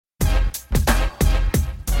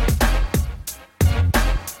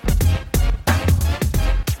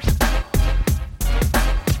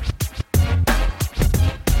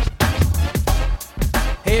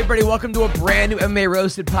everybody. Welcome to a brand new MMA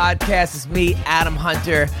Roasted podcast. It's me, Adam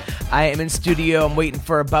Hunter. I am in studio. I'm waiting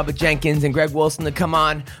for Bubba Jenkins and Greg Wilson to come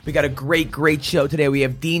on. We got a great show today. We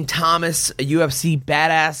have Dean Thomas, a UFC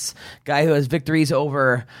badass guy who has victories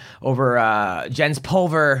over Jens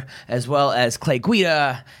Pulver, as well as Clay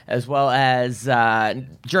Guida, as well as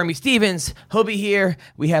Jeremy Stevens. He'll be here.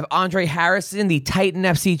 We have Andre Harrison, the Titan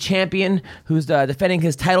FC champion, who's defending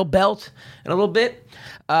his title belt in a little bit.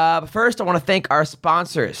 But first, I want to thank our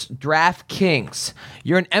sponsors, DraftKings.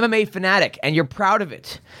 You're an MMA fanatic, and you're proud of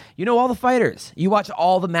it. You know all the fighters. You watch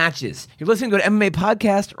all the matches. You're listening to an MMA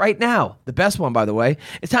podcast right now. The best one, by the way.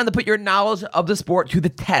 It's time to put your knowledge of the sport to the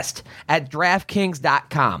test at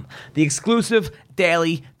DraftKings.com, the exclusive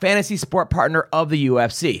daily fantasy sport partner of the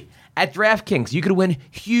UFC. At DraftKings, you could win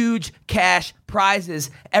huge cash prizes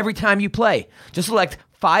every time you play. Just select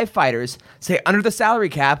 5 fighters, stay under the salary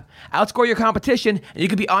cap, outscore your competition, and you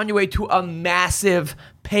could be on your way to a massive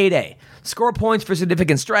payday. Score points for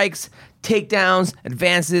significant strikes, takedowns,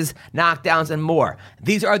 advances, knockdowns, and more.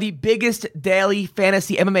 These are the biggest daily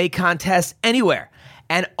fantasy MMA contests anywhere,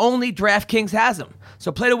 and only DraftKings has them.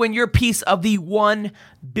 So play to win your piece of the $1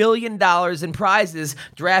 billion in prizes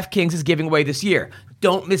DraftKings is giving away this year.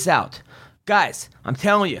 Don't miss out. Guys, I'm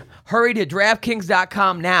telling you, hurry to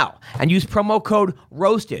DraftKings.com now and use promo code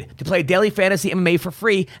ROASTED to play daily fantasy MMA for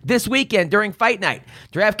free this weekend during Fight Night.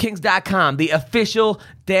 DraftKings.com, the official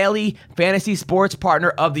daily fantasy sports partner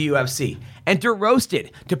of the UFC. Enter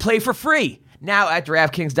ROASTED to play for free now at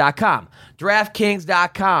DraftKings.com.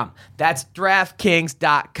 DraftKings.com. That's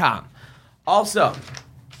DraftKings.com. Also,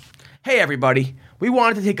 hey everybody, we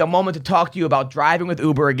wanted to take a moment to talk to you about driving with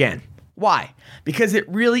Uber again. Why? Because it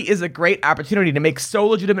really is a great opportunity to make so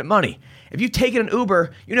legitimate money. If you've taken an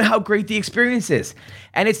Uber, you know how great the experience is.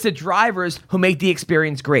 And it's the drivers who make the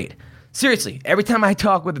experience great. Seriously, every time I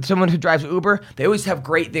talk with someone who drives Uber, they always have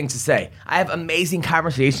great things to say. I have amazing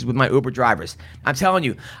conversations with my Uber drivers. I'm telling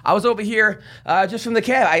you, I was over here just from the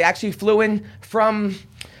cab. I actually flew in from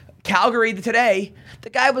Calgary today. The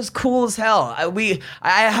guy was cool as hell.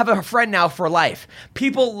 I have a friend now for life.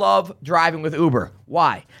 People love driving with Uber.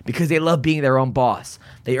 Why? Because they love being their own boss.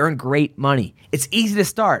 They earn great money. It's easy to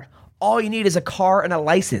start. All you need is a car and a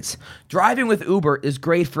license. Driving with Uber is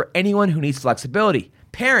great for anyone who needs flexibility.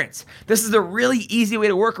 Parents, this is a really easy way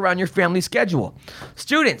to work around your family schedule.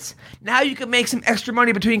 Students, now you can make some extra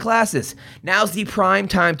money between classes. Now's the prime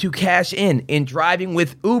time to cash in driving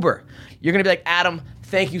with Uber. You're going to be like, Adam,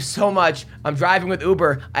 thank you so much. I'm driving with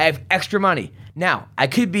Uber. I have extra money. Now, I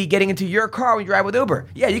could be getting into your car when you drive with Uber.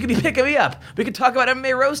 Yeah, you could be picking me up. We could talk about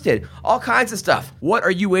MMA Roasted. All kinds of stuff. What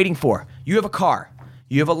are you waiting for? You have a car.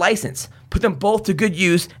 You have a license. Put them both to good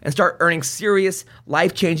use and start earning serious,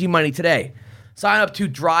 life-changing money today. Sign up to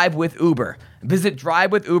Drive with Uber. Visit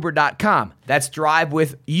drivewithuber.com. That's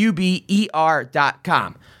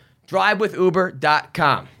drivewithuber.com.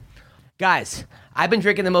 Drivewithuber.com. Guys, I've been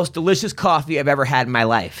drinking the most delicious coffee I've ever had in my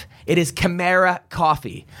life. It is Chimera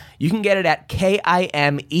Coffee. You can get it at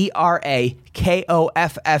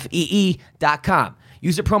KIMERAKOFFEE.com.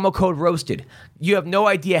 Use the promo code ROASTED. You have no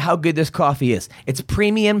idea how good this coffee is. It's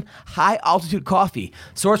premium, high-altitude coffee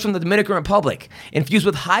sourced from the Dominican Republic, infused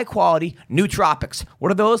with high-quality nootropics.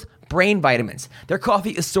 What are those? Brain vitamins. Their coffee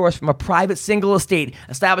is sourced from a private single estate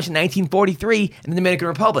established in 1943 in the Dominican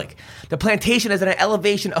Republic. The plantation is at an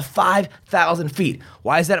elevation of 5,000 feet.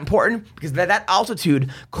 Why is that important? Because at that altitude,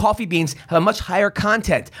 coffee beans have a much higher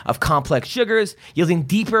content of complex sugars, yielding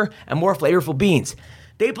deeper and more flavorful beans.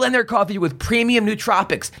 They blend their coffee with premium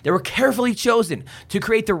nootropics that were carefully chosen to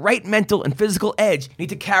create the right mental and physical edge you need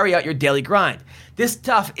to carry out your daily grind. This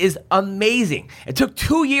stuff is amazing. It took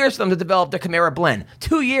 2 years for them to develop the Chimera blend.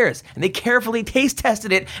 2 years. And they carefully taste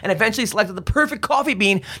tested it and eventually selected the perfect coffee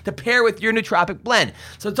bean to pair with your nootropic blend.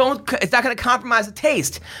 So it's not going to compromise the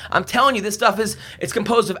taste. I'm telling you, this stuff it's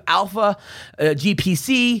composed of alpha,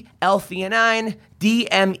 GPC, L-theanine,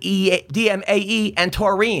 DMAE, and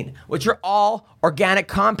taurine, which are all organic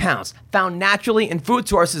compounds found naturally in food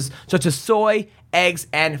sources such as soy, eggs,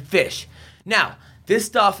 and fish. Now, this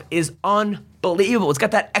stuff is unbelievable. It's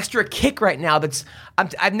got that extra kick right now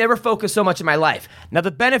I've never focused so much in my life. Now,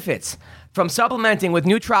 the benefits from supplementing with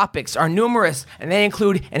nootropics are numerous, and they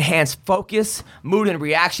include enhanced focus, mood and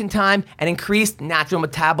reaction time, and increased natural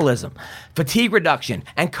metabolism, fatigue reduction,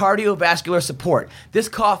 and cardiovascular support. This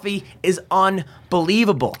coffee is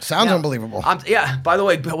unbelievable. Sounds unbelievable. Yeah, by the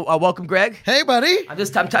way, welcome, Greg. Hey, buddy. I'm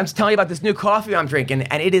just telling you about this new coffee I'm drinking,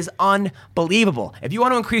 and it is unbelievable. If you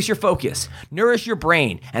want to increase your focus, nourish your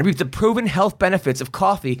brain, and reap the proven health benefits of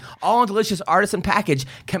coffee, all in delicious artisan package,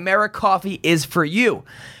 Chimera Coffee is for you.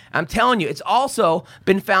 I'm telling you, it's also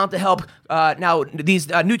been found to help. Now, these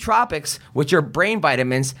nootropics, which are brain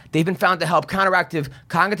vitamins, they've been found to help counteract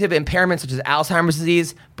cognitive impairments such as Alzheimer's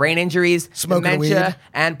disease, brain injuries, dementia,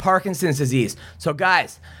 and Parkinson's disease. So,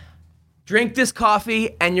 guys, drink this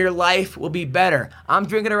coffee and your life will be better. I'm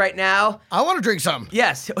drinking it right now. I want to drink some.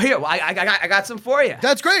 Yes. Here, I got some for you.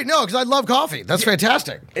 That's great. No, because I love coffee. That's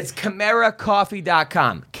fantastic. It's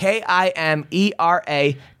ChimeraCoffee.com.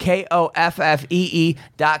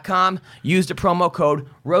 KIMERAKOFFEE.com. Use the promo code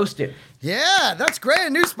ROASTED. Yeah, that's great. A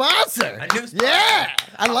new sponsor. A new sponsor. Yeah,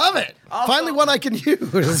 I love it. Also, finally one I can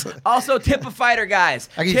use. Also, tip a fighter, guys.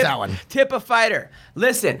 I can use that one. Tip a fighter.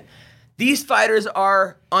 Listen, these fighters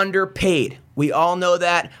are underpaid. We all know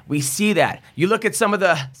that. We see that. You look at some of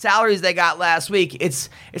the salaries they got last week. It's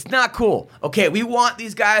not cool. Okay, we want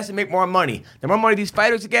these guys to make more money. The more money these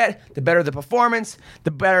fighters get, the better the performance,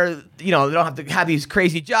 the better, they don't have to have these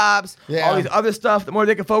crazy jobs, all these other stuff, the more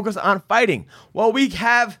they can focus on fighting. Well, we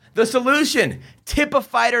have the solution.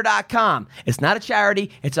 Tipafighter.com. It's not a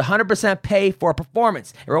charity. It's 100% pay for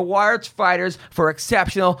performance. It rewards fighters for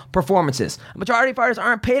exceptional performances. A majority of fighters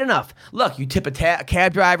aren't paid enough. Look, you tip a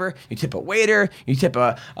cab driver, you tip a waiter, you tip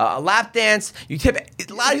a lap dance, you tip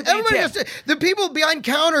a lot of people. Everybody tip. The people behind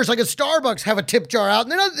counters, like at Starbucks, have a tip jar out,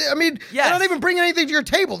 and they're not. I mean, yes. They're not even bringing anything to your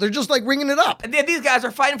table. They're just like ringing it up. And these guys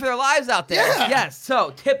are fighting for their lives out there. Yeah. Yes.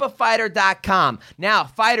 So tipafighter.com. Now,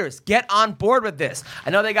 fighters, get on board with this. I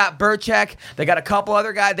know they got Burchek, they got a couple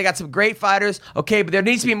other guys, they got some great fighters. Okay, but there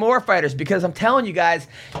needs to be more fighters because I'm telling you guys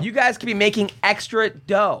could be making extra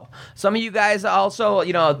dough. Some of you guys also,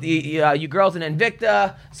 you girls in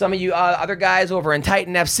Invicta, some of you other guys over in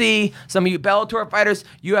Titan FC, some of you Bellator fighters,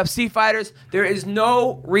 UFC fighters, there is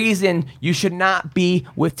no reason you should not be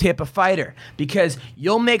with Tip a Fighter because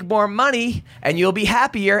you'll make more money and you'll be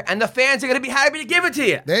happier and the fans are going to be happy to give it to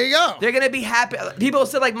you. There you go. They're going to be happy. People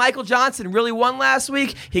said like Michael Johnson really won last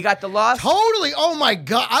week. He got the loss. Totally. Oh my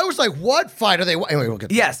God. I was like, what fight are they? Anyway, we'll get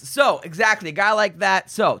to Yes. So exactly. A guy like that.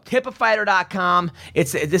 So tipafighter.com.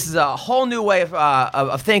 This is a whole new way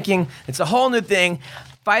of thinking. It's a whole new thing.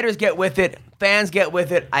 Fighters get with it. Fans get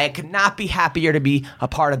with it. I could not be happier to be a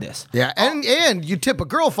part of this. Yeah, and you tip a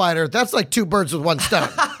girl fighter, that's like two birds with one stone.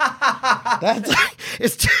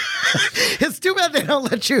 It's too bad they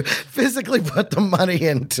don't let you physically put the money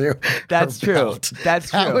into. That's true. Belt.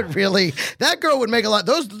 That's true. That girl would make a lot.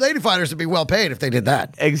 Those lady fighters would be well paid if they did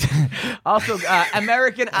that. Also,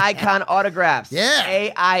 American Icon Autographs.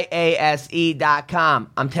 Yeah.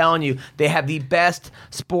 AIASE.com. I'm telling you, they have the best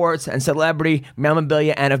sports and celebrity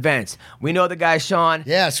memorabilia and events. We know the guy, Sean.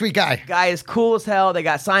 Yeah, sweet guy. Guy is cool as hell. They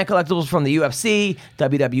got signed collectibles from the UFC,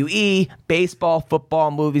 WWE, baseball,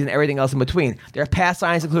 football, movies, and everything else in between. Their past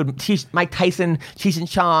signs include Mike Tyson, Cheech and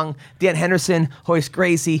Chong, Dan Henderson, Horace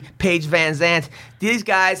Gracie, Paige Van Zandt. These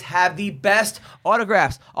guys have the best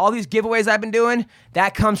autographs. All these giveaways I've been doing,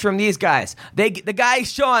 that comes from these guys. The guy,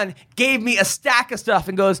 Sean, gave me a stack of stuff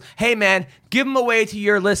and goes, hey, man, give them away to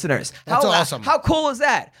your listeners. That's awesome. How cool is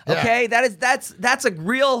that? Yeah. Okay, that's a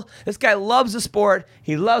real, this guy loves the sport.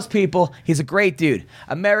 He loves people. He's a great dude.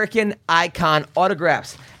 American Icon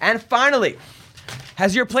Autographs. And finally,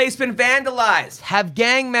 has your place been vandalized? Have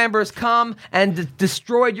gang members come and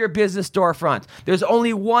destroyed your business storefront? There's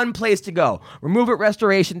only one place to go,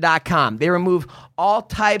 RemoveItRestoration.com. They remove all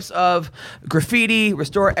types of graffiti,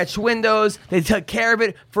 restore etched windows. They take care of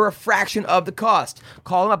it for a fraction of the cost.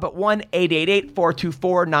 Call them up at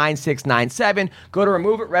 1-888-424-9697. Go to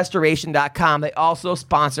RemoveItRestoration.com. They also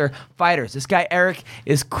sponsor fighters. This guy, Eric,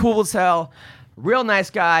 is cool as hell. Real nice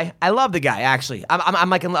guy. I love the guy, actually. I'm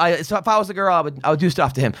like, so if I was a girl, I would do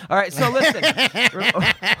stuff to him. All right, so listen.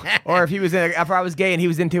 Or if I was gay and he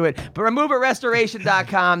was into it. But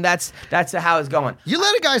RemoveItRestoration.com, that's how it's going. You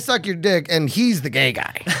let a guy suck your dick and he's the gay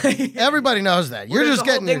guy. Everybody knows that. You're just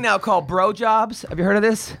getting a thing now called bro jobs. Have you heard of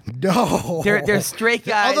this? No. They're straight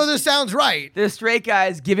guys. Although this sounds right. They're straight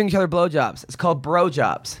guys giving each other blowjobs. It's called bro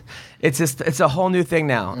jobs. It's a whole new thing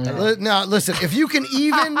now. Now, listen, if you can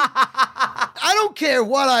even, I don't care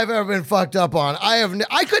what I've ever been fucked up on.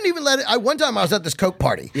 I couldn't even let it. One time I was at this Coke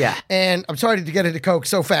party. Yeah. And I'm sorry to get into Coke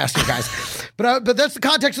so fast, you guys. but that's the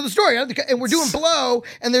context of the story. And we're doing blow,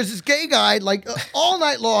 and there's this gay guy, like, all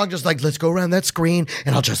night long, just like, let's go around that screen,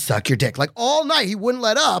 and I'll just suck your dick. Like, all night, he wouldn't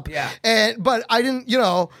let up. Yeah. But I didn't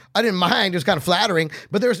mind. It was kind of flattering.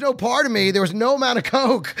 But there was no part of me, there was no amount of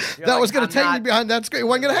Coke that was going to take me behind that screen. It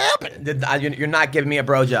wasn't going to happen. You're not giving me a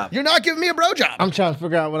bro job. You're not giving me a bro job. I'm trying to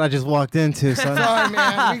figure out what I just walked into. So sorry,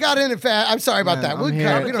 man. We got in it fast. I'm sorry about that. I'm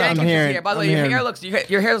here. By the way, your hair looks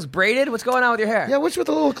braided. What's going on with your hair? Yeah, what's with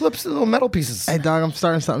the little clips, the little metal pieces Jesus. Hey, dog, I'm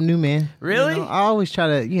starting something new, man. Really? You know, I always try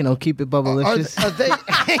to, keep it bubblicious. Are they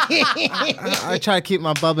I try to keep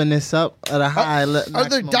my bubbiness up at a high level. are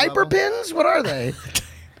there diaper pins? What are they?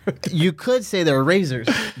 You could say they're razors.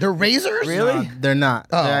 They're razors? Really? They're not.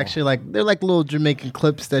 Oh. They're actually they're like little Jamaican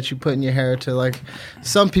clips that you put in your hair to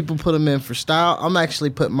some people put them in for style. I'm actually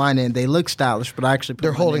putting mine in. They look stylish, but I actually put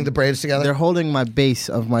They're mine holding in. the braids together? They're holding my base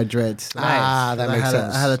of my dreads. Ah, that makes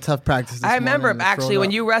sense. I had a tough practice. I remember actually when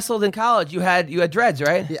you wrestled in college, you had dreads,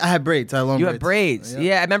 right? I had braids. I had long You had braids. Yeah.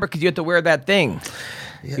 Yeah, I remember because you had to wear that thing.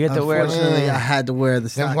 You had to wear. Unfortunately, I had to wear the Them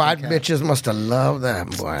stocking white cap. bitches must have loved that,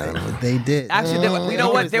 boy. They did. Actually, you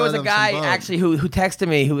know what? There was a guy actually who texted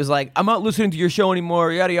me who was like, "I'm not listening to your show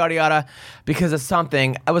anymore, yada yada yada," because of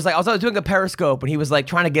something. I was doing a Periscope, and he was like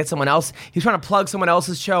trying to get someone else. He was trying to plug someone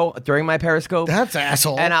else's show during my Periscope. That's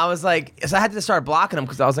asshole. And I was like, so I had to start blocking him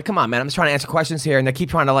because I was like, come on, man, I'm just trying to answer questions here, and they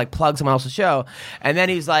keep trying to plug someone else's show. And then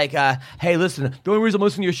he's like, hey, listen, the only reason I'm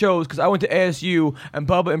listening to your show is because I went to ASU and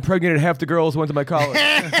Bubba impregnated half the girls who went to my college.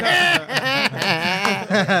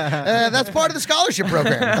 That's part of the scholarship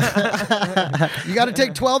program. You got to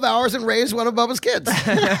take 12 hours and raise one of Bubba's kids.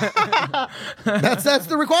 That's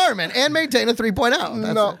the requirement, and maintain a 3.0.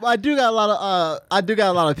 That's No, it. I do got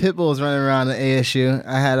a lot of pit bulls running around at ASU.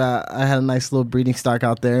 I had a nice little breeding stock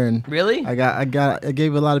out there, and Really? I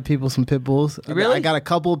gave a lot of people some pit bulls. Really? I got a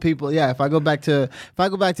couple of people. Yeah, if I go back to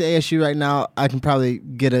ASU right now, I can probably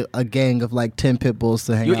get a gang of 10 pit bulls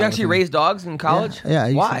to hang You out actually with me. raised dogs in college?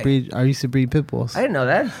 Yeah, Why? I used to breed pit bulls. I didn't know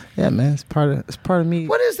that. Yeah, man, it's part of me.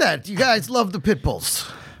 What is that? You guys love the pit bulls.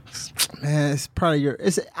 Man, it's part of your.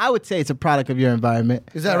 I would say it's a product of your environment.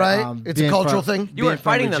 Is that right? It's a being cultural from- thing? You weren't being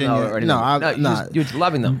fighting from them though, Virginia. or anything. No, I'm you not. You're just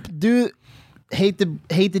loving them. Dude, hate the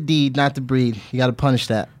deed, not the breed. You got to punish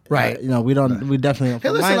that. Right. We don't. We definitely don't. Hey,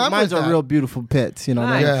 listen, I'm mine's with are that. real beautiful pits.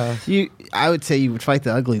 Nice. Yeah. I would say you would fight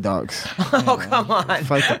the ugly dogs. Oh, come on.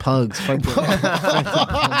 Fight the pugs. Fight the.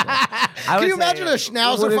 Can you imagine a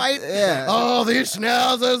schnauzer fight? Yeah. Oh, these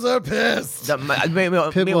schnauzers are pissed.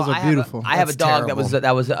 Pit bulls are beautiful. I have a That's dog terrible.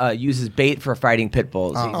 that was used as bait for fighting pit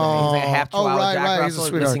bulls. He's like a half Oh, Chihuahua right, Jack right. He's a Russell,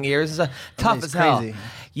 sweetheart. missing ears. It's tough He's as hell. crazy.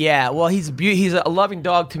 Yeah, well, he's a loving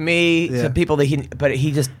dog to me, Yeah. to people but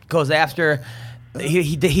he just goes after.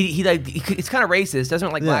 He it's kind of racist.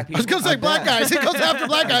 Doesn't like black I was people. going to say black guys. He goes after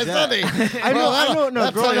black guys, doesn't he? I know. No,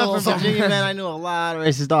 that's growing like a up little in something. Virginia, man, I knew a lot of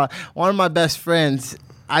racist dogs. One of my best friends,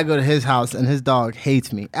 I go to his house and his dog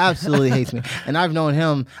hates me, absolutely hates me. And I've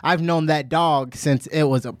known that dog since it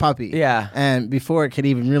was a puppy. Yeah. And before it could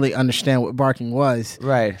even really understand what barking was,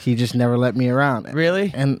 Right. he just never let me around.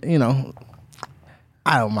 Really? And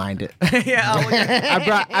I don't mind it. Yeah. Oh,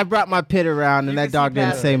 yeah. I brought my pit around, and You that can dog see didn't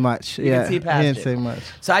past say it. much. You can Yeah, see he past didn't it. say much.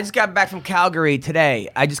 So I just got back from Calgary today.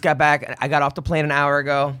 I just got back. I got off the plane an hour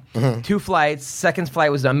ago. 2 flights. Second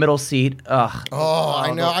flight was a middle seat. Ugh. Oh,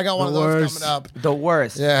 I know. I got one of those worst. coming up. The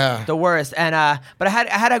worst. Yeah. The worst. And but I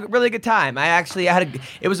had a really good time.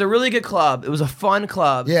 It was a really good club. It was a fun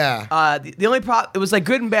club. Yeah. The only problem, it was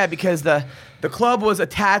good and bad because the club was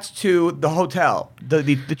attached to the hotel,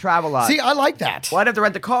 the travel lodge. See, I like that. Well, I'd have to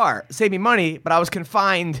rent the car, save me money, but I was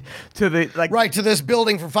confined to the Right, to this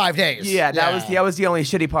building for 5 days. Yeah, that was the only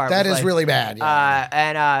shitty part. That was is really bad. Yeah.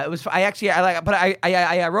 And it was.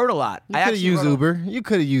 I rode a lot. You could have used Uber. You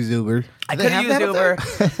could have used Uber. I They could have have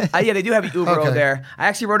used that up Uber. Yeah, they do have Uber Okay. over there. I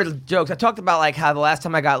actually wrote a jokes. I talked about how the last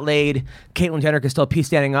time I got laid, Caitlyn Jenner could still pee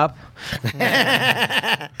standing up,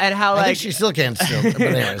 and how I think she still can still. But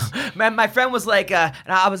anyways. my friend was like, and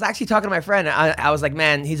I was actually talking to my friend. I was like,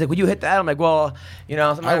 man, he's like, would you hit that? I'm like, well,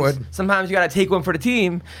 sometimes, I would. Sometimes you got to take one for the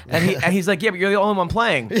team, and he's like, yeah, but you're the only one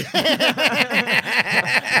playing.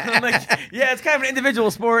 I'm like, yeah, it's kind of an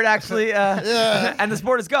individual sport actually, and the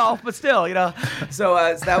sport is golf, but still,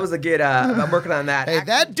 So that was a good. I'm working on that. Hey,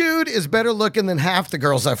 that dude is better looking than half the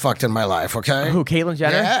girls I fucked in my life, okay? Who, Caitlyn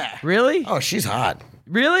Jenner? Yeah. Really? Oh, she's hot.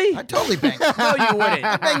 Really? I totally bang. No, you wouldn't.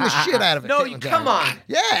 I bang the shit out of it. No, Caitlyn you Jenner. come on.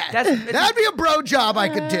 Yeah. That'd be a bro job I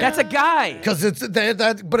could do. That's a guy. Because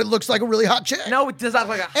but it looks like a really hot chick. No, it does not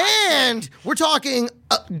look like a. And we're talking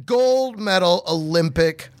a gold medal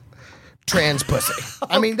Olympic trans pussy.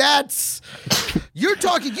 I mean, you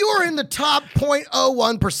are in the top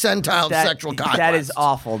 0.01 percentile of sexual conquest. That is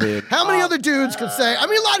awful, dude. How many other dudes could say, a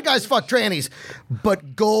lot of guys fuck trannies,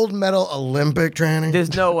 but gold medal Olympic tranny?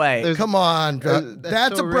 There's no way. Come on.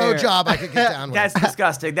 That's so a bro rare. job I could get down with. That's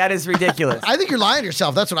disgusting. That is ridiculous. I think you're lying to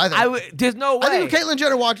yourself. That's what I think. There's no way. I think if Caitlyn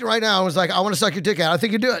Jenner walked in right now and was like, I want to suck your dick out, I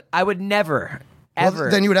think you'd do it. I would never, Well,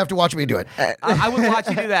 ever. then you would have to watch me do it. I would watch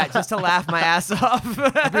you do that just to laugh my ass off.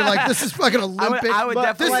 Be like, this is fucking Olympic. I would this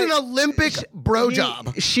is definitely- an Olympic bro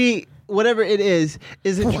job. whatever it is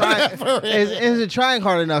isn't trying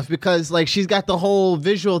hard enough, because like she's got the whole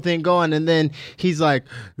visual thing going, and then he's like,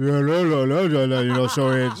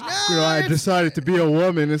 so it's I decided to be a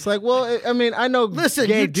woman. It's like, well, I mean, I know. Listen,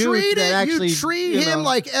 gay you dudes treat that actually, you treat him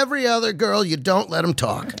like every other girl. You don't let him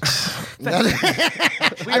talk.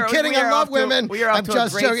 I'm kidding. I love women. We are off I'm to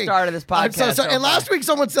just a great joking. start of this podcast. I'm so sorry. so And last week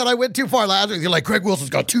someone said I went too far. Last week, you're like, Greg Wilson's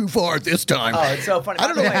got too far this time. Oh, it's so funny. I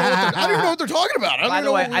don't know. I don't even know what they're talking about. I don't By even the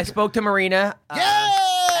know way, what we- I spoke to Marina. Yay!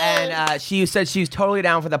 And she said she's totally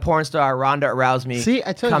down for the porn star Rhonda Arousme See,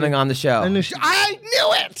 I told coming you. on the show. I knew I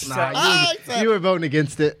knew it. I said- you were voting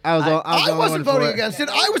against it. I wasn't voting against it.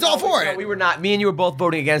 I was all for No, it. we were not. Me and you were both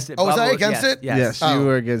voting against it. Oh, was Bubba I against yes, it? Yes. Yes, Oh. you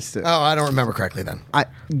were against it. Oh, I don't remember correctly then.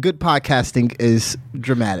 Good podcasting is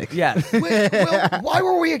dramatic. Yes. Well, why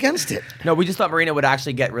were we against it? No, we just thought Marina would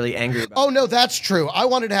actually get really angry about it. Oh, no, that's true. I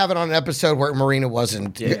wanted to have it on an episode where Marina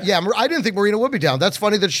wasn't. Yeah, I didn't think Marina would be down. That's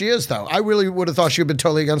funny that she is, though. I really would have thought she would have been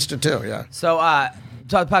totally against it, too. Yeah. So,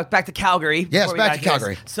 back to Calgary. Yes, before we back got to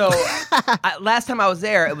Calgary. this. So, last time I was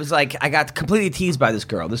there, it was like I got completely teased by this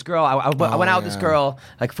girl. This girl, I went out with this girl,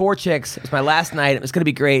 like 4 chicks. It was my last night. It was going to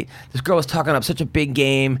be great. This girl was talking up such a big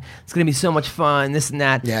game. It's going to be so much fun, this and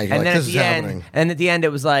that. Yeah, you're and like, then this at is the end, happening. and at the end, it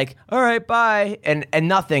was like, all right, bye, and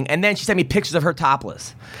nothing. And then she sent me pictures of her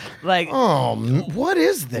topless. Like, Oh, what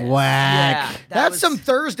is this? yeah, That's was some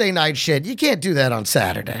Thursday night shit. You can't do that on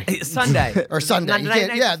Saturday. Sunday Or Sunday. You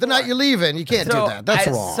can't, the night you're leaving, you can't do that. That's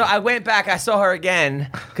wrong. So I went back. I saw her again,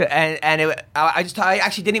 and I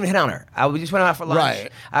actually didn't even hit on her. We just went out for lunch.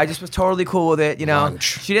 Right. I just was totally cool with it. You know,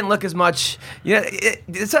 Lunch. she didn't look as much. You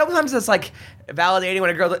know, sometimes it's like validating when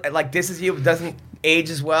a girl like disses you but doesn't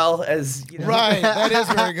age as well as you know. Right. That is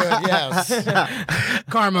very good. Yes.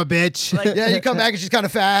 Karma, bitch. Yeah, you come back and she's kind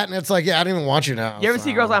of fat, and it's like, yeah, I don't even want you now. You ever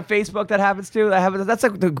see girls on Facebook that happens to? That's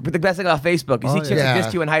like the best thing about Facebook. You see chicks yeah. that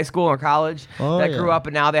dissed you in high school or college Oh, that yeah. grew up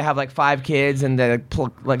and now they have like 5 kids and they're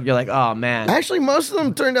like you're like, oh man. Actually, most of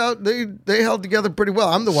them turned out they held together pretty well.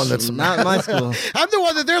 I'm the one that's Not in my school. I'm the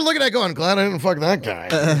one that they're looking at going, glad I didn't fuck that guy.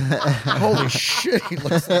 Holy shit, he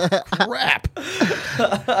looks like crap.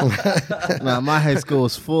 No, my high school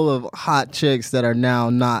is full of hot chicks that are now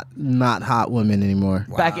not hot women anymore.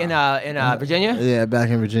 Back in Virginia? Yeah, back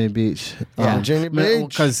in Virginia Beach. Yeah. Virginia Beach.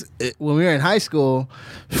 Because when we were in high school,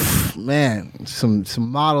 man, some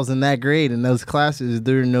models in that grade in those classes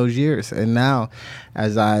during those years, and now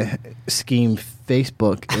as I scheme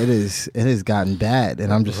Facebook, it has gotten bad,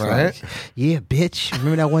 and I'm just Right. like, yeah, bitch.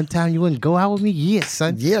 Remember that one time you wouldn't go out with me? Yes,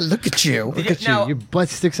 son. Yeah, look at you. Look at Now- you. Your butt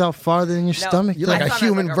sticks out farther than your Now, stomach. You're like I a thought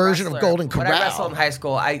human as, version of wrestler. Golden When I Corral. wrestled in high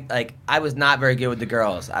school, I was not very good with the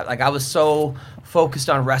girls. I was so focused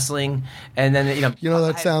on wrestling, and then You know,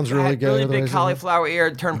 that sounds really I had good, Really the way big you say cauliflower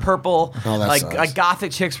ear, turned purple. Oh, that like sucks.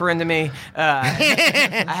 gothic chicks were into me. I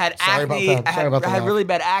had Sorry about acne. that. Sorry about I had that. really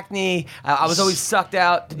bad acne. I was always sucked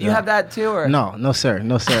out. Did you have that too? Or No, sir.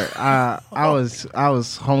 I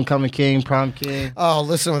was homecoming king, prom king, Oh,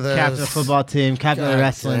 listen to this. captain of the football team, captain of the God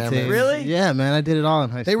wrestling damn it. team. Really? Yeah, man, I did it all in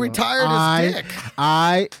high They school. retired his dick.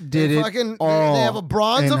 I did it Fucking, all. they have a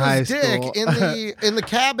bronze in of high his dick school. in the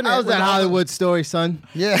cabinet. I was with at all the- Hollywood story, son.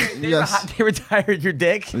 Yeah. they retired your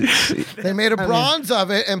dick. They made a bronze of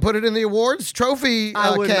it and put it in the awards trophy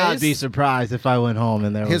I would case. not be surprised if I went home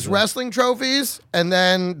and there His was a- wrestling trophies and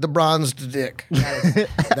then the bronzed dick.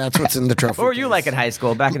 That's what's in the trophy. What were you case. like in high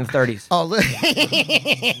school back in the 30s? Oh,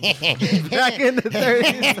 back in the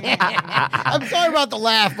 30s I'm sorry about the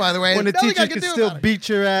laugh, by the way. when the Nothing I teacher can could do still about it. beat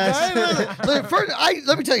your ass. Look, first,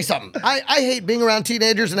 let me tell you something. I hate being around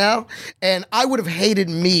teenagers now, and I would have hated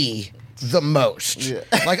me the most.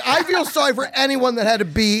 Like, I feel sorry for anyone that had to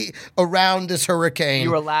be around this hurricane.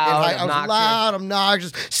 You were loud, I was obnoxious. loud,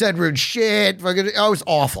 obnoxious, said rude shit. Fucking, I was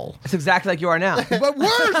awful. It's exactly like you are now. But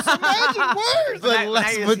worse, imagine worse. But now-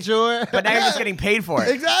 less now you're- mature. But now you're just getting paid for it.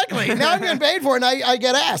 Exactly. Now I'm getting paid for it, and I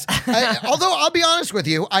get asked. Although I'll be honest with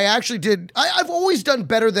you, I actually did. I've always done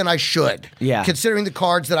better than I should. Yeah. Considering the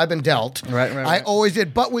cards that I've been dealt. Right. I always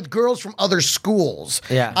did, but with girls from other schools.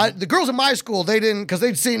 Yeah. The girls in my school, they didn't, because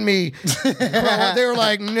they'd seen me. They were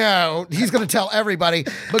like, no, he's going to tell everybody.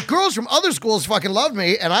 But girls from other schools fucking loved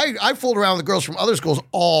me, and I fooled around with girls from other schools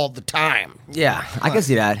all the time. Yeah, I can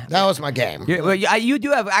see that. That was my game. You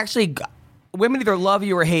do have actually. women either love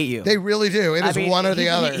you or hate you. They really do. It is one or the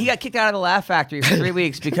other. He got kicked out of the Laugh Factory for 3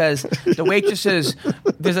 weeks because the waitresses,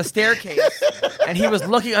 there's a staircase, and he was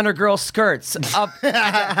looking under girls' skirts up.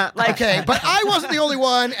 Okay, but I wasn't the only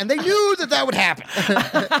one, and they knew that would happen.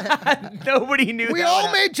 Nobody knew. We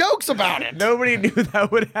all made jokes about it. Nobody knew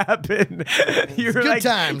that would happen. You were good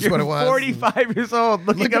times, you're what it was. 45 years old,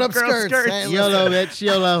 looking up girls' skirts. Hey, YOLO, bitch,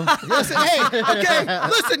 YOLO. Listen, hey, okay,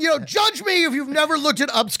 listen, judge me if you've never looked at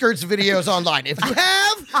upskirts videos online. If you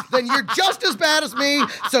have, then you're just as bad as me,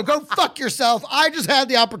 so go fuck yourself. I just had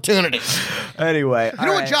the opportunity. Anyway. You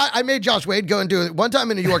know what, I made Josh Wade go and do it. One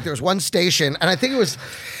time in New York, there was one station, and I think it was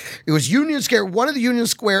Union Square, one of the Union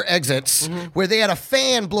Square exits, where they had a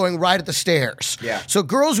fan blowing right at the stairs. Yeah. So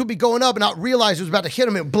girls would be going up and not realize it was about to hit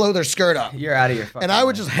them and blow their skirt up. You're out of your fucking And I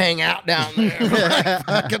would just hang out down there for like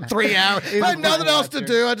fucking 3 hours. If I had nothing else to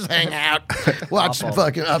do, I'd just hang out, watch some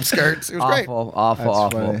fucking upskirts. It was great.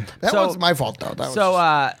 Awful. funny. That wasn't my fault, though. That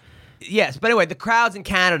was Yes, but anyway, the crowds in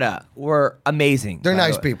Canada were amazing. They're by the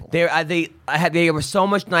nice way. people. They were so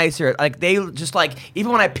much nicer. Like they just like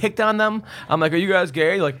even when I picked on them, I'm like, "Are you guys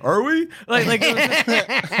gay?" Like, "Are we?" Like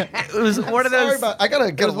it was one of those. I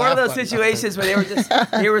gotta get It was one of those situations where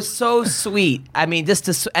they were so sweet. I mean,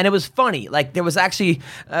 and it was funny. Like there was actually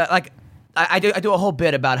I do a whole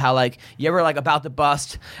bit about how like you ever like about to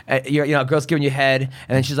bust, a girl's giving you head,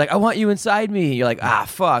 and then she's like, "I want you inside me." You're like, "Ah,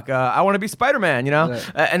 fuck, I want to be Spider-Man,"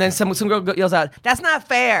 Right. And then some girl yells out, "That's not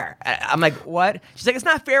fair." I'm like, "What?" She's like, "It's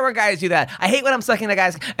not fair when guys do that. I hate when I'm sucking the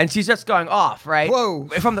guys," and she's just going off, right? Whoa.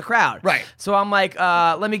 From the crowd, Right. So I'm like,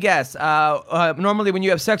 "Let me guess. Normally when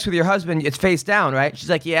you have sex with your husband, it's face down, right?" She's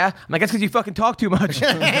like, "Yeah." I'm like, "That's because you fucking talk too much."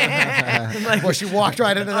 I'm like, Well, she walked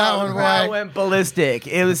right into that one, I boy. went ballistic.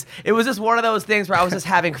 It was just one of those things where I was just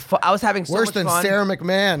having fun. I was having so Worse much than fun. Sarah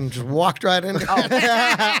McMahon. Just walked right into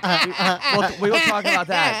it. We will talk about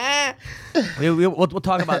that. We'll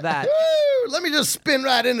talk about that. Woo, let me just spin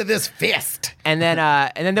right into this fist. And then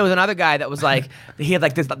there was another guy that was like he had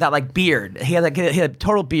like that like beard. He had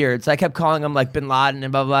total beard. So I kept calling him like Bin Laden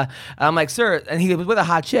and blah blah. And I'm like, "Sir," and he was with a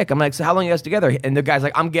hot chick. I'm like, "So how long are you guys together?" And the guy's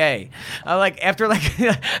like, "I'm gay." I'm like, after like,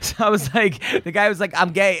 so I was like, the guy was like,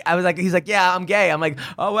 "I'm gay." I was like, he's like, "Yeah, I'm gay." I'm like,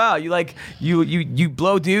 "Oh wow, you like you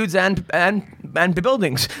blow dudes and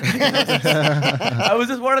buildings." I was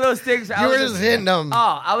just one of those things. You were just hitting them.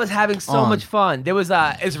 Oh, I was having so much fun. There was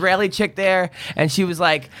a Israeli chick there, and she was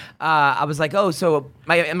like, I was like, "Oh, so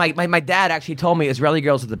my dad actually told me Israeli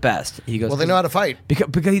girls are the best." He goes, Well, they know how to fight.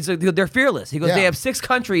 because he's they're fearless. He goes, Yeah. "They have 6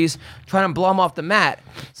 countries trying to blow them off the mat.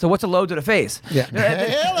 So what's a load to the face?" Yeah.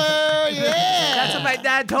 Hello, yeah. That's what my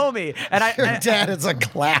dad told me, and Your dad is a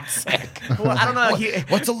classic. well, I don't know.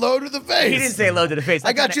 What's a load to the face? He didn't say load to the face.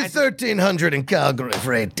 I got you 1,300 in Calgary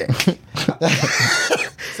freight.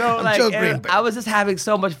 So like, Joe Greenberg. I was just having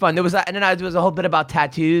so much fun. There was a whole bit about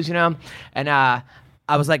tattoos, and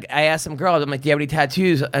I was like, I asked some girls, I'm like, "Do you have any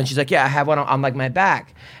tattoos?" And she's like, "Yeah, I have one on like my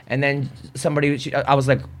back." And then I was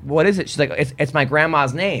like, "What is it?" She's like, "It's my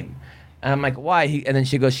grandma's name." And I'm like, "Why?" And then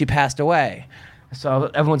she goes, "She passed away."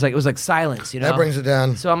 So everyone's like, it was like silence, That brings it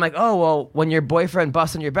down. So I'm like, "Oh, well, when your boyfriend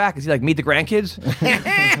busts on your back, is he like, meet the grandkids?"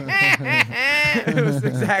 It was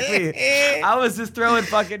exactly. I was just throwing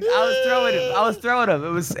fucking. I was throwing him.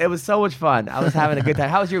 It was so much fun. I was having a good time.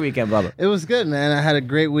 How was your weekend, Bubba? It was good, man. I had a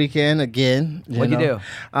great weekend again. What'd you do?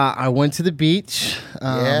 I went to the beach.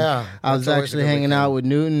 Yeah, I was that's always a actually good hanging weekend. out with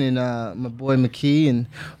Newton and my boy McKee, and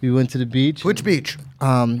we went to the beach. Which beach?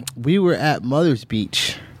 We were at Mother's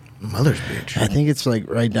Beach. Mother's Beach. I think it's like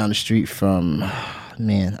right down the street from.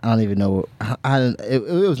 Man, I don't even know.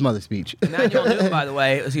 It was Mother's Beach. Emmanuel Newton, by the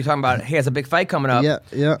way, as you're talking about, he has a big fight coming up. Yeah.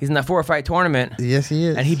 He's in that 4-fight tournament. Yes, he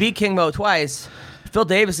is. And he beat King Mo twice. Phil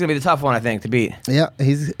Davis is gonna be the tough one, I think, to beat. Yeah,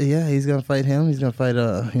 he's gonna fight him. He's gonna fight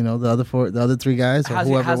the other 3 guys or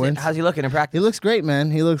whoever wins. How's he looking in practice? He looks great, man.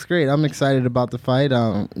 He looks great. I'm excited about the fight.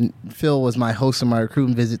 Phil was my host of my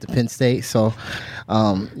recruiting visit to Penn State, so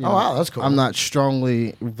wow, that's cool. I'm not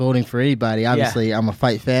strongly voting for anybody. Obviously, I'm a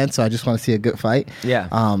fight fan, so I just want to see a good fight. Yeah.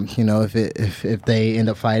 If they end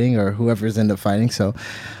up fighting or whoever's end up fighting, so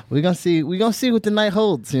we're gonna see what the night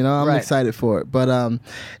holds. I'm Right. excited for it. But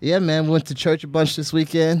yeah, man, went to church a bunch this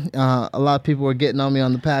weekend. A lot of people were getting on me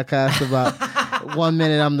on the podcast about 1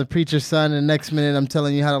 minute I'm the preacher's son, and the next minute I'm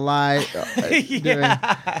telling you how to lie.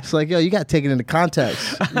 It's like, yo, you got to take it into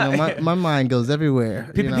context. My mind goes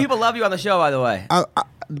everywhere. People love you on the show, by the way.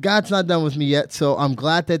 God's not done with me yet, so I'm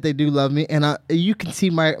glad that they do love me, and you can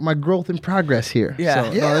see my growth and progress here. Yeah.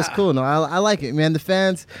 So, no, that's cool. No, I like it, man. The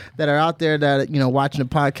fans that are out there that watching the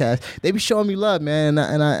podcast, they be showing me love, man,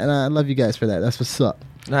 and I love you guys for that. That's what's up.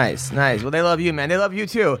 Nice. Well, they love you, man. They love you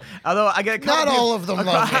too. Although I get a couple Not all of them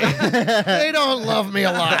love me. They don't love me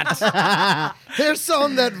a lot. There's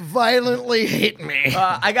some that violently hate me.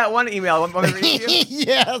 I got one email. Want me to read it to you?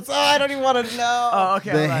 Yes. Oh, I don't even want to know. Oh,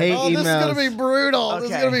 okay. The hold on. hate Oh, this is emails. gonna be brutal. This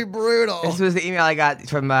is Okay. gonna be brutal. This was the email I got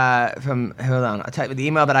from hold on. I'll tell you the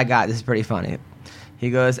email that I got. This is pretty funny. He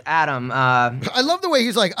goes, Adam, I love the way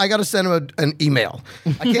he's like, I gotta send him an email.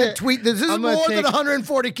 I can't tweet this. This is I'm gonna more than take-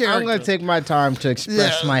 140 characters. I'm going to take my time to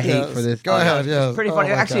express Yeah, my hate yes. for this. Go ahead. Yeah. pretty funny.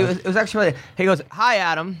 Oh, my Actually, God. it was actually really. He goes, "Hi,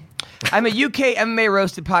 Adam. I'm a UK MMA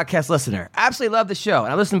Roasted podcast listener. Absolutely love the show,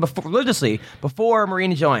 and I listen religiously before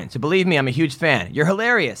Marina joined. So believe me, I'm a huge fan. You're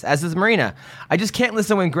hilarious, as is Marina. I just can't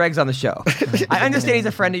listen when Greg's on the show. I understand he's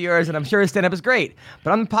a friend of yours, and I'm sure his stand-up is great.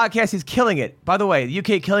 But on the podcast, he's killing it. By the way, the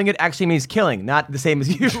UK killing it actually means killing, not the same as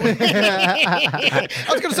you. I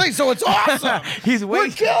was gonna say, so it's awesome. We're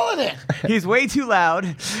killing it. He's way too loud.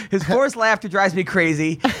 His forced laughter drives me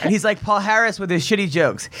crazy, and he's like Paul Harris with his shitty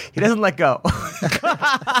jokes. He doesn't let go."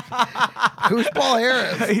 Who's Paul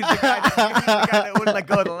Harris? He's the guy that wouldn't let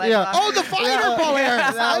go of the leg. Yeah. Oh, the fighter Paul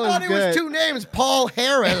Harris. I was thought it was good. two names, Paul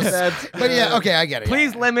Harris. But yeah, okay, I get it.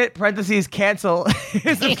 Please limit (parentheses cancel)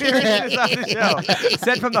 his appearances on the show.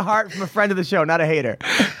 Sent from the heart from a friend of the show, not a hater.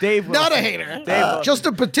 Dave Wilson. Not a hater. Dave Wilson. Just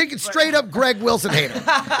a particular, straight up Greg Wilson hater.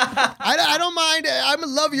 I don't mind. I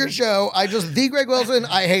love your show. I just the Greg Wilson.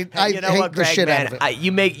 I hate. I You know hate what, the Greg, shit man? out of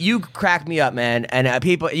it. You crack me up, man, and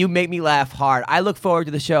people, you make me laugh hard. I look forward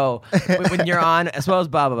to the show when you're on, as well as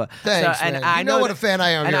Baba. Thanks, man. You know what a fan I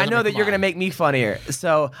am. and You're I know gonna that come you're on. gonna make me funnier.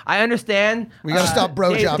 So I understand. We gotta stop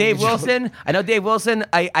bro Dave, jobbing Dave each other. Wilson. I know Dave Wilson.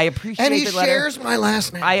 I appreciate And he the letter. shares my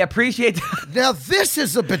last name. I appreciate. Now this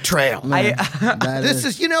is a betrayal. This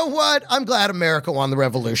is, you know what? I'm glad America won the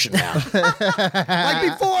revolution now.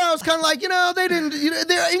 Like before, I was kind of like, they didn't.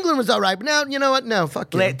 England was all right, but now, you know what? No,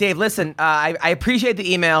 fuck you. Dave, listen, I appreciate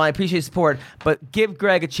the email. I appreciate support, but give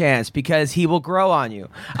Greg a chance because he will grow on you.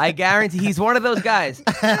 I guarantee he's one of those guys.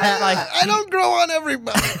 I don't grow on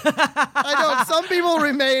everybody. I don't. Some people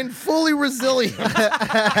remain fully resilient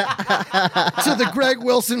to the Greg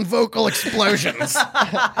Wilson vocal explosions.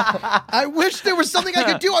 I wish there was something I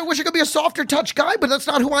could do. I wish I could be a softer touch guy, but that's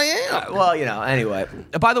not who I am. Well, anyway.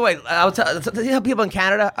 By the way, I'll tell people in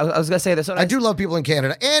Canada. I was going to say this. I do love people in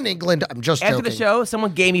Canada and England. I'm just After joking. the show,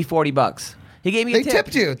 someone gave me $40. He gave me a They tip.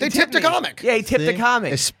 tipped you. They tipped a me. comic. Yeah, he tipped a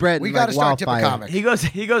comic. It's spreading We like got to start tipping wildfire. comic.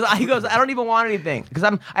 He goes. I don't even want anything because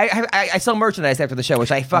I sell merchandise after the show,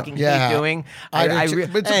 which I fucking Yeah. hate doing. I do too,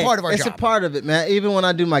 but it's a part of our it's job. a part of it, man. Even when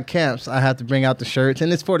I do my camps, I have to bring out the shirts,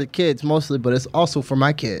 and it's for the kids mostly, but it's also for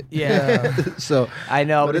my kid. Yeah. So I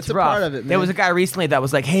know, but but it's it's a rough. part of it, man. There was a guy recently that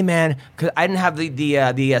was like, "Hey, man, because I didn't have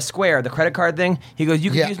the Square, the credit card thing." He goes,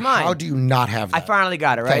 "You can Yeah, use mine." how do you not have that? I finally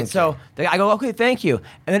got it, right? Thank So I go, "Okay, thank you."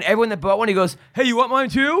 And then everyone that bought one, he goes, "Hey, you want mine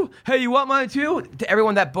too? Hey, you want mine too?" To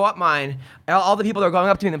everyone that bought mine, all the people that were going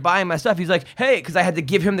up to me and buying my stuff, he's like, "Hey," because I had to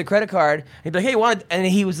give him the credit card. He'd be like, "Hey, you want it?" And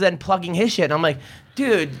he was then plugging his shit, and I'm like,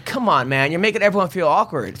 "Dude, come on, man! You're making everyone feel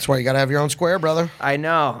awkward." That's why you got to have your own Square, brother. I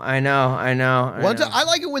know. One time, I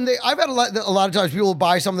like it when I've had a lot of times people will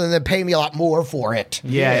buy something and then pay me a lot more for it.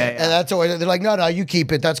 Yeah. And that's always, they're like, no, you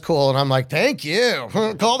keep it. That's cool. And I'm like, thank you.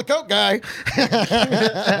 Call the Coke guy.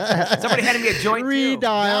 Somebody handed me a joint too. Redial.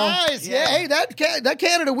 Nice. Yeah. Hey, that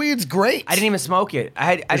Canada weed's great. I didn't even smoke it.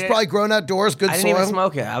 I It's didn't- probably grown outdoors, good I didn't soil. even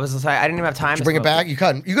smoke it. I was just like, I didn't even have time to Bring it smoke back. You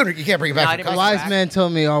can't bring it No, I back. didn't from A bring it customers. wise man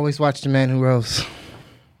told me always watch the man who rose.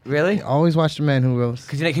 Really? Always watch the man who rose.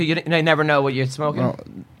 Because you never know what you're smoking. Well,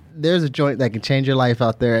 there's a joint that can change your life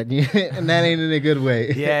out there, and, and that ain't in a good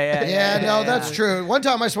way. Yeah, no, that's true. One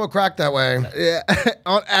time I smoked crack that way. Yeah,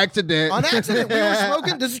 on accident. On accident. We were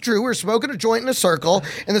smoking, this is true, we were smoking a joint in a circle,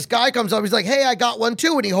 and this guy comes up, he's like, hey, I got one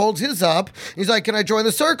too, and he holds his up. He's like, can I join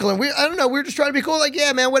the circle? And I don't know, we were just trying to be cool, like,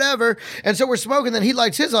 yeah, man, whatever. And so we're smoking, then he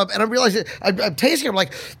lights his up, and I realized, I'm tasting it, I'm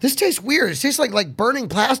like, this tastes weird. It tastes like burning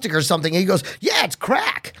plastic or something. And he goes, yeah, it's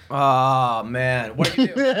crack. Oh, man. What did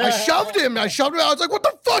you do? I shoved him. I was like, what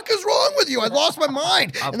the fuck is wrong with you? I lost my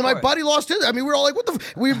mind. And then my course. buddy lost his. I mean, we were all like, what the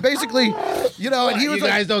we basically, and he You was guys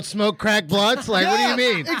like, don't smoke crack blunts? Like, what do you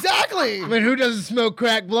mean? Exactly. I mean, who doesn't smoke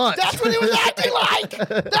crack blunts? That's what he was acting like.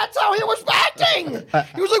 That's how he was acting.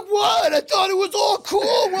 He was like, what? I thought it was all cool.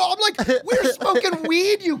 Well, I'm like, we're smoking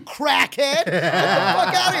weed, you crackhead. Get the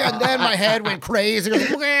fuck out of here. And then my head went crazy.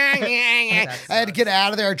 I had to get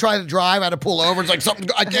out of there. I tried to drive. I had to pull over. It's like something,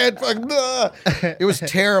 I can't. It was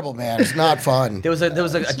terrible, man. It's not fun. There was a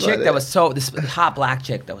chick that was this hot black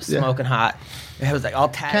chick that was smoking hot. It was like all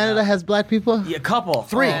tatted. Canada up. has black people? Yeah, a couple.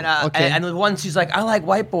 3. And, Okay. and the one, she's like, I like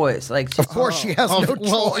white boys. Like, Of course, she has no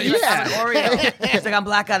well, choice. yeah. I'm an Oreo. She's like, I'm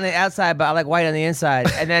black on the outside, but I like white on the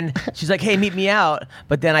inside. And then she's like, hey, meet me out.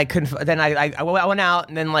 But then I couldn't. Then I went out,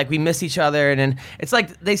 and then like we missed each other. And then it's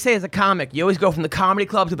like they say as a comic, you always go from the comedy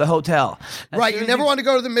club to the hotel. As Right, soon you as never want to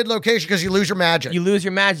go to the mid location because you lose your magic. You lose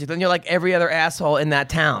your magic. Then you're like every other asshole in that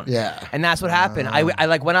town. Yeah. And that's what happened. I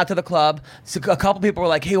like went out to the club. So a couple people were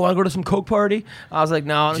like, hey, want to go to some Coke party? I was like,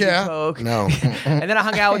 no, I don't Yeah. do Coke. No. And then I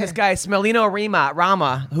hung out with this guy, Smelino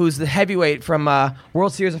Rama, who's the heavyweight from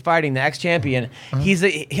World Series of Fighting, the ex-champion. He's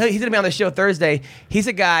going to be on the show Thursday. He's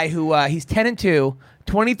a guy who he's 10-2,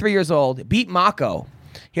 23 years old, beat Mako.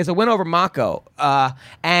 He has a win over Mako,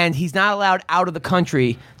 and he's not allowed out of the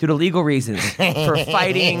country due to legal reasons for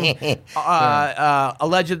fighting,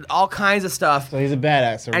 alleged all kinds of stuff. So he's a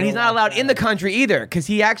badass. And he's not allowed in the country either because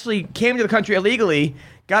he actually came to the country illegally,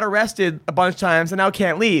 got arrested a bunch of times, and now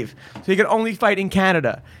can't leave. So he can only fight in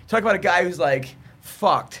Canada. Talk about a guy who's like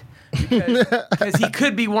fucked because he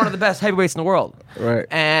could be one of the best heavyweights in the world. Right.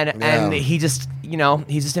 And he just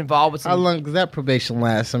he's just involved with How some. long does that probation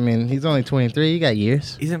last? I mean, he's only 23. You got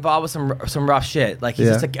years. He's involved with some rough shit. Like he's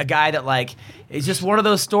Yeah. just a guy that like it's just one of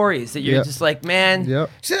those stories that you're Yep. just like, man. Yep.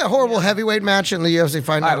 See that horrible heavyweight match in the UFC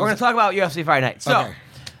fight All night? right, we're gonna talk about UFC Fight Night. So,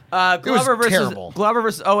 Okay. Glover was versus terrible.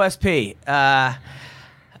 OSP.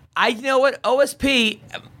 You know what, OSP.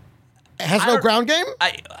 Has I no don't- ground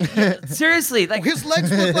game? Seriously, like His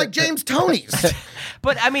legs look like James Toney's.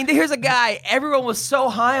 But I mean, here's a guy. Everyone was so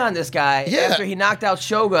high on this guy Yeah. after he knocked out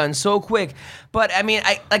Shogun so quick. But I mean,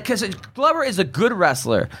 because Glover is a good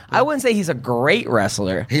wrestler. I wouldn't say he's a great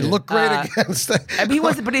wrestler. He looked great against the... I mean, he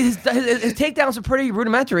wasn't. But his takedowns were pretty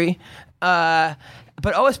rudimentary.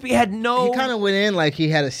 But OSP had no. He kind of went in like he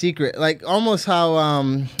had a secret, like almost how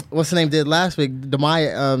what's the name did last week.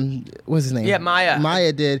 Maya, what's his name? Yeah, Maya.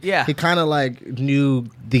 Maya did. Yeah. He kind of like knew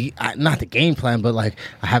the not the game plan, but like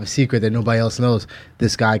I have a secret that nobody else knows.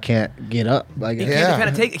 This guy can't get up. Like He Yeah.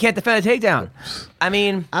 can't defend a takedown. I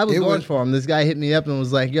mean, I was It going was- for him. This guy hit me up and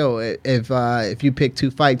was like, "Yo, if you pick 2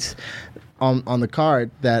 fights on the card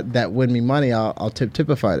that win me money, I'll tip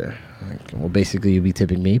a fighter." Like, well, basically, you'd be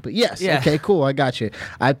tipping me, but yes, Yeah. okay, cool, I got you.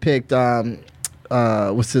 I picked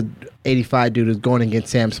what's the 85 dude who's going against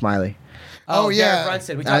Sam Smiley, Oh, Derek yeah.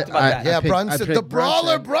 Brunson. We talked about that. Yeah, I Brunson. picked The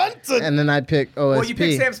brawler Brunson. and then I picked OSP. Well, you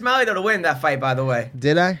picked Sam Smiley though to win that fight, by the way.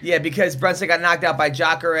 Did I? Yeah, because Brunson got knocked out by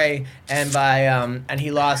Jacare and by and he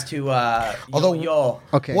lost to Although- Yol.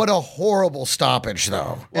 Okay. What a horrible stoppage,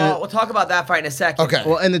 though. Well, we'll talk about that fight in a second. Okay.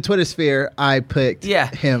 Well, in the Twitter sphere, I picked Yeah.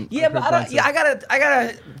 him. Yeah, but picked I don't. Brunson. Yeah, I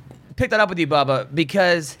gotta pick that up with you, Bubba,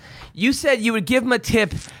 because you said you would give him a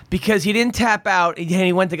tip because he didn't tap out and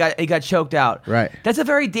he got choked out. Right. That's a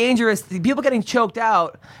very dangerous. People getting choked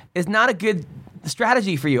out is not a good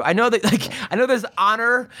strategy for you. I know that. I know there's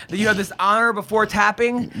honor that you have this honor before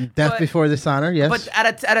tapping. Death but, before dishonor. Yes. But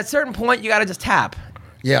at a certain point, you got to just tap.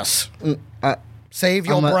 Yes. I- Save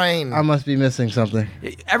your brain. I must be missing something.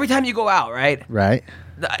 Every time you go out, right? Right.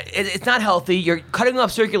 It's not healthy. You're cutting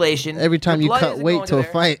off circulation. Every time Your you blood cut isn't weight going to a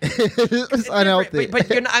there. fight, it's unhealthy. But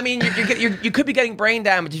you're not, I mean, you could be getting brain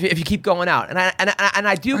damage if you keep going out. And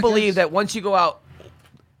I do believe that once you go out,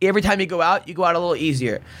 every time you go out a little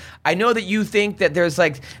easier. I know that you think that there's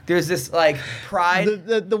this pride.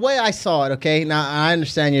 The way I saw it, okay. Now I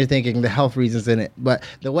understand you're thinking the health reasons in it, but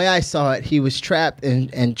the way I saw it, he was trapped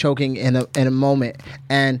and choking in a moment,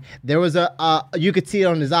 and there was you could see it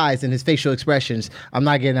on his eyes and his facial expressions. I'm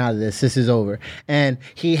not getting out of this. This is over. And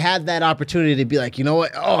he had that opportunity to be like, you know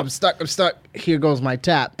what? Oh, I'm stuck. Here goes my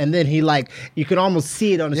tap. And then you could almost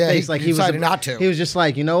see it on his Yeah, face, he like he was decided not to. He was just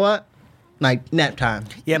like, you know what? Like nap time.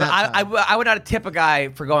 Yeah, but Nap time. I would not tip a guy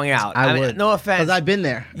for going out. I mean, would. no offense. Because I've been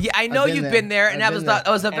there. Yeah, I know you've been there, and that was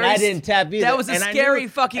a And very. I didn't tap either. That was a And I scary knew-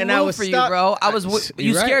 fucking and I move was for you, stuck. bro. You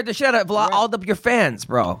You're right. scared the shit out of all of your fans,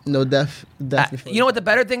 bro. No death. You know what the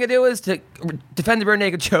better thing to do is to defend the rear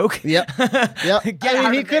naked choke. Yep. Yep. Get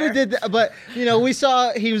out he of could have there. did that, but we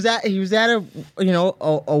saw he was at a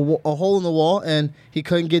a hole in the wall and he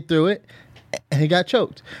couldn't get through it. And he got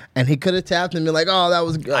choked, and he could have tapped and been like, "Oh, that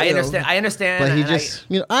was good." I understand. I understand. But he and just,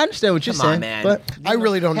 I understand what you're Come on, saying, man. But I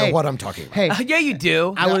really don't know hey, what I'm talking about. Hey, yeah, you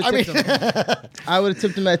do. I would I have tipped him. I would have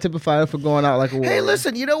tipped him at tip of fire for going out like a warrior. Hey,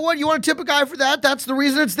 listen, you know what? You want to tip a guy for that? That's the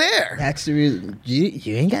reason it's there. That's the reason.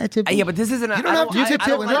 You ain't got to tip him. Yeah, but this isn't. You don't have to tip I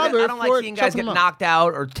don't him, Robert, I don't like for seeing guys choking get him up. knocked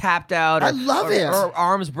out or tapped out. Or, I love or, it. Or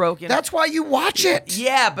arms broken. That's why you watch it.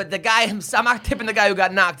 Yeah, but the guy himself, I'm not tipping the guy who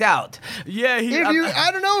got knocked out. Yeah,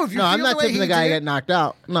 I don't know if you. No, feel I'm not the way tipping the he guy did. who got knocked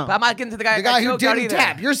out. No. I'm not getting to the guy The guy who who got didn't either.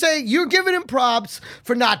 tap. You're saying you're giving him props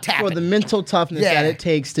for not tapping. For the mental toughness Yeah. that it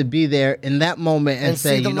takes to be there in that moment and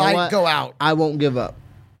say, see the you know light what? go out. I won't give up.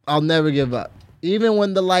 I'll never give up. Even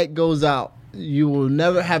when the light goes out, you will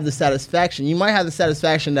never have the satisfaction. You might have the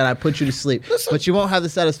satisfaction that I put you to sleep, but you won't have the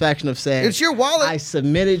satisfaction of saying, It's your wallet. I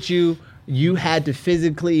submitted you. You had to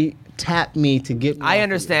physically tap me to get me. I off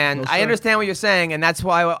understand. you. No, I sir. understand what you're saying, and that's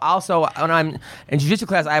why also when I'm in jiu-jitsu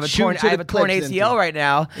class, I have a Shoot torn to the ACL clips right into.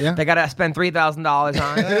 now. Yeah. That I gotta spend $3,000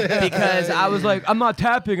 on because I was like, I'm not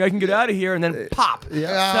tapping. I can get out of here, and then pop.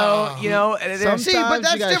 Yeah. So you know, Some- See, but Sometimes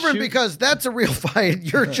that's you gotta different shoot. because that's a real fight.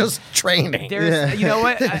 You're just training. there's, Yeah. you know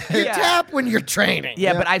what? You tap when you're training.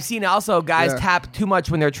 Yeah, but I've seen also guys Yeah. tap too much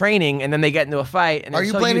when they're training, and then they get into a fight. And Are then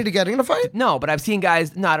you so planning to get in a fight? No, but I've seen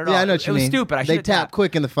guys not at all. Yeah, I know what it you was mean. stupid. I They should tap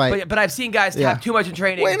quick in the fight. But I've seen guys Yeah. tap too much in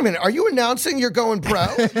training. Wait a minute. Are you announcing you're going pro?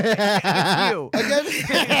 It's you.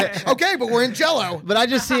 Okay, but we're in Jello. But I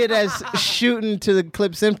just see it as shooting to the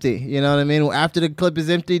clip's empty. You know what I mean? After the clip is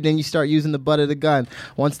empty, then you start using the butt of the gun.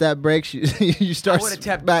 Once that breaks, you I start would have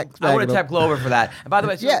tapped. back. I would have tapped Glover for that. And by the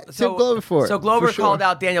way, Yeah, tip Glover for it, So Glover for sure. called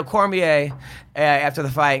out Daniel Cormier after the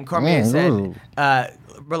fight, and Cormier ooh. said,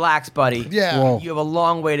 "Relax, buddy. Yeah. Whoa. You have a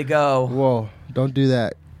long way to go." Whoa! Don't do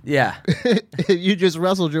that. Yeah. You just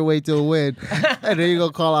wrestled your way to a win, and then you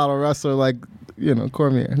gonna call out a wrestler like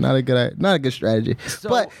Cormier. Not a good strategy. So-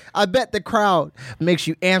 But I bet the crowd makes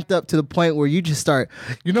you amped up to the point where you just start.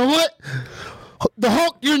 You know what? The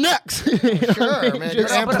Hulk, you're next. Sure, man. You're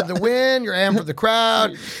amped for the win. You're amped for the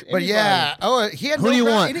crowd. But yeah. Oh, he had Who no do you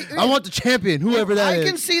ground- want? I want the champion, whoever that I is.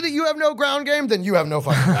 can see that you have no ground game, then you have no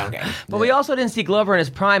fucking ground game. But we also didn't see Glover in his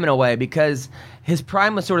prime in a way because his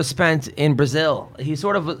prime was sort of spent in Brazil. He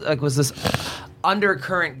sort of was this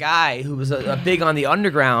undercurrent guy who was a big on the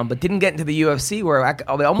underground, but didn't get into the UFC. Where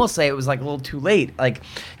I would almost say it was like a little too late. Like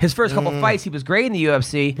his first couple fights, he was great in the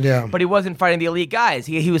UFC. Yeah. But he wasn't fighting the elite guys.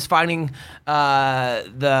 He was fighting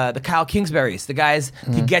the Kyle Kingsburys, the guys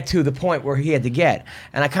to get to the point where he had to get.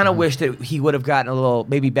 And I kind of wish that he would have gotten a little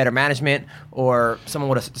maybe better management, or someone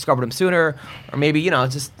would have discovered him sooner, or maybe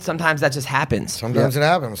just sometimes that just happens. Sometimes it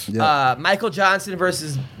happens. Michael Johnson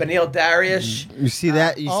versus Benil Dariush. You see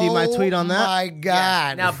that? You see my tweet on that? My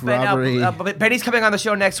God. Now, robbery. Benny's coming on the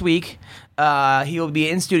show next week. He will be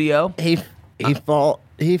in studio. He fought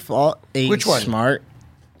a Which one? smart,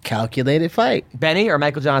 calculated fight. Benny or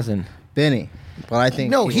Michael Johnson? Benny. But I think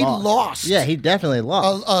No, he lost. Yeah, he definitely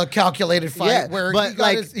lost. A calculated fight yeah, where but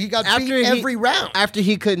he got beat every round. After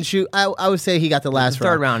he couldn't shoot, I would say he got the last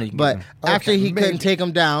third round, you can But give him. after Okay, he maybe. couldn't take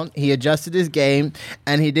him down, he adjusted his game,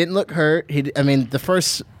 and he didn't look hurt. The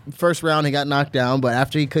first round he got knocked down, but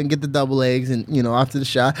after he couldn't get the double legs and after the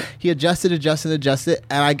shot, he adjusted,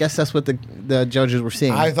 and I guess that's what the judges were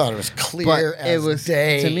seeing. I thought it was clear but as it was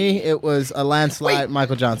day. to me, it was a landslide. Wait.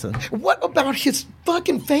 Michael Johnson. What about his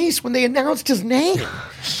fucking face when they announced his name?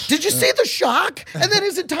 Did you see the shock? And then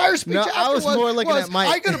his entire speech No, I was afterwards more looking at Mike.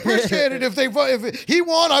 I could appreciate it if he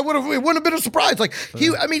won. It wouldn't have been a surprise. Like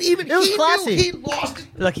even It was he classy. knew he lost.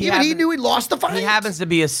 Look, he even he happens- knew he lost the fight. He happens to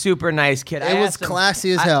be a super nice kid. It was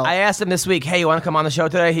classy as hell. I asked him this week, "Hey, you want to come on the show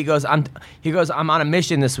today?" He goes, "I'm on a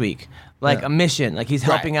mission this week, like Yeah. a mission. Like he's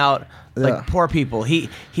helping out like Yeah. poor people.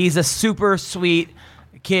 He's a super sweet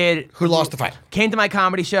kid Who lost the fight. Came to my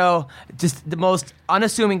comedy show. Just the most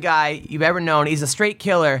unassuming guy you've ever known. He's a straight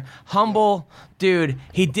killer, humble dude.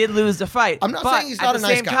 He did lose the fight. I'm not but saying he's not at a the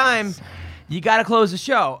nice same guy. time. You got to close the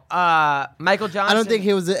show. Michael Johnson. I don't think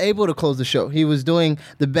he was able to close the show. He was doing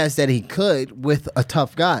the best that he could with a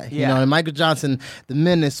tough guy. Yeah. And Michael Johnson, the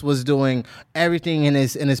menace, was doing everything in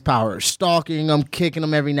his power, stalking him, kicking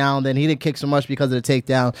him every now and then. He didn't kick so much because of the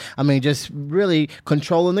takedown. I mean, just really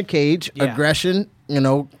controlling the cage, Yeah. aggression.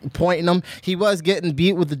 Pointing him. He was getting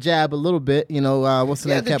beat with the jab a little bit. What's the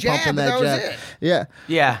Yeah, name? the Kept jab, pumping but that that was jab. it. Yeah.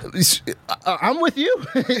 Yeah. I'm with you.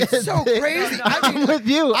 It's so crazy. I'm with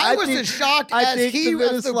you. I was think- as shocked I as think he the was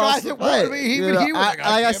Menace the guy lost that the won. fight. I mean, even he was. like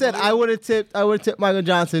I said, I would have tipped Michael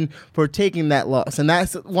Johnson for taking that loss, and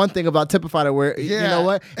that's one thing about Tip a Fighter. Where you Yeah. know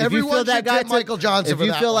what, if you Everyone feel that should guy tip Michael Johnson if for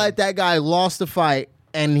you that feel one. like that guy lost the fight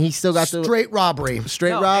and he still got the straight robbery. straight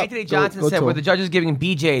No, route, Anthony go- Johnson go said to were him. the judges giving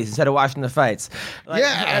BJ's instead of watching the fights. Like,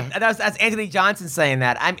 Yeah. that's Anthony Johnson saying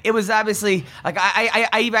that. It was obviously like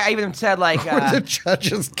I even said like The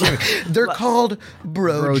judges, they're called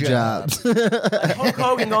bro jobs. Hulk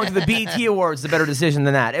Hogan going to the BET Awards is a better decision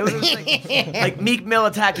than that. It was like Meek Mill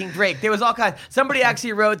attacking Drake. There was all kinds. Somebody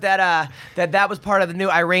actually wrote that that was part of the new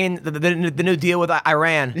Iran, the new deal with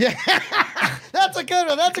Iran. Yeah. That's a good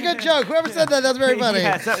one. That's a good joke. Whoever said that, that's very funny.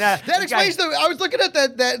 Yeah, so, that explains I was looking at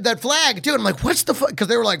that flag, too, and I'm like, what's the because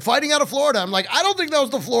they were like fighting out of Florida. I'm like, I don't think that was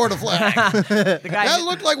the Florida flag. That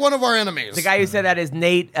looked like one of our enemies. The guy who said that is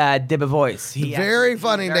Nate Dibovois. Very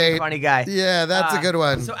funny, Nate. Funny guy. Yeah, that's a good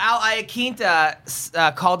one. So Al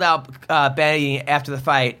Iaquinta called out Benny after the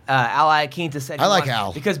fight. Al Iaquinta said, I like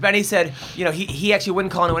Al. because Benny said, he actually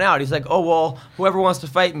wouldn't call anyone out. He's like, oh well, whoever wants to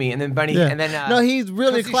fight me, and then Benny, and then no, he's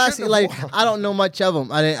really 'cause he classy. shouldn't Like have won. I don't know much of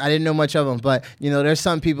him. I didn't know much of him, but there's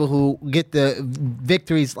some people who get the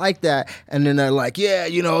victories like that, and then they're like, yeah,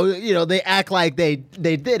 they act like they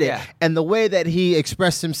did it. Yeah. And the way that he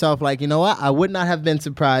expressed himself, like, you know what, I would not have been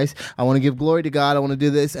surprised. I want to give glory to God. I want to do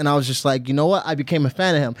this, and I was just like, you know what, I became a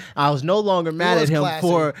fan of him. I was no longer mad was at him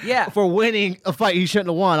classy. for winning a fight he shouldn't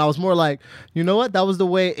have won. I was more like, you know what, that was the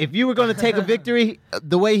way. If you were going to take a victory,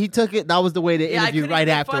 the way he took it, that was the way to interview right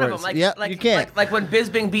afterwards. You can't. Like when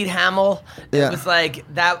Bisping beat Hamill, Yeah. it was like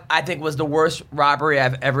that. I think was the worst robbery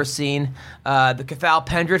I've ever seen. The Cathal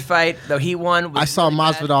Pendred fight, though he won. Was I saw really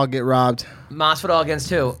bad. Masvidal get robbed. Masvidal against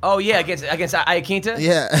who? Oh yeah, against Iaquinta.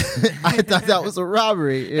 Yeah, I thought that was a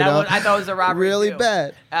robbery. I thought it was a robbery. Really too.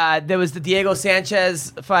 bad. There was the Diego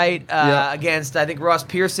Sanchez fight Yeah. against I think Ross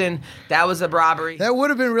Pearson. That was a robbery. That would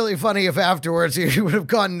have been really funny if afterwards he would have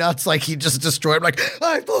gone nuts like he just destroyed him. Like,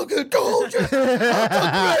 I fucking told you, I'm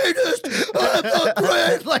the greatest. I'm the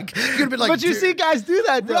greatest. Like, you'd have been like, But you dude. see guys do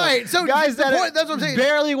that, though. Right, so guys the that point- that's what I'm saying.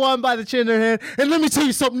 barely won by the chin of their hand. And let me tell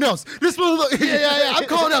you something else. This motherfucker. Yeah. I'm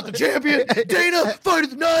calling out the champion. Dana, fight of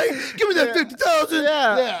the night. Give me that 50,000.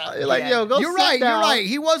 Yeah. You're like, yo, go You're sit right. down. You're right.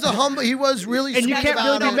 He was a humble. He was really. And you sweet can't about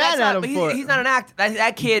really it. be mad at him for it. He's not an act.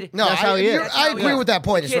 That kid. No, That's how he is. I agree with that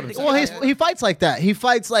point. Is what I'm saying. Well, he fights like that. He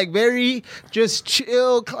fights like very just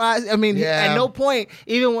chill class. I mean, Yeah. at no point,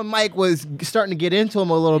 even when Mike was starting to get into him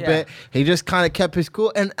a little bit, he just kind of kept his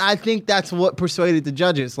cool. And I think that's what persuaded the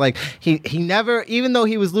judges. Like he never, even though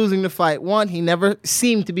he was losing the fight, he never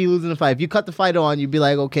seemed to be losing the fight. If you cut the fight on, you'd be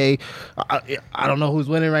like, okay, I don't know who's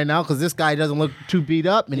winning right now because this guy doesn't look too beat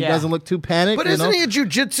up and he doesn't look too panicked. But isn't he a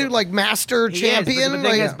jiu-jitsu like master champion?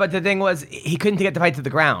 But the thing was, he couldn't get the fight to the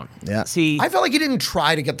ground. Yeah. See, I felt like he didn't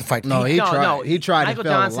try to get the fight. No, he tried. no, He tried. Michael and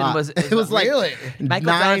failed Johnson a lot. was- It was like Really? Michael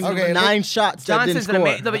nine, Johnson- Okay, nine shots that didn't Johnson's an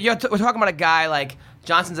score. amazing. We're talking about a guy like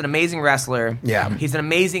Johnson's an amazing wrestler. Yeah. he's an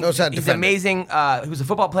amazing. Knows how to He's defend an amazing. He was a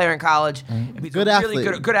football player in college. He's Good a really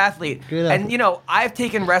athlete. good athlete. Good And athlete. I've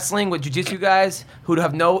taken wrestling with jiu-jitsu guys who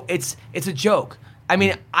have no. It's a joke. I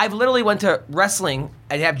mean, I've literally went to wrestling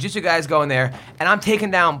and have jiu-jitsu guys going there, and I'm taking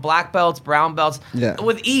down black belts, brown belts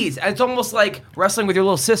with ease. And it's almost like wrestling with your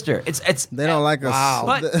little sister. It's. They don't like us. Wow.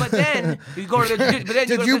 But then you go to the. But then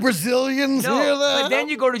Did go you to, Brazilians no, hear that? but then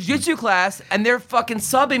you go to jiu-jitsu class and they're fucking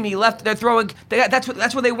subbing me left. They're throwing. That's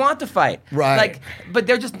what they want to fight. Right. Like, but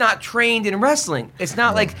they're just not trained in wrestling. It's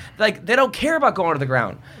not like they don't care about going to the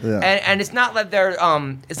ground. Yeah. And it's not like they're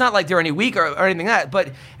it's not like they're any weak or anything like that.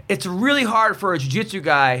 But it's really hard for a jiu-jitsu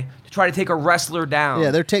guy to try to take a wrestler down.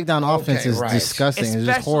 Yeah, their takedown offense is right. disgusting. It's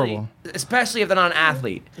just horrible. Especially if they're not an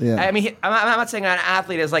athlete. Yeah. I mean, I'm not saying an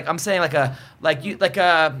athlete is like I'm saying I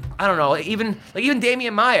don't know, even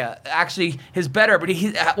Damian Maia actually is better, but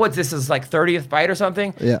he what's this is like 30th fight or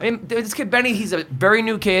something. Yeah. I mean, this kid Benny, he's a very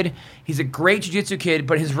new kid. He's a great jiu-jitsu kid,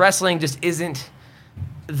 but his wrestling just isn't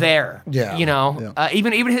there. Yeah.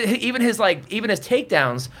 Even his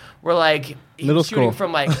takedowns were like he Middle was shooting school.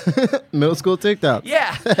 from like Middle school takedown.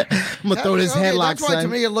 yeah. I'm gonna throw this headlock. That's why to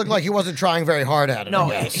me it looked like he wasn't trying very hard at it. No,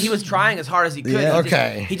 I guess. he was trying as hard as he could.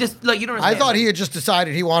 Yeah. He just like you don't. I Understand. thought he had just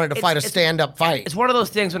decided he wanted to fight a It's- stand-up fight. It's one of those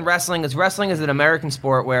things when wrestling is an American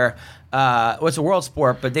sport where it's a world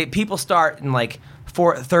sport, but people start in like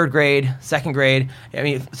third grade, second grade. I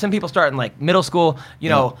mean, some people start in like middle school,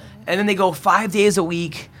 and then they go 5 days a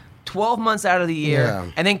week, 12 months out of the year,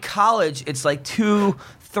 Yeah. and then college, it's like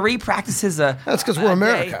 2-3 practices a. That's 'cause we're a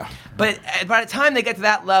America. day. But by the time they get to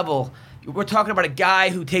that level. We're talking about a guy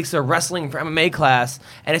who takes a wrestling for MMA class,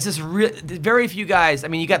 and it's just very few guys. I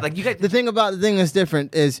mean, you got. The thing that's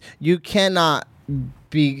different is you cannot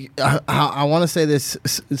be. I want to say this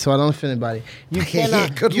so I don't offend anybody. You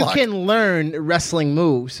cannot. Good you luck. can learn wrestling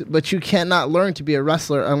moves, but you cannot learn to be a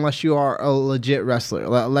wrestler unless you are a legit wrestler.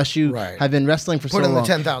 Unless you Right. have been wrestling for Put so in the long.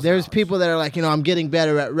 10,000 There's hours. people that are like, I'm getting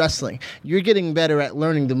better at wrestling. You're getting better at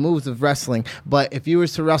learning the moves of wrestling. But if you were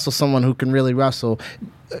to wrestle someone who can really wrestle,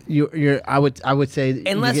 I would say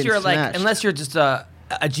unless you're you're getting smashed. unless you're just a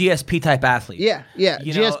GSP type athlete. Yeah. You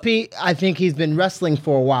know- GSP, I think he's been wrestling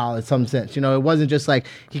for a while in some sense. It wasn't just like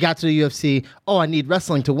he got to the UFC, I need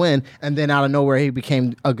wrestling to win, and then out of nowhere he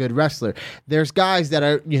became a good wrestler. There's guys that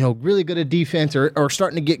are, really good at defense or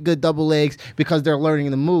starting to get good double legs because they're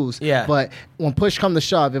learning the moves. Yeah. But when push come to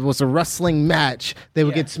shove, if it was a wrestling match, they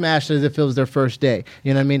would get smashed as if it was their first day.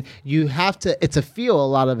 You know what I mean? You have to. It's a feel. A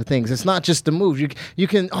lot of the things. It's not just the moves. You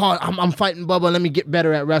can. Oh, I'm fighting Bubba. Let me get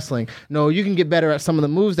better at wrestling. No, you can get better at some of the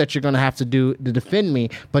moves that you're going to have to do to defend me,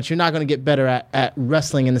 but you're not going to get better at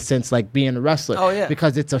wrestling in the sense like being a wrestler. Oh yeah.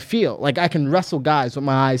 Because it's a feel. Like I can wrestle guys with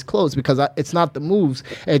my eyes closed because it's not the moves.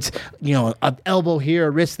 It's an elbow here,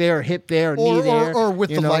 a wrist there, a hip there, a knee there, or with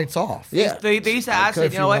the lights off. Yeah. They used to ask, you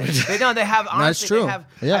know what? They have. Honestly, That's true. They have,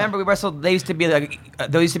 Yeah. I remember we wrestled. There used to be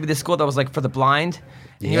the school that was like for the blind.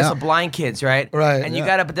 And you wrestle blind kids, right? Right. And you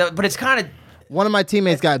got to, but it's kind of. One of my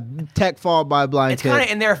teammates got tech fall by a blind It's kid. kind of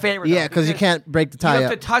in their favor. Yeah, because you can't break the tie You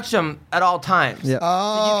have up. to touch them at all times. Yeah.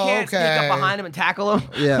 Oh, You can't sneak up behind them and tackle them.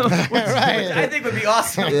 Yeah. which I think would be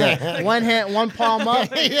awesome. Yeah. One hand, one palm up.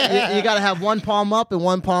 You got to have one palm up and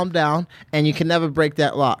one palm down, and you can never break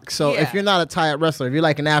that lock. So Yeah. if you're not a tie-up wrestler, if you're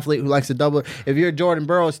like an athlete who likes to double, if you're Jordan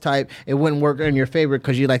Burroughs type, it wouldn't work in your favor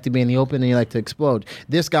because you like to be in the open and you like to explode.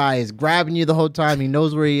 This guy is grabbing you the whole time. He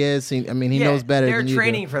knows where he is. He knows better They're than you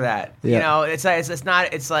training do. for that. Yeah. You know, it's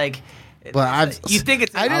like. But You think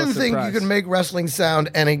it's. I didn't was think surprised. you could make wrestling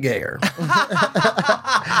sound any gayer,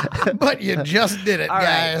 but you just did it, All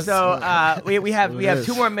right, guys. so we have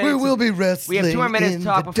 2 more minutes. we will be We wrestling. have 2 more minutes to in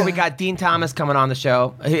talk the before we dark. got Dean Thomas coming on the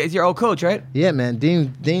show. He's your old coach, right? Yeah, man.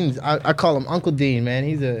 Dean's I call him Uncle Dean, man.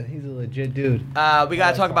 He's a legit dude. We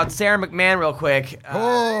got to talk about Sarah McMahon real quick.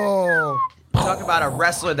 Oh, Talk about a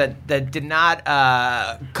wrestler that did not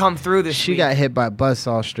come through this She week. got hit by a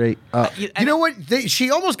buzzsaw straight up. you know what?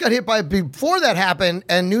 She almost got hit by before that happened,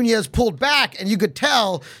 and Nunez pulled back, and you could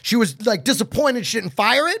tell she was like disappointed she didn't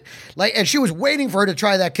fire it, and she was waiting for her to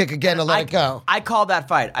try that kick again to let it go. I called that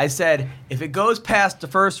fight. I said if it goes past the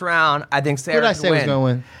first round, I think Who Sarah did I can say was win. going to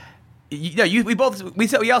win?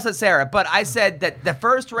 We all said Sarah, but I said that the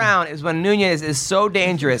first round is when Nunez is so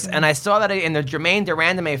dangerous, and I saw that in the Jermaine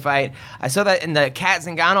Durandame fight. I saw that in the Kat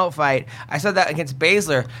Zingano fight. I saw that against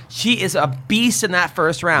Baszler. She is a beast in that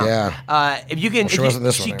first round. Yeah. If you can, She wasn't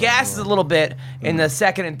this one she anyway. gasses a little bit in the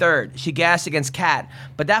second and third. She gassed against Kat,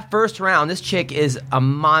 but that first round, this chick is a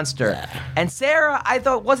monster. Yeah. And Sarah, I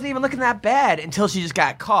thought wasn't even looking that bad until she just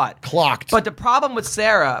got caught. Clocked. But the problem with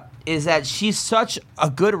Sarah is that she's such a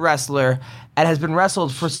good wrestler and has been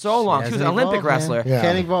wrestled for so long. She was an Hasn't Olympic evolved, man. wrestler. Yeah.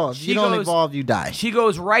 Can't evolve. She You don't goes- evolve, you die. She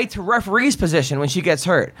goes right to referee's position when she gets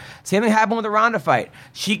hurt. Same thing happened with the Ronda fight.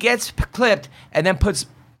 She gets clipped and then puts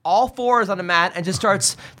all fours on the mat and just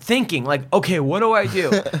starts thinking like, okay, what do I do?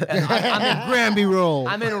 And I'm Granby roll.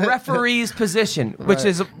 in referee's position, which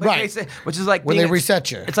is Right. which is like When being they reset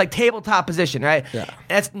you. It's like tabletop position, right? Yeah.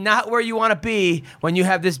 That's not where you want to be when you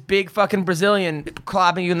have this big fucking Brazilian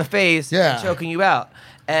clobbing you in the face, Yeah. and choking you out.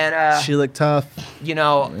 And She looked tough. you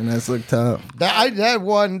know, And that's looked tough. That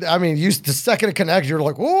one, I mean, the second it connects, you're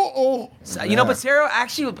like, oh. but Sarah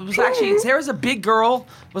Sarah's a big girl.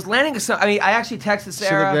 Was landing some. I mean, I actually texted Sarah.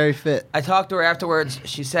 She looked very fit. I talked to her afterwards.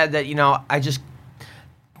 She said that I just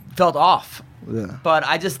felt off. Yeah. But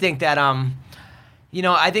I just think that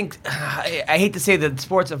I think I hate to say that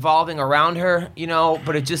sport's evolving around her,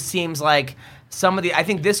 but it just seems like I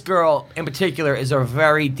think this girl in particular is a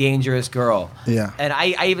very dangerous girl. Yeah. And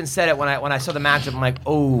I even said it when I saw the matchup. I'm like,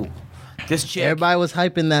 oh, this chick. Everybody was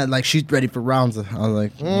hyping that like she's ready for rounds. I was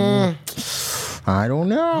like, I don't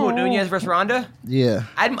know. Who, Nunez versus Ronda? Yeah.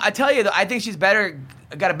 I tell you, though, I think she's got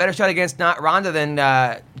a better shot against not Ronda than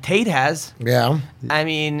Tate has. Yeah. I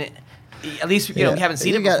mean, at least we haven't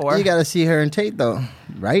seen it before. You got to see her and Tate though,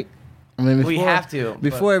 right? I mean, We have to,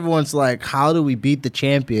 Before everyone's like, "How do we beat the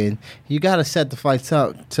champion?" You got to set the fights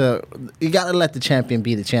up you got to let the champion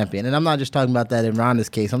be the champion. And I'm not just talking about that in Ronda's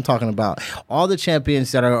case. I'm talking about all the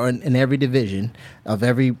champions that are in every division of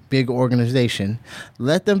every big organization.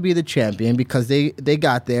 Let them be the champion because they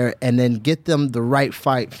got there, and then get them the right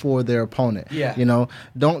fight for their opponent. Yeah.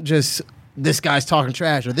 Don't just. This guy's talking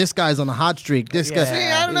trash, or this guy's on a hot streak. This guy. See,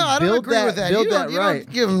 I don't know. I don't Build agree with that. Build You that don't right.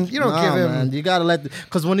 give him. You don't Nah, give him. Man, you gotta let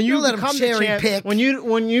because when you let him become the cherry champ, pick. when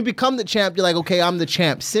you become the champ, you're like, okay, I'm the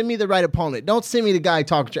champ. Send me the right opponent. Don't send me the guy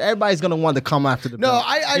talking trash. Everybody's gonna want to come after the No, belt.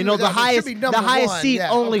 I agree the with that, but it should highest be the number highest one. seat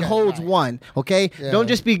Yeah, only okay, holds right. one. Okay, Yeah. don't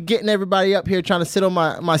just be getting everybody up here trying to sit on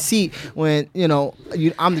my seat when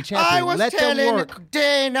I'm the champion. I was let them telling work.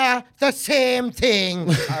 Dana the same thing.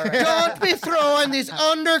 Don't be throwing these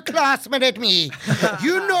underclassmen at me.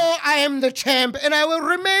 You know I am the champ, and I will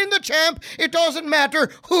remain the champ. It doesn't matter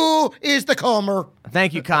who is the comer.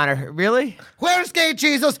 Thank you, Connor. Really? Where's gay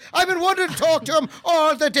Jesus? I've been wanting to talk to him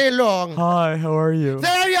all the day long. Hi, how are you?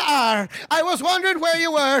 There you are. I was wondering where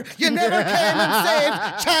you were. You never came and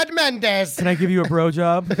saved Chad Mendes. Can I give you a bro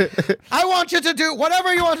job? I want you to do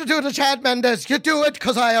whatever you want to do to Chad Mendes. You do it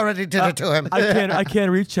because I already did it to him. I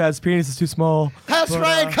can't reach Chad's penis. It's too small. That's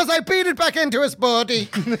right, because I beat it back into his body.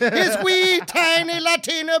 His wee, tiny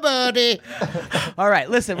Latino body. All right,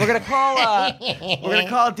 listen, we're gonna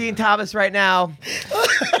call Dean Thomas right now.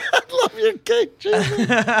 I love your cake, Jesus.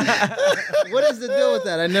 What is the deal with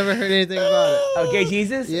that? I never heard anything about it. Oh, Gay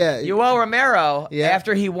Jesus? Yeah. Yoel Romero, Yeah.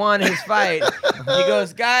 after he won his fight, he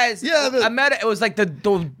goes, guys, I met it. It was like the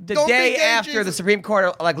Don't be day gay, after Jesus. the Supreme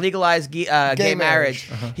Court like legalized gay marriage.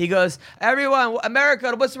 He goes, everyone,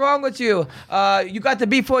 America, what's wrong with you? You got to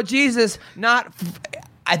be for Jesus, not.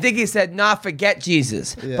 I think he said, not forget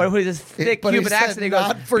Jesus. Yeah. But with his thick But he Cuban said, accent, he goes,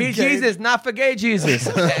 "Not for be gay." Jesus, not for gay Jesus.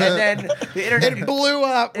 And then the internet. It blew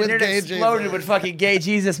up with Internet gay exploded Jesus. with fucking gay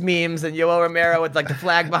Jesus memes and Yoel Romero with like the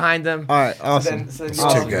flag behind him. All right, awesome. Then It's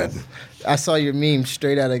Yoel- too good. I saw your meme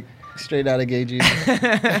straight out of Gay Jesus.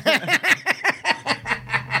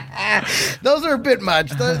 Those are a bit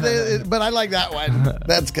much, but I like that one.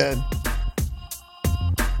 That's good.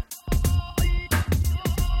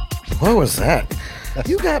 What was that?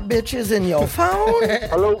 You got bitches in your phone?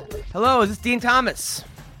 Hello? Hello, is this Dean Thomas?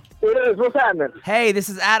 It is. What's happening? Hey, this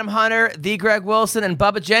is Adam Hunter, the Greg Wilson, and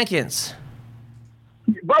Bubba Jenkins.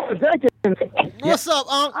 Bubba Jenkins. What's up,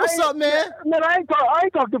 Unc? What's up, man? Man, I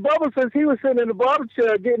ain't talked to Bubba since he was sitting in the barber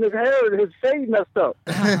chair getting his hair and his fade messed up.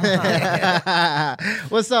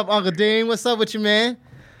 What's up, Uncle Dean? What's up with you, man?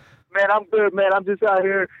 Man, I'm good, man. I'm just out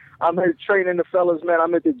here. I'm here training the fellas, man.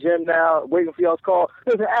 I'm at the gym now, waiting for y'all's call.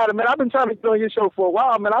 Listen, Adam, man, I've been trying to get on your show for a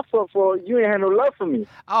while, man. I thought you ain't had no love for me.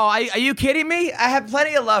 Oh, are you kidding me? I have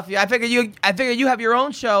plenty of love for you. I figure you have your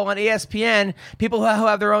own show on ESPN. People who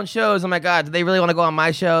have their own shows, oh my God, do they really want to go on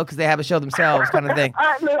my show because they have a show themselves, kind of thing?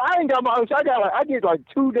 I ain't got my own show. I get like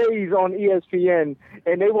 2 days on ESPN,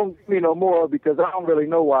 and they won't give me no more because I don't really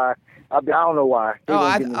know why. I don't know why. They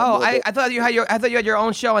won't give me no more. I thought you had your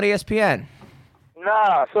own show on ESPN.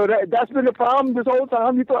 Nah, so that's been the problem this whole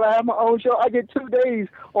time. You thought I had my own show. I get 2 days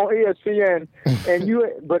on ESPN,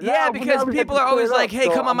 and but Yeah, now, because we people got are to always clear it like, up, "Hey,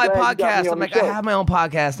 so come on my glad you got me podcast." on I'm the like, show. I have my own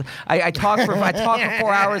podcast. I talk for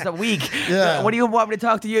 4 hours a week. Yeah. What do you want me to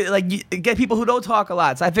talk to you? Like, get people who don't talk a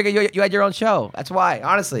lot. So I figured you had your own show. That's why,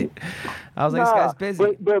 honestly. I was like, this guy's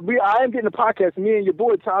busy. But I am getting a podcast. Me and your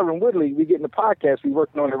boy Tyron Woodley, we getting a podcast. We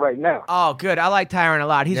working on it right now. Oh, good. I like Tyron a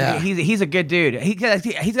lot. He's a good dude. He's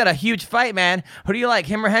got a huge fight, man. Who do you like,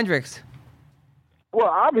 him or Hendricks? Well,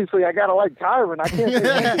 obviously, I gotta like Tyron. I can't say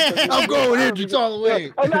Hendricks. I'm going with Hendricks all the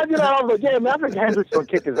way. I was like, yeah, man, I think Hendricks gonna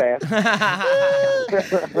kick his ass.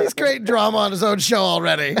 He's creating drama on his own show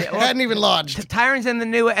already. Hadn't even launched. Tyron's in the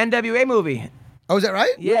new NWA movie. Oh, is that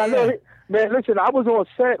right? Yeah, I know. Man, listen, I was on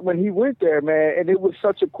set when he went there, man, and it was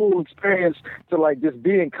such a cool experience to, like, just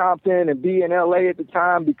be in Compton and be in L.A. at the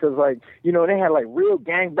time because, like, you know, they had, like, real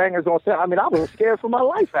gangbangers on set. I mean, I was scared for my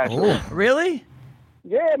life, actually. Really?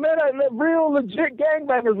 Yeah, man, real legit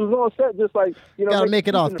gangbangers was on set, just like, you know. Gotta like, make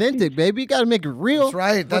it keeping the authentic, peace. baby. You gotta make it real. That's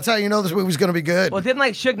right. That's how you know this movie's going to be good. Well, didn't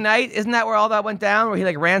like Suge Knight? Isn't that where all that went down? Where he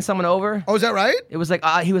like ran someone over? Oh, is that right? It was like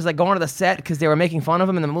he was like going to the set because they were making fun of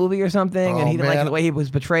him in the movie or something, and Oh, he didn't like man. the way he was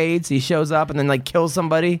betrayed. So he shows up and then like kills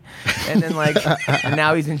somebody, and then like and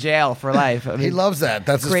now he's in jail for life. I mean, He loves that.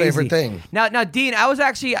 That's his crazy. favorite thing. Now, Dean,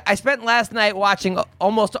 I spent last night watching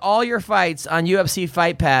almost all your fights on UFC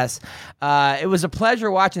Fight Pass. It was a pleasure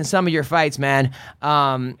watching some of your fights, man.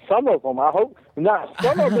 Some of them, I hope. Nah,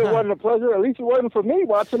 some of it wasn't a pleasure. At least it wasn't for me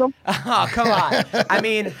watching them. Oh, come on. I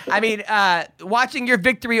mean, watching your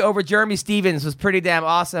victory over Jeremy Stevens was pretty damn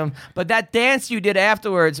awesome. But that dance you did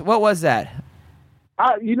afterwards, what was that?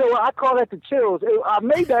 You know what? I call that the chills. I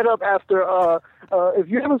made that up after. If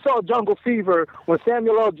you ever saw Jungle Fever, when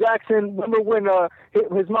Samuel L. Jackson, remember when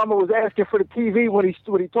his mama was asking for the TV when he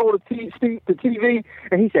told the TV,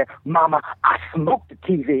 and he said, "Mama, I smoked the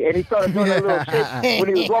TV," and he started doing that little shit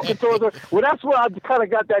when he was walking towards her. Well, that's where I kind of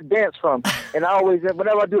got that dance from, and I always,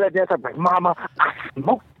 whenever I do that dance, I'm like, "Mama, I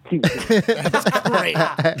smoked the TV." That's great.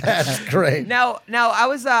 That's great. Now, I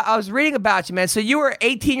was reading about you, man. So you were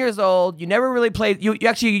 18 years old. You never really played. You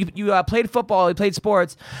actually played football. You played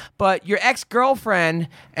sports, but your ex-girlfriend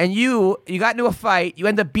and you got into a fight. You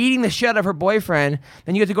ended up beating the shit out of her boyfriend.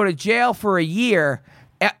 Then you had to go to jail for a year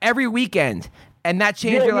every weekend, and that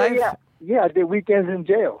changed your life. Yeah, I did weekends in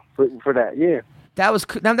jail for that. Yeah. That was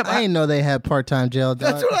I didn't know they had part-time jail.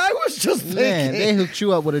 Dog. That's what I was just thinking. Man, they hooked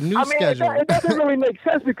you up with a new schedule. It doesn't really make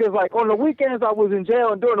sense because, like, on the weekends I was in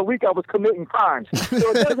jail and during the week I was committing crimes. So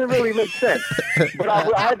it doesn't really make sense. But I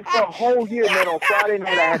had to for a whole year, man. On Friday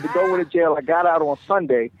night I had to go to jail. I got out on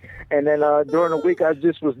Sunday, and then during the week I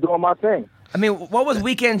just was doing my thing. I mean, what was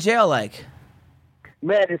weekend jail like?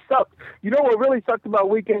 Man, it sucked. You know what really sucked about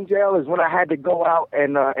weekend jail is when I had to go out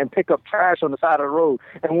and pick up trash on the side of the road.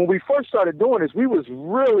 And when we first started doing this, we was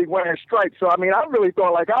really wearing stripes. So I mean, I really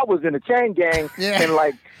thought like I was in a chain gang in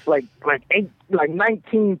like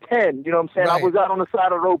 1910. You know what I'm saying? Right. I was out on the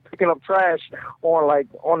side of the road picking up trash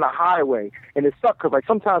on the highway, and it sucked because like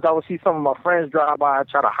sometimes I would see some of my friends drive by, I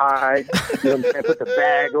try to hide, you know what I'm saying? Put the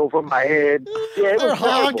bag over my head. Yeah, it They're was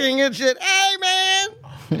terrible. honking and shit. Hey, man.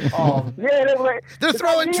 Yeah, they were like, They're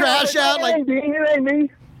throwing trash out like. it ain't me.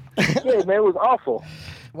 Yeah, man, it was awful.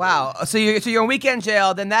 Wow. So you're in weekend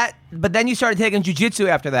jail. But then you started taking jujitsu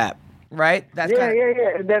after that, right? That's Yeah.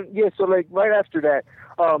 And then so like right after that,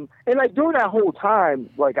 and like during that whole time,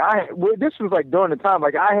 like this was like during the time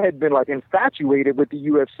like I had been like infatuated with the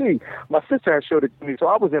UFC. My sister had showed it to me, so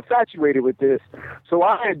I was infatuated with this. So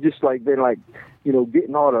I had just like been like, you know,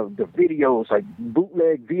 getting all the videos, like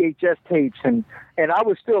bootleg VHS tapes, and I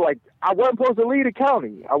was still like, I wasn't supposed to leave the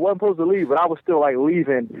county. I wasn't supposed to leave, but I was still like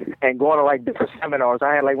leaving and going to like different seminars.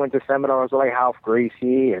 I had like went to seminars with like Ralph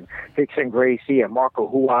Gracie and Hickson Gracie and Marco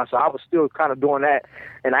Huas. So I was still kind of doing that,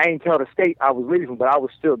 and I didn't tell the state I was leaving, but I was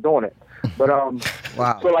still doing it. But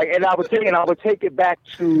wow. So like, and I would take it back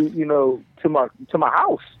to, you know, to my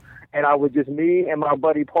house. And I would just, me and my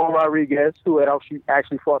buddy Paul Rodriguez, who had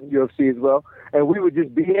actually fought in UFC as well, and we would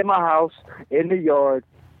just be in my house, in the yard,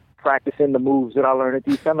 practicing the moves that I learned at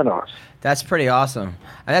these seminars. That's pretty awesome.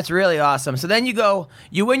 And that's really awesome. So then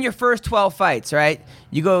you win your first 12 fights, right?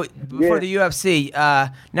 You go for the UFC.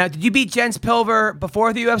 Now, did you beat Jens Pilver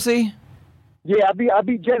before the UFC? Yeah, I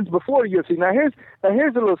beat Jens before the UFC. Now here's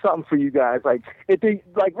a little something for you guys. Like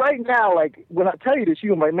right now, like when I tell you this,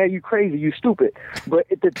 you're like, man, you crazy, you stupid. But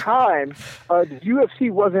at the time, the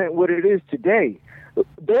UFC wasn't what it is today.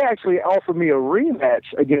 They actually offered me a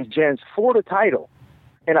rematch against Jens for the title,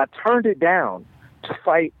 and I turned it down to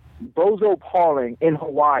fight Bozo Pauling in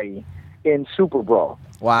Hawaii in Super Brawl.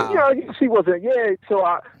 Wow. You know, UFC wasn't, so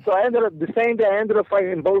I ended up, the same day I ended up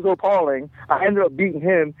fighting Bozo Pauling, I ended up beating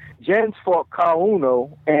him. Jens fought Kyle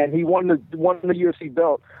Uno, and he won the UFC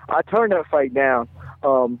belt. I turned that fight down,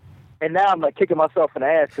 and now I'm like kicking myself in the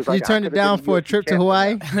ass. Cause, like, You turned it down for a trip to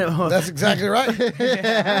Hawaii? That's exactly right. I'm going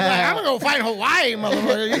to go fight Hawaii,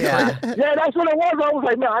 motherfucker. Yeah. Yeah, that's what it was. I was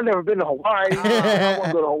like, man, I've never been to Hawaii. I want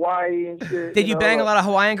to go to Hawaii and shit. Did you bang a lot of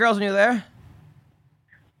Hawaiian girls when you were there?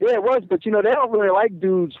 Yeah, it was, but you know they don't really like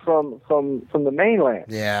dudes from the mainland.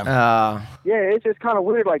 Yeah, Yeah, it's just kind of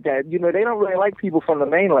weird like that. You know, they don't really like people from the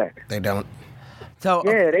mainland. they don't. So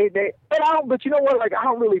Yeah, they. And I don't. But you know what? Like, I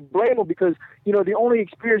don't really blame them because you know the only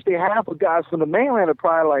experience they have with guys from the mainland are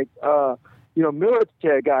probably like you know,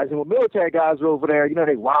 military guys. And when military guys are over there, you know,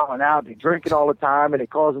 they wilding out, they drinking all the time, and they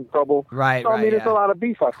causing trouble. Right, So I mean, right, it's a lot of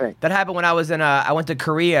beef, I think. that happened when I was I went to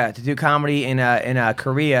Korea to do comedy in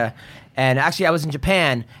Korea. And actually, I was in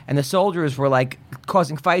Japan, and the soldiers were like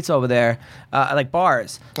causing fights over there, like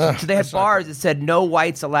bars. So they had bars that said "No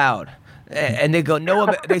whites allowed," and they go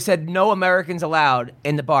 "No." They said "No Americans allowed"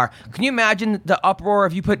 in the bar. Can you imagine the uproar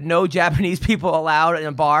if you put "No Japanese people allowed" in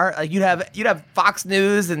a bar? Like you'd have Fox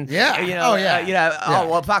News and you know,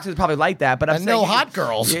 well, Fox News probably like that, but I'm And saying no hot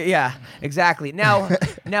girls. Yeah, exactly. Now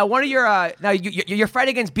one of your your fight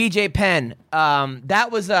against BJ Penn,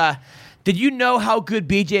 that was Did you know how good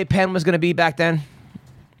BJ Penn was going to be back then?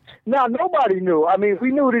 No, nobody knew. I mean,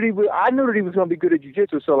 we knew that he was. I knew that he was going to be good at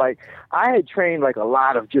jiu-jitsu. So, like, I had trained like a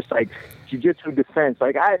lot of just like jiu-jitsu defense.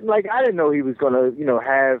 I didn't know he was going to, you know,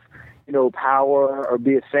 have, you know, power or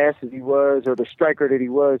be as fast as he was or the striker that he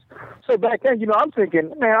was. So back then, you know, I'm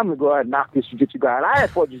thinking, man, I'm going to go ahead and knock this jiu-jitsu guy. And I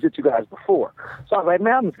had fought jiu-jitsu guys before, so I was like,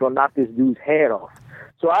 man, I'm just going to knock this dude's head off.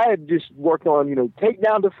 So I had just worked on, you know,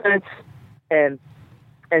 takedown defense and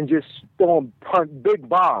just throwing big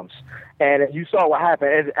bombs. And you saw what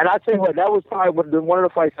happened. And I tell you what, that was probably one of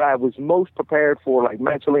the fights that I was most prepared for, like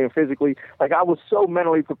mentally and physically. Like I was so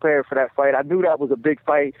mentally prepared for that fight. I knew that was a big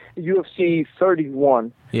fight. UFC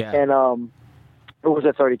 31. Yeah. And or was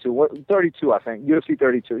that 32? 32, I think. UFC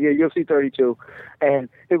 32. Yeah, UFC 32. And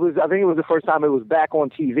I think it was the first time it was back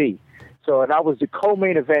on TV. So, and I was the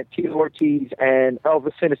co-main event. Tito Ortiz and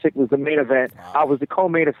Elvis Sinisic was the main event. Wow. I was the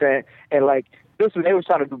co-main event. And like, they were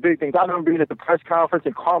trying to do big things. I remember being at the press conference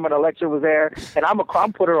and Carmen Electra was there, and I'm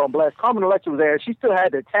put her on blast. Carmen Electra was there. She still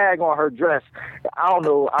had the tag on her dress. I don't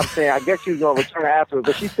know. I'm saying I guess she was gonna return afterwards,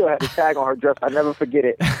 but she still had the tag on her dress. I never forget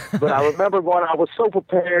it. But I remember going. I was so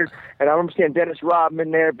prepared, and I remember seeing Dennis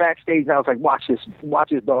Rodman there backstage, and I was like, "Watch this,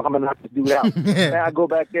 dog. I'm gonna knock this dude out." And I go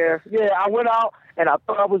back there. Yeah, I went out, and I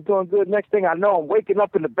thought I was doing good. Next thing I know, I'm waking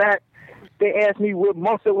up in the back. They asked me what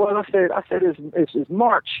month it was. I said it's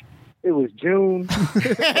March. It was June.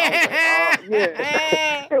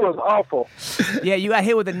 Yeah, it was awful. Yeah, you got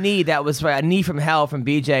hit with a knee that was a knee from hell from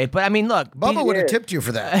BJ. But I mean, look, Bubba would have tipped you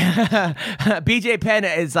for that. BJ Penn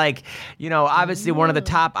is like, obviously one of the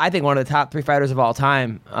top 3 fighters of all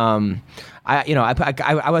time. I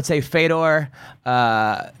would say Fedor,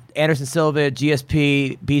 Anderson Silva,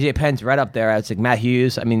 GSP, BJ Penn's right up there. It's like Matt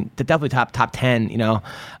Hughes. I mean, definitely top 10.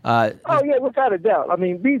 Oh yeah, without a doubt. I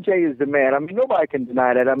mean, BJ is the man. I mean, nobody can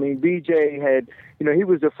deny that. I mean, BJ had, he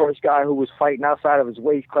was the first guy who was fighting outside of his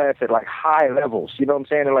weight class at like high levels. You know what I'm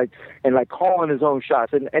saying? And like calling his own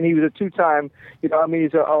shots. And he was a 2-time. He's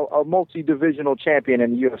a multi-divisional champion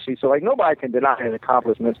in the UFC. So like nobody can deny his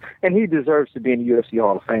accomplishments, and he deserves to be in the UFC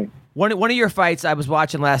Hall of Fame. One of your fights I was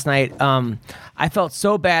watching last night, I felt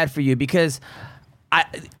so bad for you because I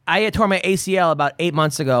had torn my ACL about 8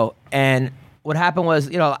 months ago, and what happened was,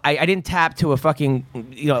 I didn't tap to a fucking,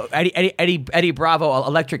 Eddie Bravo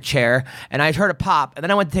electric chair, and I heard a pop, and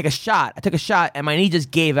then I went to take a shot. I took a shot, and my knee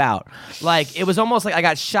just gave out. Like, it was almost like I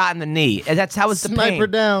got shot in the knee. And that's how was the pain. Sniper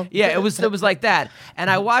down. Yeah, it was like that. And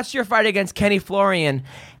I watched your fight against Kenny Florian,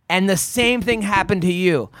 and the same thing happened to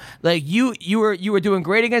you. Like you were doing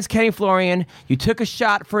great against Kenny Florian. You took a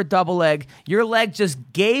shot for a double leg. Your leg just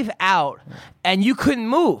gave out, and you couldn't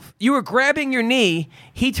move. You were grabbing your knee.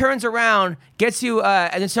 He turns around, gets you,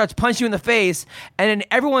 and then starts punching you in the face. And then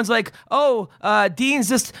everyone's like, "Oh, Dean's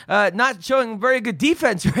just not showing very good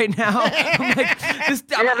defense right now." I'm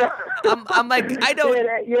like, I don't.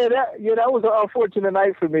 That was an unfortunate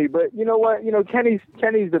night for me. But you know what? Kenny's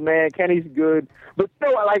the man. Kenny's good. But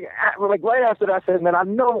still, like right after that, I said, man, I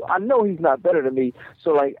know he's not better than me.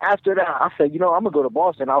 So like after that, I said, I'm gonna go to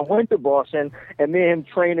Boston. I went to Boston, and me and him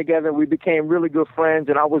trained together. We became really good friends,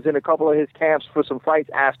 and I was in a couple of his camps for some fights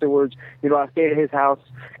afterwards. I stayed at his house,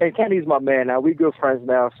 and Kenny's my man now. We good friends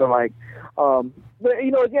now. So like, but at the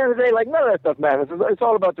end of the day, like none of that stuff matters. It's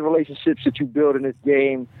all about the relationships that you build in this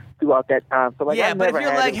game throughout that time. So like, yeah, but if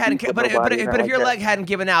your leg hadn't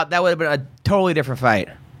given out, that would have been a totally different fight.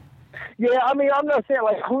 Yeah, I mean, I'm not saying,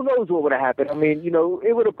 like, who knows what would have happened. I mean,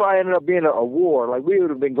 it would have probably ended up being a war. Like, we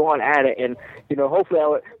would have been going at it, and,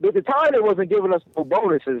 hopefully but at the time, it wasn't giving us no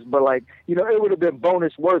bonuses, but, like, it would have been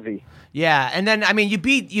bonus-worthy. Yeah, and then, I mean, you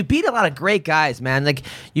beat a lot of great guys, man. Like,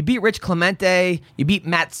 you beat Rich Clemente, you beat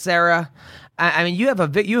Matt Serra. I mean, you have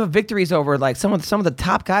victories over, like, some of the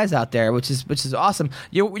top guys out there, which is awesome.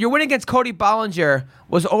 Your win against Cody Bollinger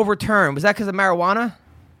was overturned. Was that because of marijuana?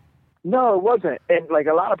 No, it wasn't. And like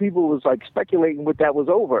a lot of people was like speculating what that was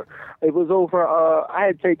over. It was over. I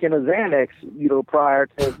had taken a Xanax, prior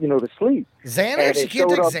to to sleep. Xanax? You can't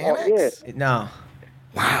take Xanax? No.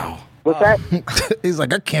 Wow. What's that? He's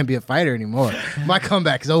like, I can't be a fighter anymore. My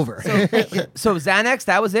comeback is over. So Xanax,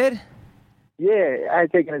 that was it? Yeah, I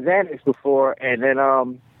had taken a Xanax before, and then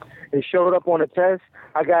it showed up on a test.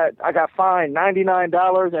 I got fined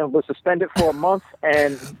 $99 and was suspended for a month,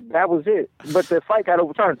 and that was it. But the fight got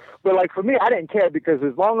overturned. But like for me, I didn't care because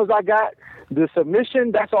as long as I got the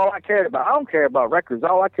submission, that's all I cared about. I don't care about records.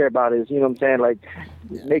 All I care about is, like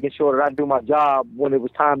making sure that I do my job when it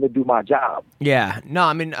was time to do my job. Yeah. No,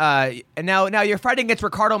 I mean, and now you're fighting against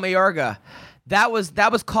Ricardo Mayorga. That was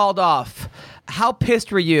called off. How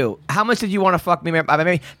pissed were you? How much did you want to fuck me?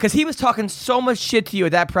 Because he was talking so much shit to you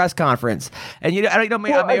at that press conference. And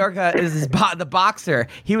Mayorga is the boxer.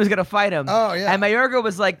 He was going to fight him. Oh, yeah. And Mayorga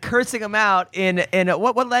was like cursing him out in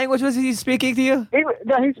what language was he speaking to you? He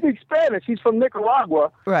speaks Spanish. He's from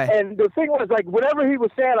Nicaragua. Right. And the thing was, like, whatever he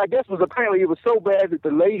was saying, I guess was apparently it was so bad that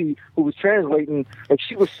the lady who was translating, like,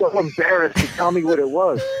 she was so embarrassed to tell me what it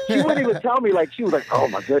was. She wouldn't even tell me, like, she was like, oh,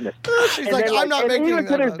 my goodness. She's like, I'm not making even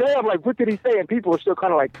to this day, I'm like, what did he say? And people are still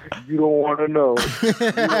kind of like, you don't want to know.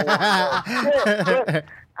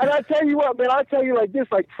 And I tell you what, man, I tell you like this,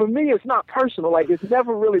 like for me, it's not personal. Like it's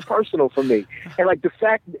never really personal for me. And like the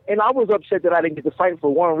fact, and I was upset that I didn't get to fight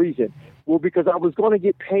for one reason. Well, because I was going to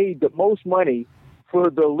get paid the most money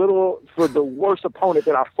for the worst opponent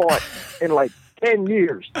that I fought in like 10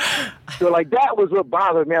 years. So, like, that was what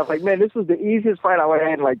bothered me. I was like, man, this was the easiest fight I would have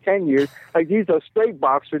had in, like, 10 years. Like, these are straight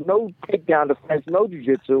boxers, no takedown defense, no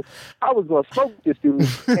jiu-jitsu. I was going to smoke this dude,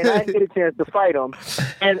 and I didn't get a chance to fight him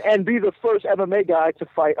and be the first MMA guy to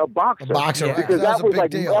fight a boxer. Yeah. Because that was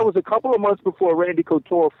like, deal. that was a couple of months before Randy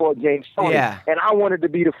Couture fought James Toney. Yeah. And I wanted to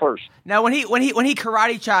be the first. Now, when he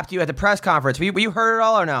karate chopped you at the press conference, were you hurt at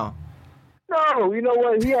all or no? No, you know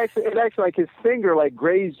what? It actually like his finger like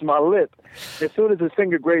grazed my lip. As soon as his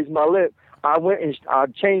finger grazed my lip, I went and I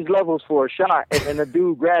changed levels for a shot, and then the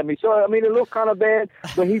dude grabbed me. So I mean, it looked kind of bad,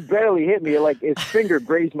 but he barely hit me. Like his finger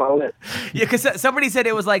grazed my lip. Yeah, because somebody said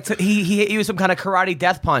it was like he hit you with some kind of karate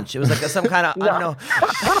death punch. It was like some kind of I don't know.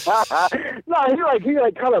 No, he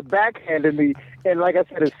kind of backhanded me, and like I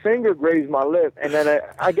said, his finger grazed my lip, and then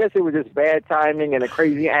I guess it was just bad timing and a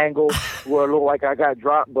crazy angle where it looked like I got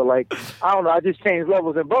dropped. But like I don't know, I just changed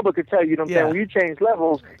levels, and Bubba could tell you. What I'm saying, when you change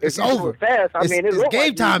levels, It's if you do over. it fast. I mean, It's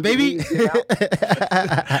game time, baby.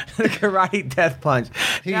 The karate death punch.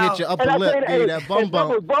 He Now- hit your upper And I lip, said, dude, that bum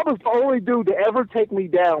bum. Bubba's the only dude to ever take me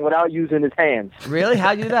down without using his hands. Really?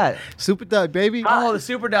 How'd you do that? Super Doug, baby. Oh, the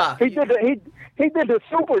super duck. He did the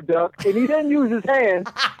super duck, and he didn't use his hands,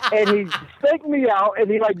 and he staked me out, and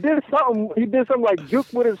he did something like juke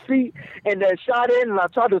with his feet, and then shot in, and I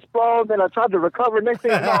tried to sprawl, then I tried to recover. Next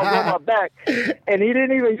thing I know, I was on my back, and he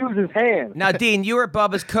didn't even use his hands. Now, Dean, you were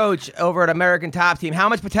Bubba's coach over at American Top Team. How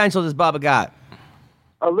much potential does Bubba got?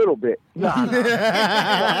 A little bit. Bubba's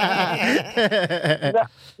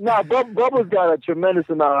got a tremendous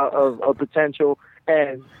amount of potential,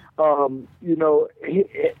 and one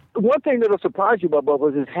thing that'll surprise you about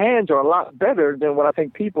Bubba is his hands are a lot better than what I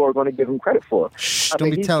think people are going to give him credit for. Shh,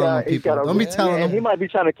 don't be telling them, people. Don't be telling and them. he might be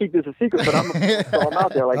trying to keep this a secret, but I'm going to throw him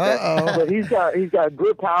out there like that. But he's got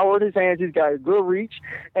good power in his hands. He's got good reach,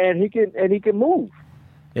 and he can move.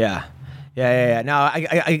 Yeah. No,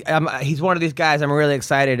 he's one of these guys I'm really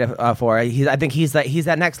excited for. I think he's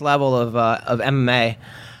that next level of MMA.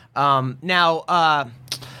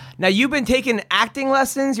 Now you've been taking acting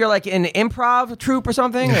lessons. You're like in an improv troupe or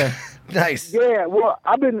something. Or? Nice. Yeah, well,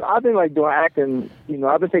 I've been like doing acting.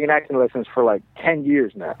 I've been taking acting lessons for like 10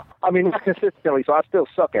 years now. I mean, not consistently, so I still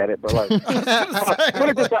suck at it. But like, put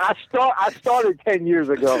it this way, I started 10 years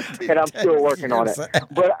ago, and I'm still working on it.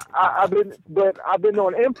 But I've been doing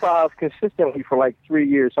improv consistently for like 3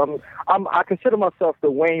 years. So I consider myself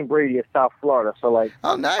the Wayne Brady of South Florida. So like,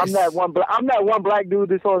 Oh, nice. I'm that one black dude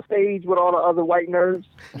that's on stage with all the other white nerds.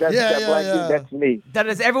 That black dude. That's me. Now,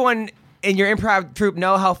 does everyone in your improv troupe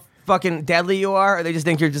know how fucking deadly you are, or they just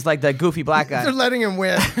think you're just like the goofy black guy? They're letting him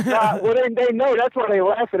win. Well, they know. That's why they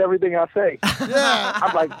laugh at everything I say. Yeah.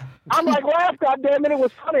 I'm like, laugh, goddammit, it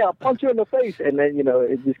was funny. I'll punch you in the face, and then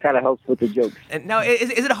it just kind of helps with the jokes. And now,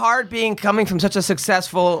 is it hard coming from such a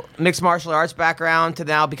successful mixed martial arts background to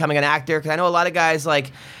now becoming an actor? Because I know a lot of guys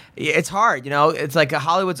like. It's hard, It's like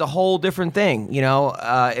Hollywood's a whole different thing,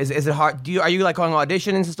 Is it hard? Are you like going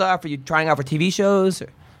auditions and stuff? Are you trying out for TV shows?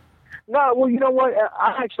 No, well, you know what?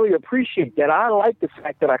 I actually appreciate that. I like the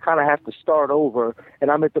fact that I kind of have to start over,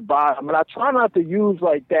 and I'm at the bottom. And I try not to use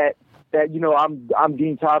like that I'm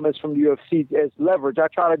Dean Thomas from the UFC as leverage. I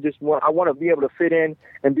try to I want to be able to fit in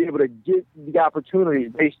and be able to get the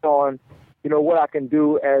opportunities based on, what I can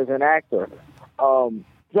do as an actor.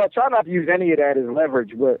 So I try not to use any of that as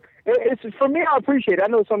leverage, but it's for me. I appreciate it. I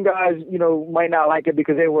know some guys, might not like it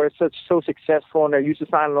because they were so successful and they're used to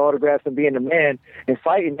signing autographs and being the man and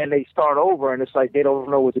fighting, and they start over and it's like they don't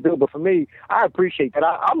know what to do. But for me, I appreciate that.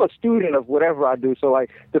 I'm a student of whatever I do, so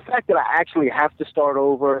like the fact that I actually have to start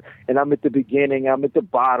over and I'm at the beginning, I'm at the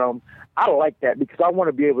bottom. I like that because I want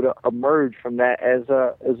to be able to emerge from that as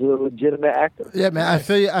a legitimate actor. Yeah, man, I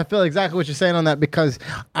feel exactly what you're saying on that, because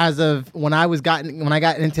as of when I got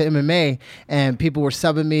into MMA and people were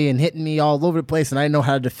subbing me and hitting me all over the place and I didn't know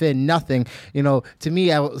how to defend nothing, to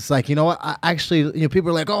me I was like, what, I actually, people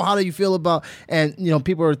are like, oh, how do you feel about, and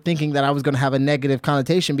people were thinking that I was going to have a negative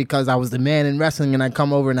connotation because I was the man in wrestling and I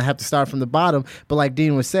come over and I have to start from the bottom. But like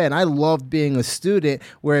Dean was saying, I love being a student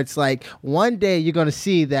where it's like one day you're going to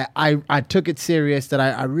see that I took it serious, that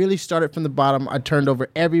I really started from the bottom. I turned over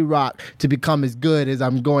every rock to become as good as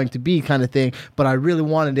I'm going to be, kind of thing. But I really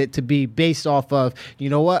wanted it to be based off of,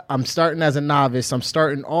 what? I'm starting as a novice. I'm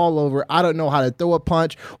starting all over. I don't know how to throw a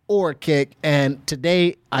punch or a kick. And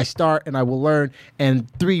today I start and I will learn.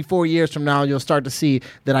 And 3-4 years from now, you'll start to see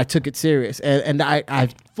that I took it serious. And I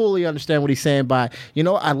fully understand what he's saying by,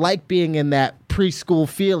 I like being in that preschool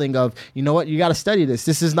feeling of, what, you got to study this.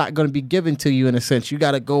 This is not going to be given to you in a sense. You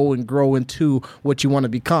got to go and grow into what you want to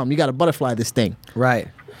become. You got to butterfly this thing. Right.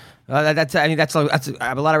 That's I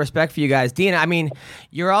have a lot of respect for you guys, Dean. I mean,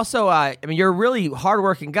 you're also you're a really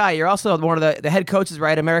hardworking guy. You're also one of the head coaches,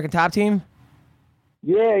 right? American Top Team.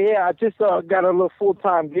 Yeah. I just got a little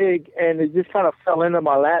full-time gig, and it just kind of fell into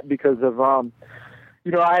my lap because of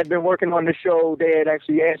I had been working on the show. They had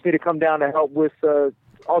actually asked me to come down to help with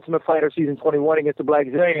Ultimate Fighter Season 21 against the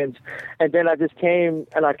Blackzilians, and then I just came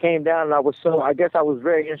down, and I guess I was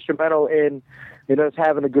very instrumental in us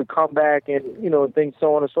having a good comeback and things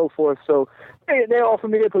so on and so forth. So they offered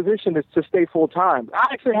me the position to stay full time. I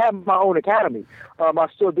actually have my own academy. I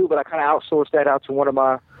still do, but I kind of outsourced that out to one of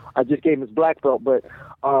my. I just gave him his black belt, but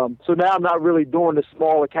so now I'm not really doing the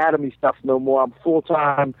small academy stuff no more. I'm full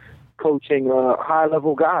time coaching high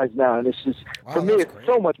level guys now, and it's just for me it's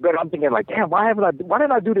so much better. I'm thinking like, damn, why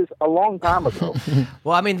didn't I do this a long time ago?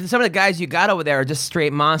 Well, I mean, some of the guys you got over there are just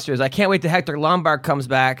straight monsters. I can't wait till Hector Lombard comes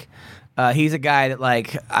back. He's a guy that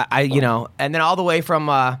and then all the way from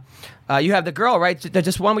you have the girl, right? The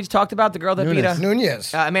just one we just talked about, the girl that beat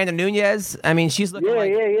Nunez. Amanda Nunez. I mean, she's looking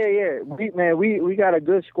Yeah. We got a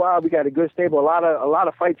good squad. We got a good stable. A lot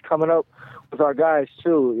of fights coming up with our guys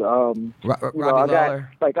too. Robbie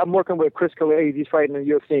Lawler. I'm working with Chris Calais. He's fighting in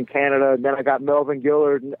the UFC in Canada. And then I got Melvin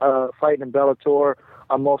Gillard fighting in Bellator.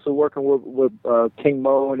 I'm also working with King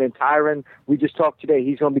Mo, and then Tyron. We just talked today.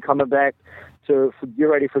 He's going to be coming back to get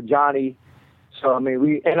ready for Johnny. So I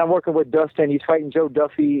mean, I'm working with Dustin. He's fighting Joe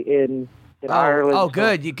Duffy in Ireland. Oh,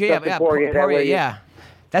 good. Poirier, yeah.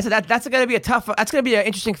 That's going to be that's going to be an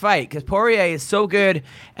interesting fight because Poirier is so good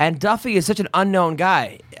and Duffy is such an unknown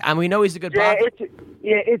guy. And we know he's a good boxer.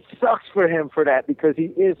 It sucks for him for that because he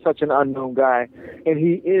is such an unknown guy and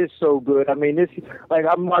he is so good. I mean,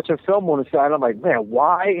 I'm watching film on this guy and I'm like, man,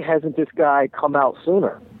 why hasn't this guy come out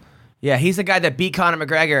sooner? Yeah, he's the guy that beat Conor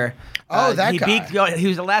McGregor. That guy. He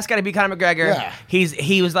was the last guy to beat Conor McGregor. Yeah.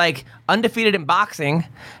 He was like undefeated in boxing,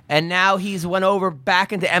 and now he's went over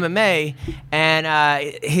back into MMA,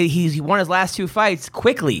 and he won his last 2 fights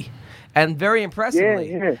quickly and very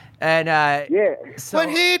impressively. Yeah. And so, when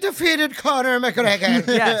he defeated Conor McGregor,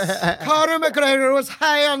 yes, Conor McGregor was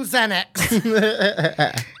high on Xanax,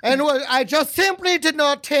 and I just simply did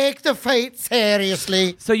not take the fight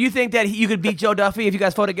seriously. So you think that you could beat Joe Duffy if you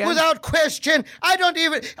guys fought again? Without question,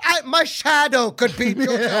 my shadow could beat Joe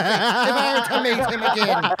Duffy if I were to meet him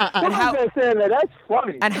again. That's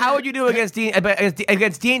funny. And how would you do against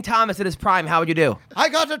Dean Thomas at his prime? How would you do? I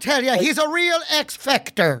got to tell you, he's a real X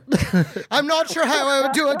Factor. I'm not sure how I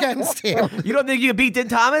would do against him. You don't think you could beat Dean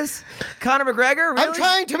Thomas? Conor McGregor? Really? I'm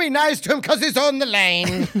trying to be nice to him because he's on the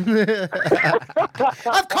lane. Of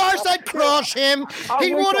course I'd crush him.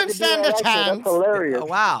 He wouldn't stand a chance. That's hilarious. Oh,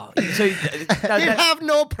 wow. So He'd have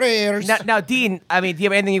no prayers. Now, Dean, I mean, do you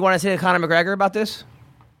have anything you want to say to Conor McGregor about this?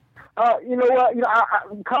 You know what?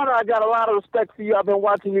 Conor, I got a lot of respect for you. I've been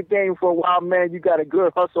watching your game for a while, man. You got a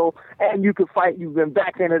good hustle, and you can fight. You've been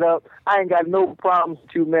backing it up. I ain't got no problems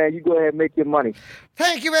with you, man. You go ahead and make your money.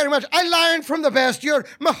 Thank you very much. I learned from the best. You're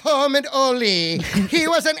Muhammad Ali. He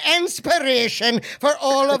was an inspiration for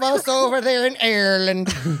all of us over there in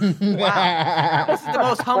Ireland. Wow. This is the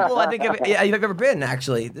most humble I think you've ever been,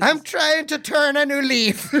 actually. I'm trying to turn a new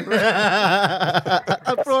leaf. A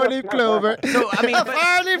 4-leaf clover. So, I mean, A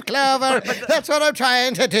 4-leaf clover. That's what I'm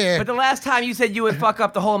trying to do. But the last time you said you would fuck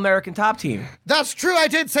up the whole American Top Team. That's true. I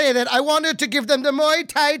did say that. I wanted to give them the Muay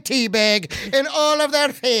Thai teabag in all of their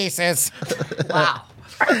faces. Wow.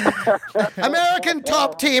 American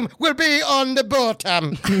Top Team will be on the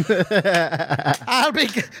bottom. I'll be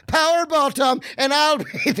power bottom, and I'll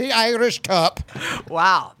be the Irish top.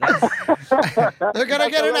 Wow. They're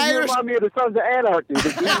gonna get an Irish. Remind me of the Sons of Anarchy.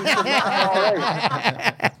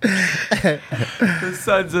 The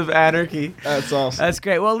Sons of Anarchy. That's awesome. That's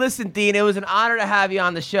great. Well, listen, Dean, it was an honor to have you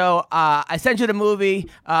on the show. I sent you the movie,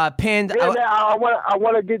 pinned. Yeah, man, I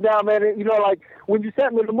want to get down, man. You know, like when you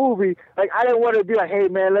sent me the movie, like I didn't want to be like, hey,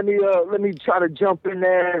 man, let me try to jump in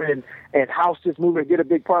there and house this movie and get a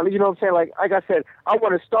big part. You know what I'm saying? Like I said, I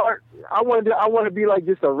want to start. I want to be like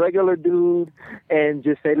just a regular dude and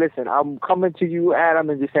just say, listen, I'm coming to you, Adam,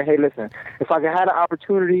 and just say, hey, listen, if I had an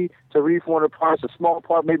opportunity to read for one of the parts, a small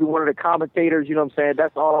part, maybe one of the commentators, you know what I'm saying?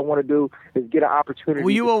 That's all I want to do is get an opportunity.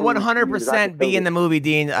 Well, you will 100% be in the movie,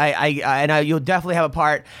 Dean. You'll definitely have a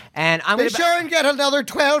part. And I'm Be sure and get another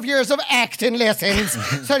 12 years of acting lessons.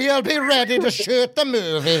 lessons, so you'll be ready to shoot the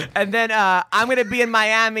movie. And then I'm going to be in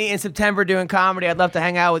Miami in September doing comedy. I'd love to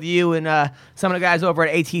hang out with you and some of the guys over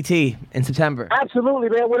at ATT in September. Absolutely,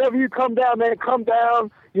 man. Whenever you come down, man, come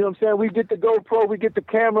down. You know what I'm saying? We get the GoPro, we get the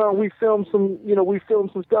camera, and we film some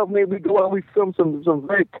stuff. Maybe we go out, we film some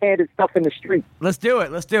very candid stuff in the street. Let's do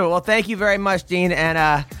it. Well, thank you very much, Dean,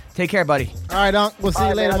 and take care, buddy. All right, Unc. We'll see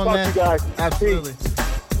you later, man. my I'll man. talk to you guys. Absolutely.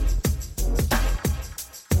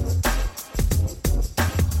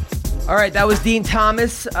 All right, that was Dean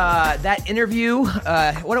Thomas. That interview,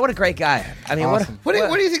 what a great guy. I mean, Awesome. What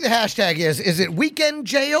do you think the hashtag is? Is it weekend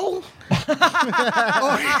jail?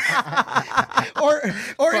 or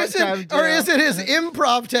is it his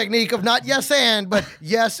improv technique of not yes and but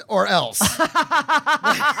yes or else? By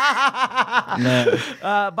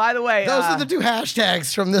the way, Those are the two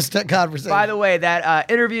hashtags from this conversation. by the way,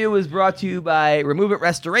 that interview was brought to you by Remove It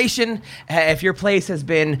Restoration. If your place has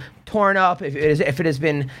been torn up,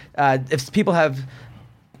 if people have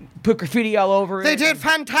put graffiti all over it. They did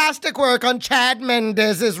fantastic work on Chad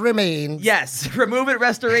Mendez's remains. Yes, Remove It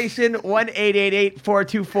Restoration,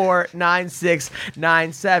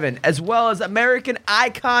 1-888-424-9697, as well as American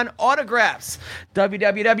Icon Autographs,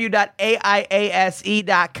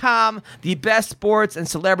 www.aiase.com, the best sports and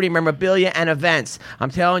celebrity memorabilia and events.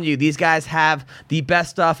 I'm telling you, these guys have the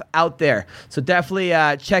best stuff out there, so definitely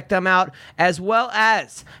check them out, as well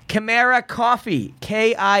as Chimera Coffee,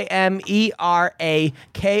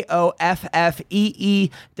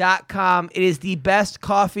 KIMERAKOFFEE.com. It is the best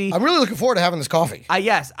coffee. I'm really looking forward to having this coffee.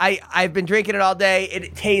 Yes, I've been drinking it all day.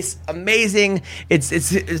 It tastes amazing.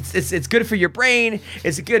 It's good for your brain.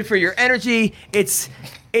 It's good for your energy.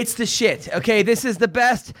 It's the shit, okay? This is the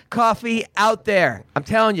best coffee out there. I'm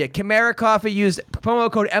telling you, Chimera Coffee, use promo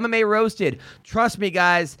code MMA Roasted. Trust me,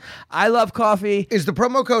 guys. I love coffee. Is the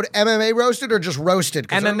promo code MMA Roasted or just Roasted?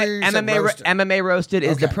 'Cause earlier you said roasted. MMA Roasted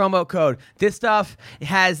is the Okay. promo code. This stuff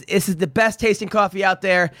this is the best tasting coffee out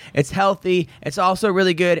there. It's healthy. It's also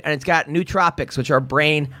really good, and it's got nootropics, which are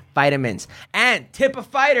brain vitamins. And Tip a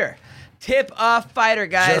Fighter. Tip a Fighter,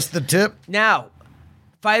 guys. Just the tip. Now,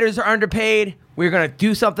 fighters are underpaid. We're going to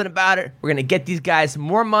do something about it. We're going to get these guys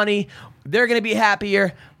more money. They're going to be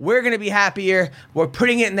happier. We're going to be happier. We're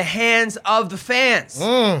putting it in the hands of the fans.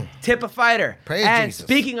 Tip a Fighter. Praise and Jesus.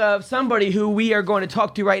 speaking of somebody who we are going to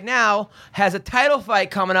talk to right now, has a title fight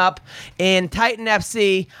coming up in Titan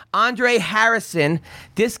FC, Andre Harrison.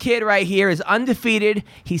 This kid right here is undefeated.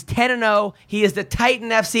 He's 10-0. He is the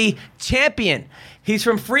Titan FC champion. He's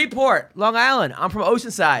from Freeport, Long Island. I'm from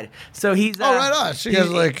Oceanside. So he's right on. So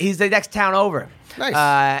you guys he's the next town over. Nice.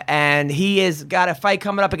 And he has got a fight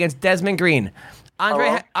coming up against Desmond Green.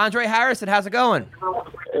 Andre Harrison, how's it going?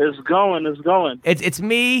 It's going. It's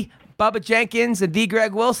me, Bubba Jenkins, and D.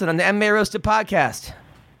 Greg Wilson on the MMA Roasted podcast.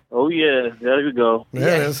 Oh yeah, there we go.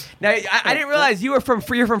 There it is. Now I didn't realize you're from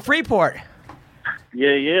Freeport.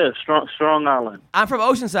 Yeah. Strong Island. I'm from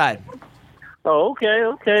Oceanside. Oh,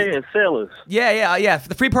 okay. And Sailors. Yeah.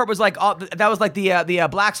 The Freeport was like that was like the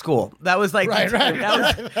black school. That was like Right.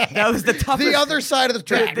 that was the toughest. The other side of the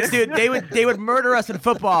track. Dude, they would murder us in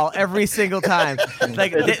football every single time.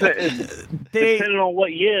 Like Depending on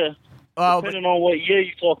what year. Depending on what year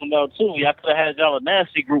you're talking about too. Y'all could have had y'all a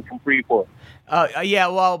nasty group from Freeport. Yeah.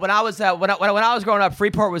 Well, when I was growing up,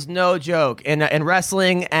 Freeport was no joke in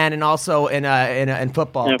wrestling and also in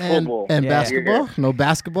football. And football. And Yeah. basketball? No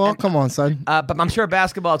basketball? Come on, son. But I'm sure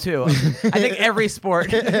basketball too. I think every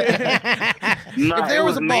sport. Nah, If there it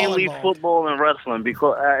was was a ball mainly involved. football and wrestling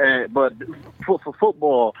because, but for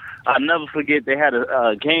football, I never forget they had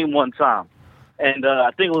a game one time, and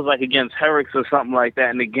I think it was like against Herrick's or something like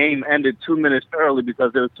that, and the game ended 2 minutes early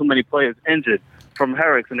because there were too many players injured from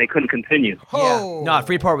Herrick's and they couldn't continue. Oh. No,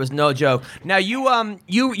 Freeport was no joke. Now you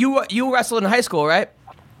wrestled in high school, right?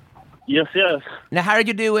 Yes. Now how did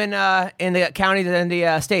you do in the counties and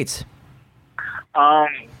the states? I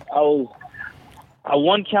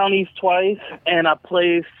won counties twice, and I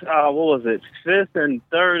placed fifth and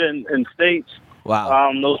third in states.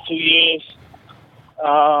 Wow. Those 2 years.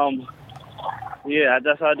 Yeah,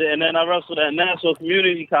 that's how I did. And then I wrestled at Nassau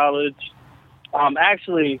Community College.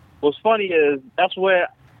 Actually, what's funny is that's where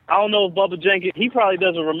I don't know if Bubba Jenkins, he probably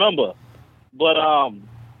doesn't remember, but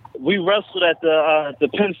we wrestled at the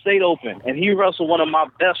Penn State Open, and he wrestled one of my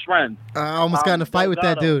best friends. I almost got in a fight with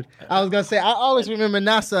that dude. I was going to say, I always remember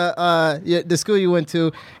NASA, the school you went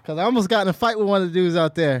to, because I almost got in a fight with one of the dudes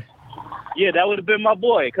out there. Yeah, that would have been my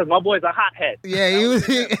boy, because my boy's a hothead. Yeah, he was.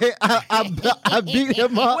 I beat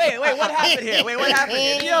him up. Wait, what happened here? Wait, what happened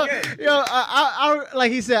here? I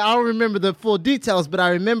like he said, I don't remember the full details, but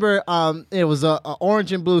I remember it was a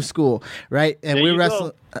orange and blue school, right? And There we you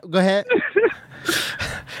wrestled. Go ahead.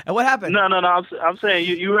 And what happened? No. I'm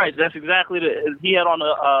saying you're right. That's exactly he had on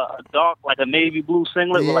a dark, like a navy blue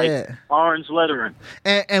singlet with like orange lettering.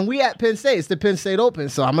 And we at Penn State. It's the Penn State Open,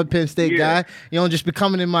 so I'm a Penn State guy. You don't just be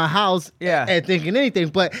coming in my house and thinking anything.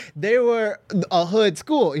 But they were a hood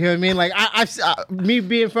school. You know what I mean? Like me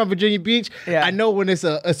being from Virginia Beach, I know when it's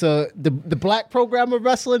the black program of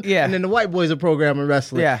wrestling, and then the white boys are program of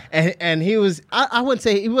wrestling. Yeah. And he was I wouldn't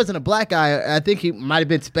say he wasn't a black guy. I think he might have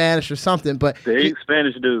been Spanish or something. But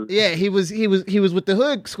Spanish dude. Yeah, he was with the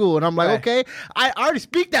hood school, and I'm like, okay, I already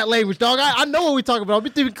speak that language, dog. I know what we talking about.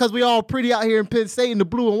 Because we all pretty out here in Penn State in the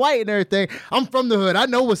blue and white and everything. I'm from the hood. I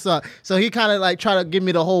know what's up. So he kind of like try to give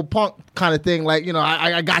me the whole punk kind of thing, like, you know,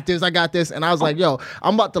 I got this, and I was like, yo,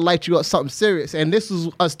 I'm about to light you up something serious. And this was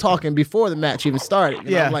us talking before the match even started.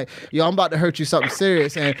 You know? I'm like, yo, I'm about to hurt you something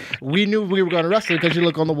serious. And we knew we were going to wrestle because you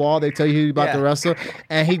look on the wall, they tell you who you're about to wrestle.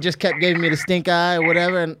 And he just kept giving me the stink eye or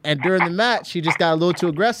whatever. And during the match, he just got a little too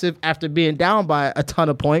aggressive after being down by a ton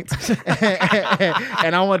of points.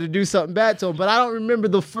 And I wanted to do something bad to him. But I don't remember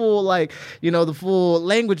the full, like, you know, the full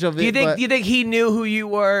language of it. Do you think he knew who you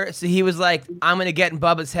were, so he was like, I'm going to get in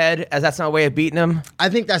Bubba's head, as that's my way of beating him? I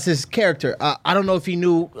think that's his character. I don't know if he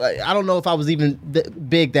knew. I don't know if I was even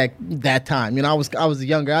big that time. You know, I was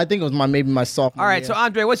younger. I think it was maybe my sophomore All right, year. so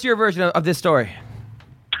Andre, what's your version of this story?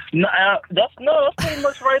 No, that's pretty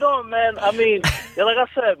much right on, man. I mean, like I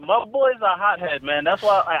said, my boy's a hothead, man. That's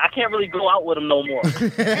why I can't really go out with him no more.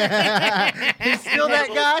 He's still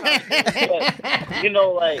that guy? You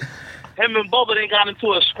know, like, him and Bubba, they got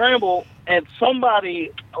into a scramble, and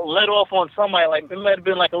somebody let off on somebody. Like, it might have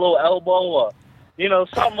been like a little elbow or, you know,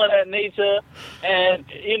 something of that nature. And,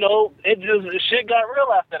 you know, shit got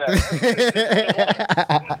real after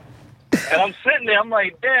that. And I'm sitting there, I'm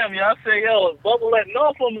like, damn, I say, yo, Bubba letting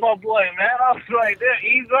off on my boy, man. I was like, damn,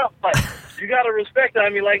 ease up. Like, you got to respect that. I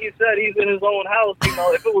mean, like he said, he's in his own house. You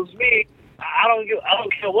know, if it was me, I don't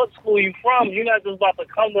care what school you from. You're not just about to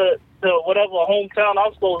come to whatever hometown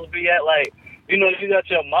I'm supposed to be at. Like, you know, you got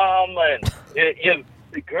your mom and your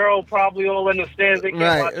girl probably all in the stands. They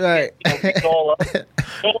can't watch it, all up.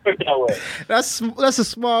 Don't work that way. That's a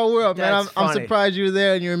small world, man. I'm surprised you were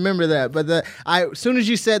there and you remember that. But as soon as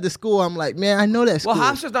you said the school, I'm like, man, I know that school. Well,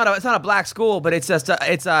 Hofstra's not a black school, but it's just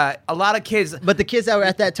a lot of kids. But the kids that were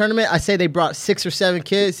at that tournament, I say they brought 6 or 7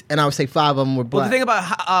 kids, and I would say 5 of them were black. Well, the thing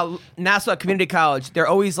about Nassau Community College, they're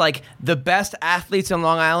always like the best athletes in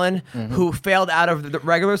Long Island who failed out of the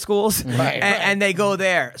regular schools, and they go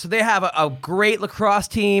there. So they have a great lacrosse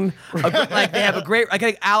team. They have a great. I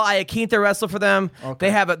think Al Iaquinta wrestle for them. Okay.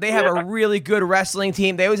 They have a really good wrestling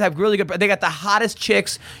team. They always have really good. They got the hottest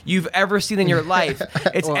chicks you've ever seen in your life.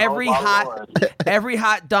 It's every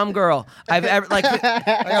hot dumb girl I've ever like.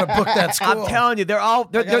 I gotta book that school. I'm telling you, they're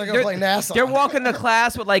play Nassau. They're walking to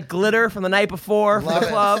class with like glitter from the night before from the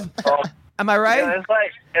club. Am I right? Yeah,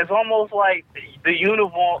 it's almost like the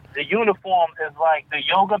uniform. The uniform is like the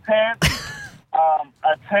yoga pants,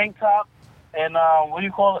 a tank top, and what do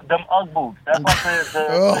you call it? Them Ugg boots. That's like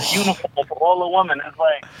the uniform for all the women. It's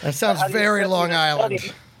like that sounds very Long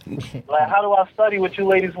Island. Like, how do I study with you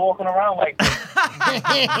ladies walking around like this?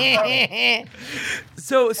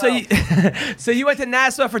 So you went to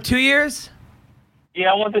Nassau for 2 years?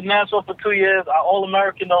 Yeah, I went to Nassau for 2 years. I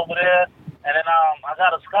All-American over there, and then I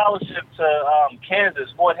got a scholarship to Kansas,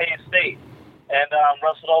 Fort Hays State, and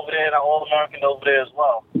wrestled over there and I All-American over there as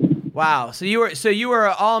well. Wow. So you were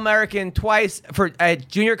All-American twice at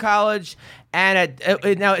junior college, and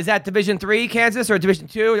now is that Division III Kansas or Division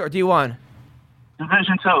II or D1?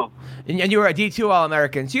 Division II. And you were a D2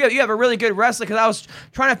 All-American. So you have a really good wrestler. Because I was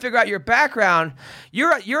trying to figure out your background.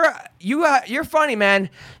 You're funny, man.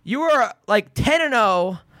 You were like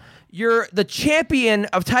 10-0. You're the champion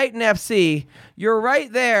of Titan FC. You're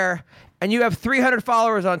right there, and you have 300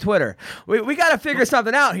 followers on Twitter. We got to figure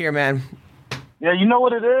something out here, man. Yeah, you know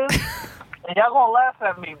what it is? And y'all gonna laugh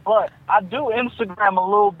at me, but I do Instagram a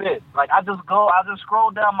little bit. Like, I just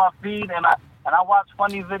scroll down my feed and I watch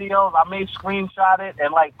funny videos. I may screenshot it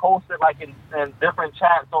and like post it like in different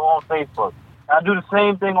chats or on Facebook. And I do the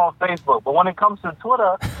same thing on Facebook. But when it comes to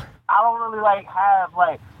Twitter, I don't really like have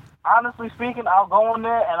like. Honestly speaking, I'll go on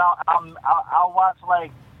there and I'll watch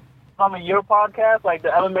like some of your podcasts, like the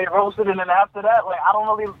MMA Roasted, and then after that, like I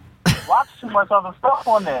don't really watch too much other stuff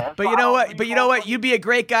on there. But you know what? You'd be a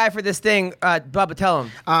great guy for this thing, Bubba. Tell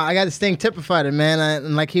him. I got this thing typified, man.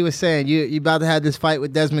 And like he was saying, you about to have this fight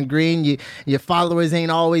with Desmond Green. Your followers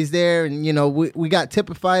ain't always there, and we got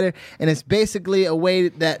Tipifighter, and it's basically a way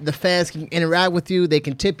that the fans can interact with you. They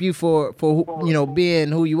can tip you for being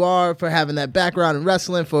who you are, for having that background in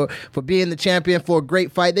wrestling, for being the champion, for a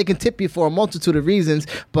great fight. They can tip you for a multitude of reasons,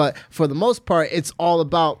 but for the most part, it's all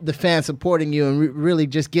about the fans supporting you and really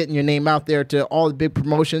just getting your name out there to all the big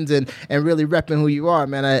promotions and really repping who you are,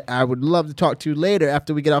 man. I would love to talk to you later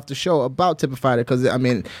after we get off the show about Tipifighter, because I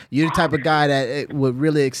mean, you're the type of guy that it would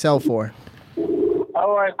really excel for.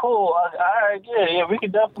 All right, cool. All right, yeah, we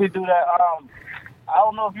can definitely do that. I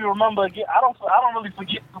don't know if you remember. I don't really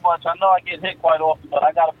forget too much. I know I get hit quite often, but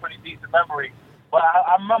I got a pretty decent memory. But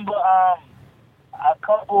I remember a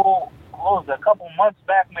couple months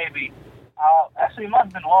back, maybe. Actually, it must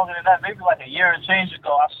have been longer than that. Maybe like a year and change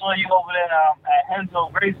ago. I saw you over there at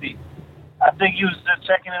Henzo Gracie. I think you was just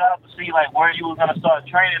checking it out to see like where you were gonna start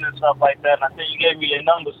training and stuff like that. And I think you gave me your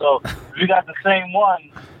number. So if you got the same one,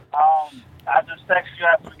 I just text you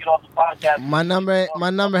after we get off the podcast. My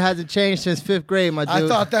number hasn't changed since 5th grade, my dude. I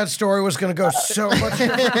thought that story was going to go so much.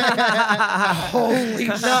 Holy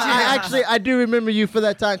shit! I do remember you for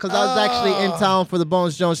that time, because I was actually in town for the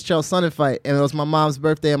Bones Jones Chael Sonnen fight, and it was my mom's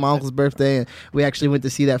birthday and my uncle's birthday, and we actually went to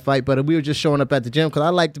see that fight. But we were just showing up at the gym because I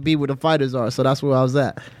like to be where the fighters are, so that's where I was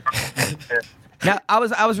at. Now, I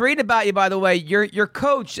was reading about you, by the way. Your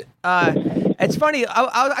coach. It's funny.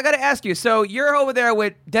 I got to ask you. So you're over there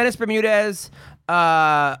with Dennis Bermudez,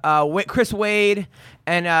 with Chris Wade,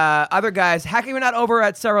 and other guys. How come you're not over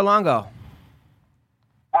at Serra-Longo?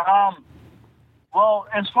 Well,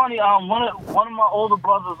 it's funny. One of my older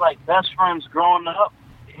brothers, like best friends growing up,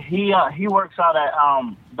 he works out at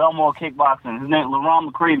Belmore Kickboxing. His name is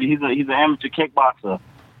Laurent McCreevy. He's an amateur kickboxer,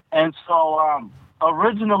 and so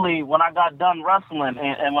originally when I got done wrestling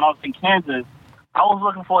and when I was in Kansas, I was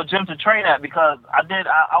looking for a gym to train at because I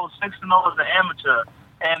was 6-0 as an amateur,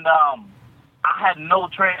 and I had no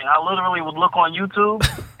training. I literally would look on YouTube,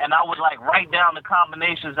 and I would like write down the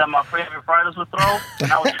combinations that my favorite fighters would throw,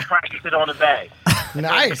 and I would just practice it on the bag.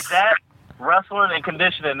 Nice. That, wrestling, and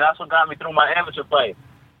conditioning, that's what got me through my amateur play.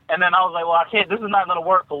 And then I was like, well, this is not going to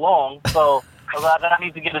work for long, so I was like, I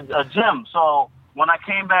need to get a gym. So when I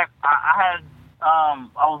came back, I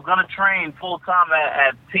was going to train full-time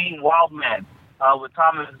at Team Wildman. With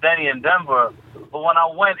Thomas Denny in Denver, but when I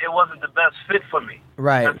went, it wasn't the best fit for me.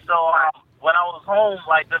 Right. And so when I was home,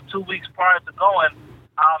 like the 2 weeks prior to going,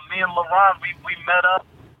 me and LeBron, we met up,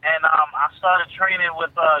 and I started training with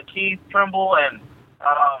Keith Trimble and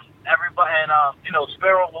everybody, and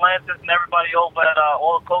Spiro Valantis and everybody over at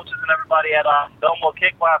all the coaches and everybody at Belmore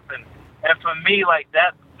Kickboxing. And for me, like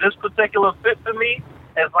this particular fit for me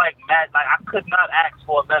is like mad. Like I could not ask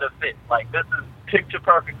for a better fit. Like this is picture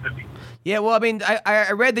perfect for me. Yeah, well, I mean,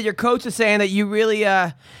 I read that your coach is saying that you really,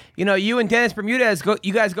 you and Dennis Bermudez,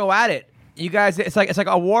 you guys go at it. You guys, it's like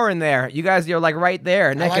a war in there. You guys, you're like right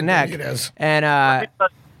there, neck and neck. Bermudez. And let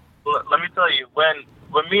me tell you, when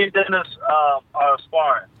me and Dennis are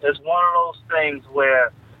sparring, it's one of those things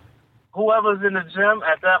where whoever's in the gym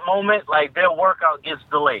at that moment, like their workout gets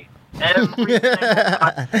delayed every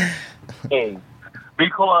single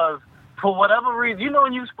because. For whatever reason,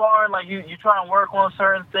 when you sparring, like you try and work on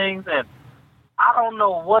certain things, and I don't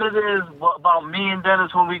know what it is about me and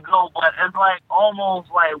Dennis when we go, but it's like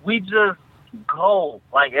almost like we just go.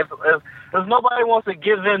 Like if nobody wants to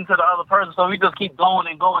give in to the other person, so we just keep going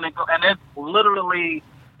and going and go, and it's literally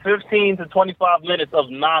 15 to 25 minutes of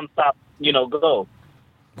nonstop, go.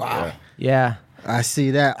 Wow. yeah. I see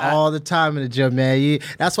that all the time in the gym, man.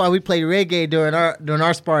 That's why we play reggae during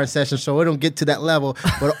our sparring session, so we don't get to that level.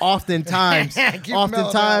 But oftentimes,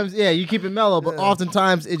 you keep it mellow. But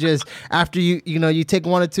oftentimes, it just after you take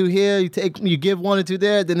 1 or 2 here, you give 1 or 2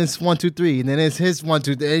 there, then it's 1, 2, 3, and then it's his 1,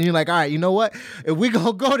 2, 3, and you're like, all right, you know what? If we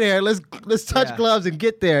gonna go there, let's touch gloves and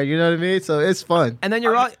get there. You know what I mean? So it's fun. And then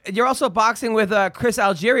you're also boxing with Chris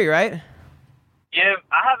Algieri, right? Yeah,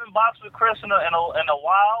 I haven't boxed with Chris in a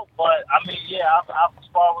while, but I mean, I've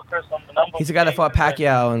sparred with Chris on the number. He's the guy that fought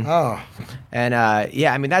Pacquiao, and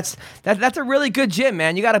I mean that's a really good gym,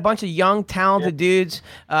 man. You got a bunch of young, talented dudes.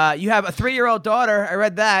 You have a 3-year-old daughter. I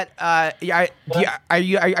read that. Are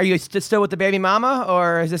you still with the baby mama,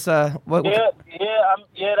 or is this what?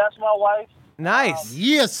 Yeah, that's my wife. Nice.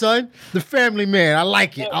 Yeah, son, the family man. I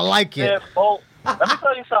like it. Yeah, both. Let me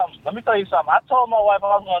tell you something. I told my wife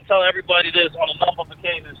I was going to tell everybody this on a number of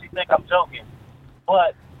occasions. She think I'm joking.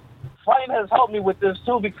 But fighting has helped me with this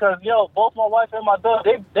too because both my wife and my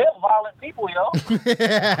daughter they're violent people, yo. I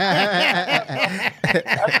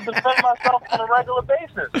have to defend myself on a regular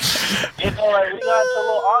basis. We got into a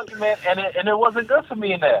little argument and it wasn't good for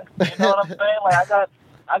me in there. You know what I'm saying? Like I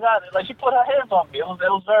got like she put her hands on me. It was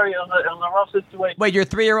a rough situation. Wait, your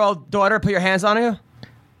 3-year-old daughter put your hands on you?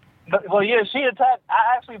 Well, yeah, she attacked.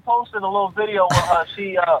 I actually posted a little video with her.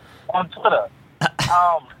 She on Twitter.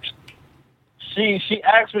 She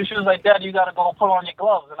asked me. She was like, "Dad, you got to go put on your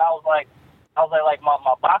gloves." And I was like, my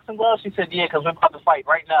boxing gloves. She said, "Yeah, because we're about to fight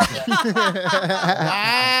right now."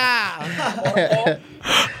 Wow.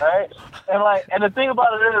 Right? And the thing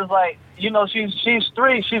about it is she's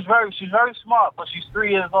 3. She's very smart, but she's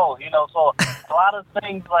 3 years old. So a lot of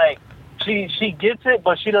things she gets it,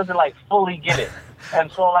 but she doesn't fully get it.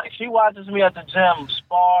 And so she watches me at the gym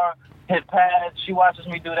spar, hit pads. She watches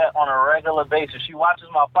me do that on a regular basis. She watches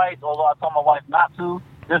my fights, although I told my wife not to,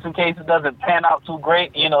 just in case it doesn't pan out too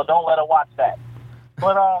great. Don't let her watch that.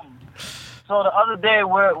 But so the other day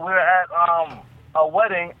we're at a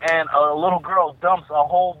wedding and a little girl dumps a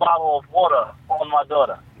whole bottle of water on my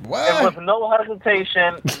daughter. What? And with no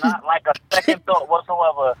hesitation, not like a second thought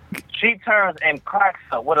whatsoever, she turns and cracks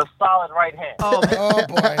her with a solid right hand. Oh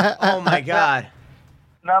boy. Oh my God.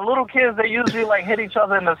 Now, little kids, they usually hit each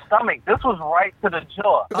other in the stomach. This was right to the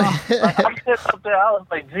jaw. I'm sitting up there, I was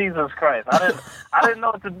like, Jesus Christ. I didn't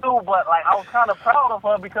know what to do, but I was kind of proud of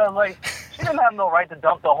her because she didn't have no right to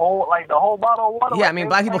dump the whole bottle of water. Yeah, I mean,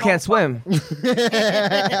 black people can't swim.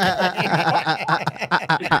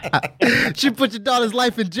 She put your daughter's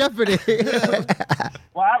life in jeopardy.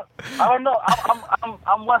 Well, I don't know.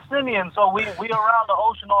 I'm West Indian, so we around the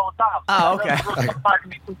ocean all the time. Oh, okay. Can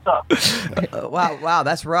be too tough. Wow,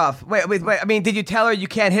 that's rough. Wait. I mean, did you tell her you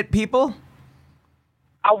can't hit people?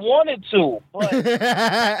 I wanted to, but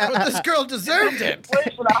But this girl deserved it.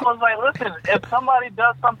 I was like, listen, if somebody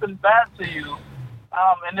does something bad to you,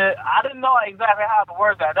 and I didn't know exactly how to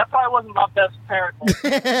word that. That probably wasn't my best parent.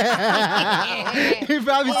 You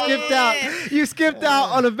probably skipped out. You skipped out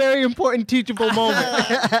on a very important teachable moment.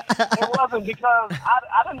 It wasn't because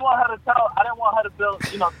I didn't want her to tell. I didn't want her to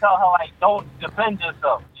tell her don't defend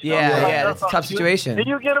yourself. That's a tough situation. Then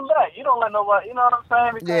you get them back. You don't let nobody. You know what I'm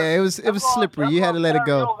saying? Because Yeah, it was slippery. You had to let it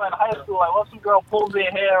go. In high school, what some girl pulls your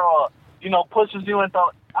hair or pushes you into.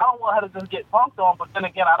 I don't want her to just get bumped on, but then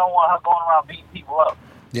again, I don't want her going around beating people up.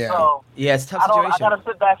 Yeah. So, Yeah, it's a tough I situation. gotta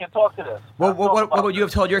sit back and talk to this. What would you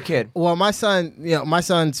have told your kid? Well, my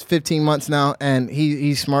son's 15 months now, and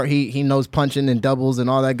he's smart. He knows punching and doubles and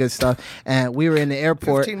all that good stuff. And we were in the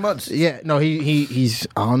airport. 15 months. Yeah, no, he's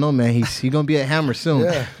I don't know, man. He's gonna be at Hammer soon.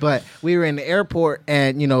 Yeah. But we were in the airport,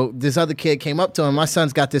 and this other kid came up to him. My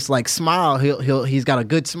son's got this smile. He's got a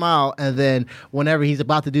good smile, and then whenever he's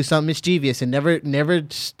about to do something mischievous, and never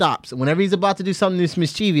stops. Whenever he's about to do something that's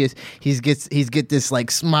mischievous, he's get this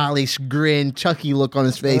smiley grin, Chucky look on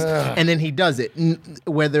his face, and then he does it.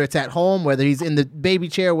 Whether it's at home, whether he's in the baby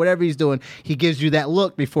chair, whatever he's doing, he gives you that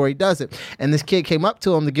look before he does it. And this kid came up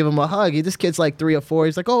to him to give him a hug. This kid's 3 or 4.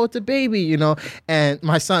 He's like, "Oh, it's a baby," And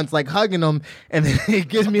my son's hugging him, and then he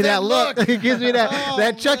gives me that look. He gives me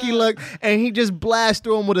that Chucky look, and he just blasts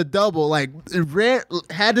through him with a double.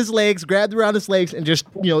 Had his legs, grabbed around his legs, and just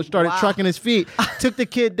started trucking his feet. Took the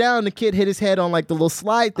kid down. The kid hit his head on the little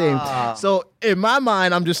slide thing. So in my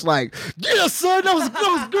mind, I'm just like, "Yeah, son, that was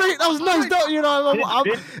great. That was nice."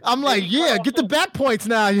 I'm like, "Yeah, get the back points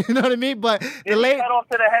now." You know what I mean? But the leg cut off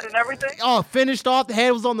to the head and everything. Oh, finished off. The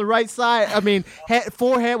head was on the right side. I mean,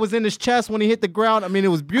 forehead was in his chest when he hit the ground. I mean, it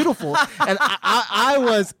was beautiful, and I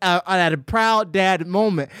was at a proud dad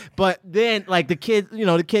moment. But then, the kid,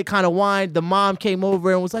 the kid kind of whined. The mom came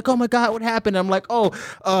over and was like, "Oh my God, what happened?" I'm like, "Oh,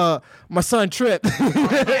 my son tripped."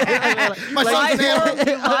 My son's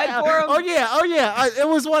Oh yeah. It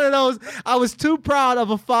was one of those. I was too proud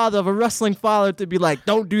of a wrestling father, to be like,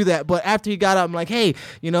 "Don't do that." But after he got up, I'm like, "Hey,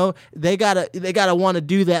 they gotta want to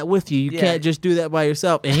do that with you. You can't just do that by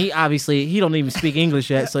yourself." And he don't even speak English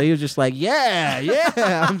yet, so he was just like, "Yeah."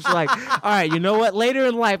 I'm just like, "All right, you know what? Later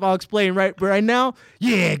in life, I'll explain. Right now,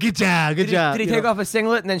 yeah, good job. Did he take off a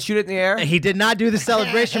singlet and then shoot it in the air? He did not do the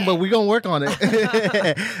celebration, but we're gonna work on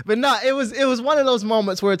it. But no, it was one of those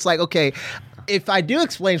moments where it's like, okay, if I do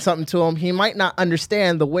explain something to him, he might not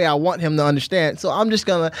understand the way I want him to understand. So I'm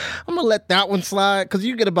gonna let that one slide, because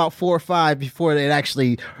you get about 4 or 5 before it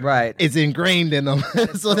actually is ingrained in them.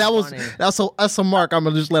 So that's a mark I'm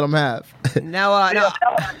gonna just let him have. Now,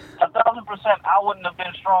 A 1,000%, I wouldn't have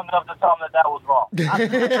been strong enough to tell him that was wrong.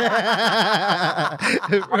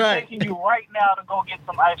 I'm Right. taking you right now to go get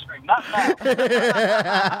some ice cream. Not now.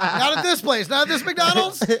 Not at this place, not at this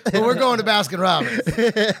McDonald's. But we're going to Baskin Robbins.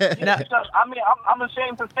 Now- I mean, I'm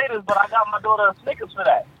ashamed to say this, but I got my daughter a Snickers for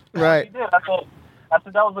that. Right. She did. I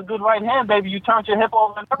said, that was a good right hand, baby. You turned your hip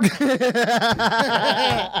over and everything.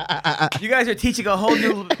 You guys are teaching a whole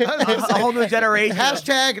new generation.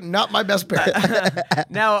 Hashtag not my best parent.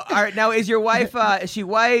 Now, now is your wife? Is she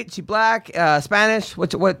white? Is she black? Spanish?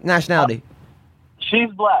 What nationality? She's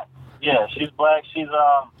black. Yeah, she's black. She's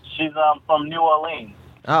from New Orleans.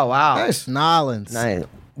 Oh wow, Nice. Nolans. nice.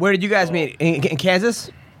 Where did you guys meet? In Kansas?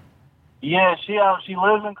 Yeah, she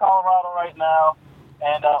lives in Colorado right now,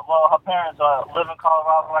 and her parents live in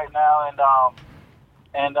Colorado right now, and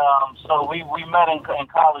so we met in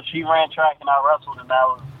college. She ran track and I wrestled, and that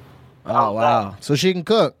was. Oh wow. So she can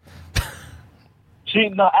cook.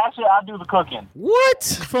 Actually, I do the cooking. What?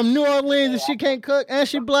 From New Orleans, and she can't cook, and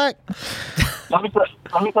she black. Let me tell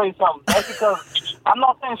you something. That's because I'm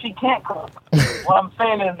not saying she can't cook. What I'm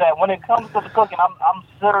saying is that when it comes to the cooking, I'm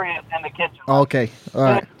serious in the kitchen. Okay. All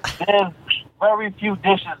right. There's very few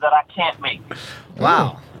dishes that I can't make.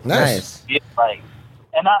 Wow. Nice. Yeah,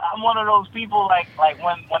 and I'm one of those people like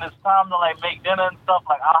when it's time to make dinner and stuff.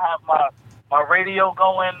 Like I'll have my radio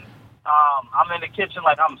going. I'm in the kitchen,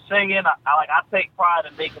 I'm singing. I take pride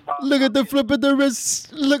in making my. Look at the flip of the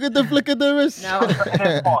wrist. Look at the flick of the wrist.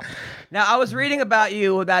 Now I was reading about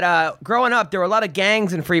you that growing up there were a lot of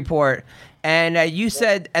gangs in Freeport, and you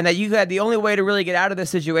said that you had the only way to really get out of this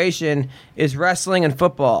situation is wrestling and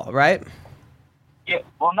football, right? Yeah,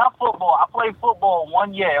 well, not football. I played football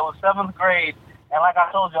 1 year. It was 7th grade, and like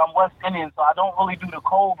I told you, I'm West Indian, so I don't really do the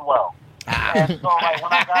cold well. And so,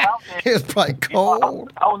 when I got out there, It's probably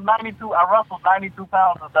cold. I was 92. I wrestled 92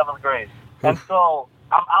 pounds in 7th grade, and so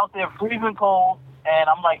I'm out there freezing cold, and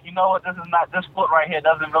I'm like, you know what? This foot right here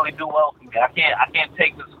doesn't really do well for me. I can't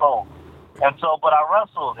take this cold. And so, but I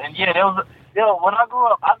wrestled, and when I grew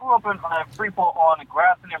up in Freeport on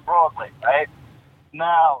Grafton and Broadway, right?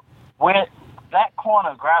 Now, where that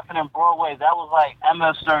corner, Grafton and Broadway, that was like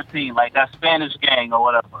MS-13, like that Spanish gang or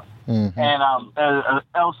whatever. Mm-hmm. And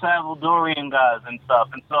El Salvadorian guys and stuff.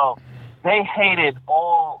 And so they hated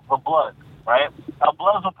all the Bloods, right?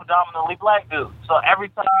 Bloods are predominantly black dudes. So every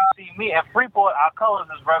time you see me at Freeport, our colors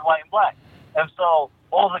is red, white, and black. And so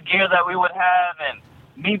all the gear that we would have, and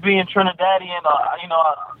me being Trinidadian,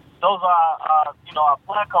 those are our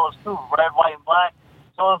flag colors too, red, white, and black.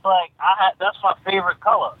 So it's like that's my favorite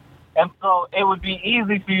color. And so it would be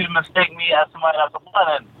easy for you to mistake me as somebody that's a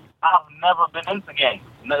blood, and I've never been into gangs.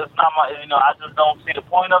 It's not my, I just don't see the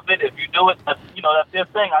point of it. If you do it, that's their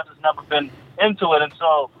thing. I just never been into it. And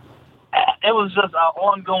so it was just an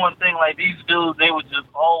ongoing thing. Like these dudes, they would just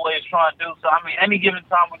always try and do. So, any given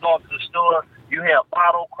time we're going to the store, you hear a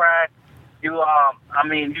bottle crack. You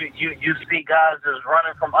see guys just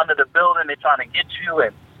running from under the building. They're trying to get you.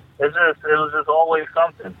 And it was just always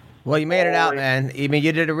something. Well, you made it out, man. You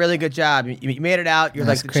did a really good job. You made it out. You're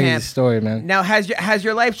That's like the crazy champ. story, man. Now, has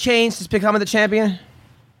your life changed since becoming the champion?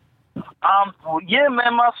 Yeah,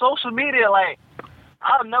 man. My social media,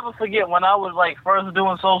 I'll never forget when I was first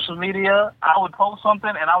doing social media. I would post something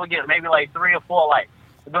and I would get maybe 3 or 4 likes.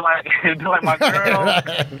 It'd be like my girl,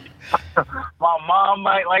 my mom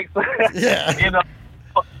might Yeah.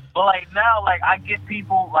 But now, I get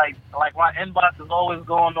people my inbox is always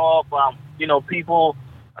going off. People.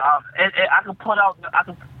 I could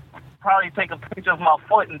probably take a picture of my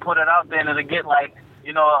foot and put it out there, and it'll get a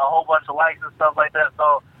whole bunch of likes and stuff like that.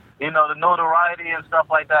 So, the notoriety and stuff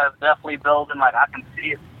like that is definitely building. I can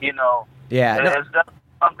see it. Yeah. It's definitely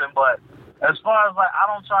something. But as far as I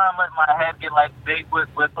don't try and let my head get big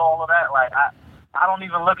with all of that. I don't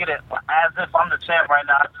even look at it as if I'm the champ right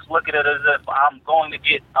now. I just look at it as if I'm going to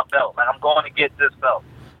get a belt. I'm going to get this belt.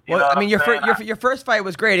 Well, your first fight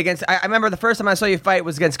was great against. I remember the first time I saw you fight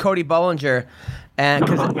was against Cody Bollinger, and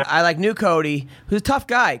because I Newt Cody, who's a tough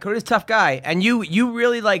guy. Cody's a tough guy, and you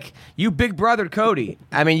really you big brothered Cody.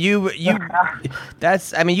 you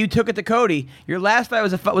took it to Cody. Your last fight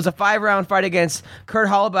was a 5-round fight against Kurt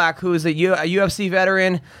Hollaback, who is a UFC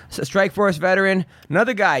veteran, a Strikeforce veteran,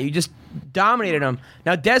 another guy. You just dominated him.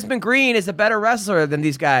 Now Desmond Green is a better wrestler than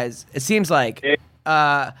these guys. It seems like.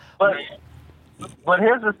 But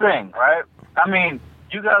here's the thing, right?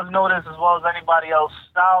 You guys know this as well as anybody else.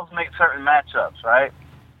 Styles make certain matchups, right?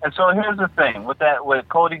 And so here's the thing with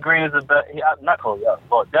Cody Green is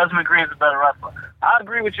Desmond Green is a better wrestler. I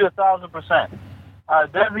agree with you 1,000%.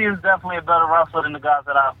 Desi is definitely a better wrestler than the guys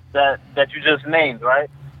that you just named, right?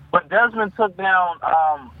 But Desmond took down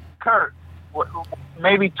Kurt,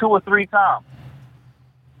 maybe 2 or 3 times.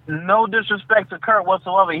 No disrespect to Kurt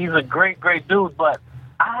whatsoever. He's a great, great dude, but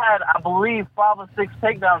I believe, 5 or 6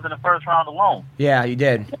 takedowns in the first round alone. Yeah, you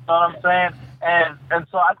did. You know what I'm saying? And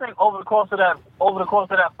so I think over the course of that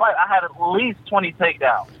fight, I had at least 20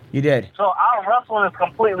 takedowns. You did. So our wrestling is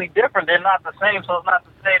completely different. They're not the same. So it's not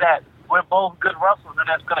to say that we're both good wrestlers and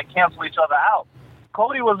that's going to cancel each other out.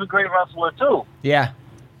 Cody was a great wrestler too. Yeah.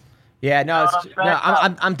 Yeah, no,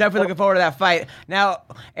 I'm definitely looking forward to that fight. Now,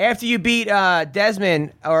 after you beat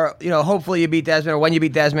Desmond, or hopefully you beat Desmond, or when you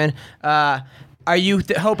beat Desmond, are you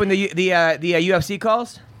hoping the UFC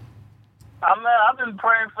calls? I've been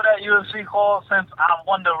praying for that UFC call since I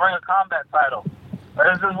won the Ring of Combat title.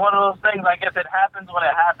 This is one of those things. I guess it happens when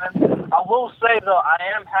it happens. I will say though, I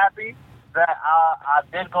am happy that I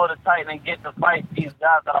did go to Titan and get to fight these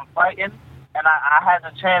guys that I'm fighting, and I had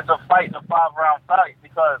the chance of fighting a 5-round fight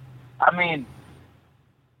because. I mean,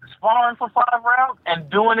 sparring for 5 rounds and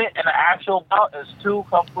doing it in an actual bout is 2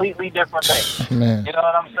 completely different things. Man. You know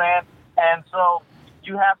what I'm saying? And so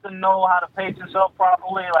you have to know how to pace yourself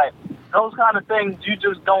properly. Like, those kind of things, you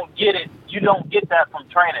just don't get it. You don't get that from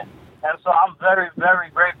training. And so I'm very, very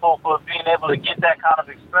grateful for being able to get that kind of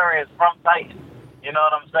experience from Titan. You know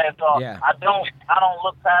what I'm saying? So yeah. I don't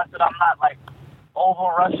look past it. I'm not, like,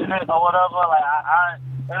 over-rushing it or whatever. Like,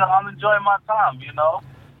 I'm enjoying my time,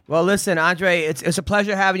 Well, listen, Andre, it's a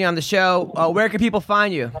pleasure having you on the show. Where can people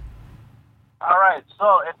find you? All right.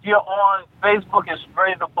 So if you're on Facebook, it's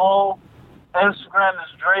Dre the Bull. Instagram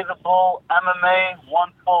is Dre the Bull MMA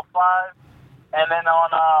 145, and then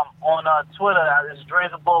on Twitter it's Dre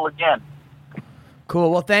the Bull again.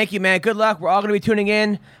 Cool. Well, thank you, man. Good luck. We're all going to be tuning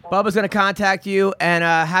in. Bubba's going to contact you, and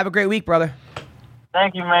have a great week, brother.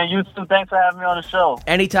 Thank you, man. You too. Thanks for having me on the show.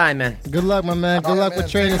 Anytime, man. Good luck, my man. Good luck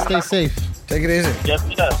with training. Stay safe. Take it easy. Yes,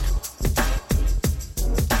 yes.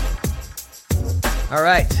 All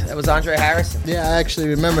right. That was Andre Harrison. Yeah, I actually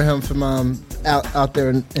remember him from out there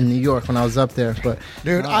in New York when I was up there. But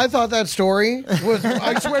dude, I thought that story was.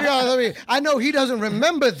 I swear to God, I know he doesn't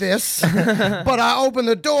remember this, but I opened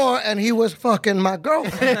the door and he was fucking my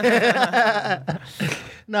girlfriend.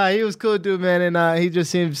 Nah, he was cool, dude, man, and he just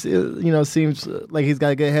seems like he's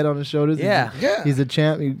got a good head on his shoulders. Yeah. He's a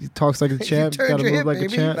champ. He talks like a champ. You turned Got to your move hip, like a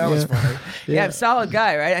baby. champ. That was funny. Yeah, solid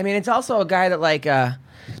guy, right? I mean, it's also a guy that, like,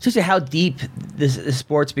 just how deep this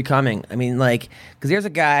sport's becoming. I mean, like, because there's a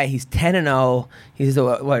guy, he's 10-0. He's a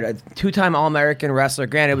 2-time All-American wrestler.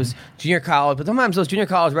 Granted, it was junior college, but sometimes those junior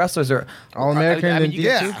college wrestlers are All-American. I mean,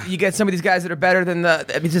 you get some of these guys that are better than the.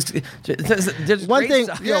 I mean, just one thing.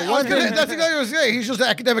 That's exactly what I was saying. He's just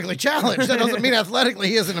academically challenged. That doesn't mean athletically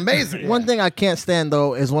he isn't amazing. One thing I can't stand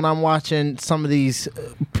though is when I'm watching some of these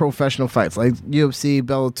professional fights like UFC,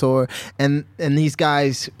 Bellator, and these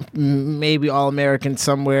guys maybe All-American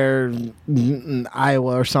somewhere in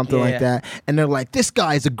Iowa or something like that, and they're like, "This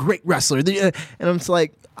guy is a great wrestler," and I'm just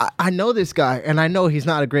like, I know this guy, and I know he's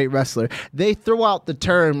not a great wrestler. They throw out the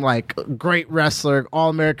term like great wrestler,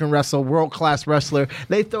 All-American wrestler, world-class wrestler.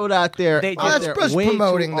 They throw it out there. That's just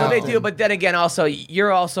promoting, No, they do, but then again, also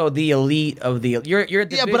you're also the elite of the. You're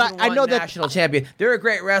Division I know that national champion. They're a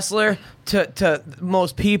great wrestler to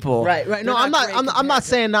most people. Right. No, I'm not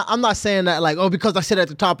saying that. I'm not saying that like, because I sit at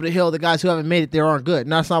the top of the hill, the guys who haven't made it there aren't good.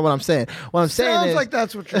 No, that's not what I'm saying. What I'm saying Sounds is like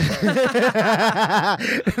that's what you're saying.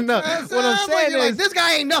 no. What I'm saying is this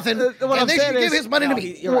guy ain't nothing. what and I'm they saying should give is- his money to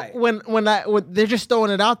me. You're right. when they're just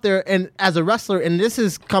throwing it out there, and as a wrestler, and this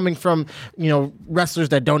is coming from wrestlers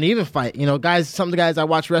that don't even fight. Some of the guys I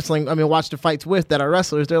watch the fights with that are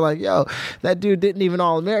wrestlers. They're like, yo, that dude didn't even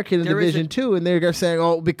All-American in There is Division 2, and they're saying,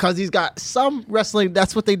 oh, because he's got some wrestling.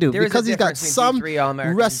 That's what they do. There is a Because he's got difference some between D3 All-American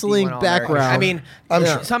and wrestling D1 All-American. background. I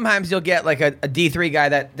mean, sometimes you'll get like a D3 guy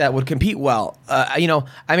that would compete well.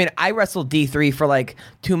 I wrestled D3 for like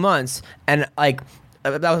 2 months, and like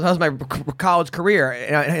that was my college career.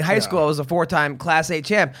 In high school, I was a 4-time Class A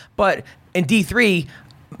champ, but in D3.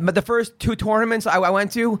 But the first 2 tournaments I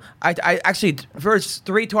went to, I actually first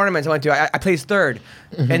 3 tournaments I went to, I placed 3rd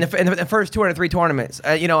in the first 2 out of 3 tournaments.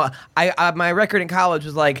 My record in college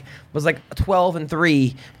was like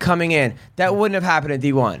 12-3 coming in. That wouldn't have happened in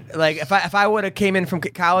D1. Like if I would have came in from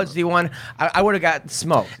college D1, I would have got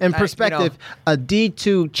smoked. In perspective, a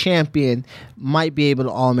D2 champion might be able to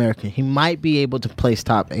All-American. He might be able to place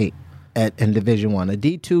top 8 in Division 1. A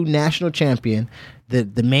D2 national champion,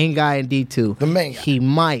 the main guy in D2, The main guy. he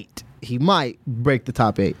might break the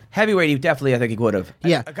top 8. Heavyweight, he definitely, I think he would have.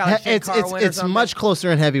 Yeah, A guy like Shane Carwin or it's something. much closer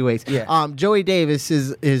in heavyweights. Yeah. Joey Davis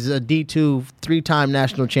is a D2 3-time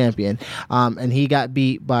national champion, and he got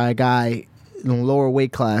beat by a guy in a lower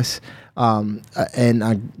weight class,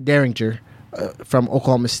 and Derringer. from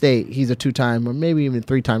Oklahoma State. He's a 2-time or maybe even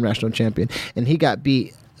 3-time national champion, and he got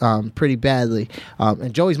beat pretty badly.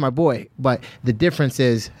 And Joey's my boy, but the difference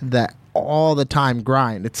is that all the time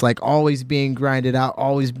grind. It's like always being grinded out,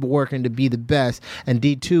 always working to be the best. And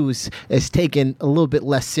D2 is taken a little bit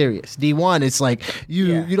less serious. D1, it's like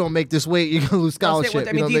you don't make this weight, you're gonna lose scholarship.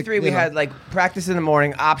 D3 we had like practice in the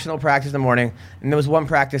morning, optional practice in the morning, and there was one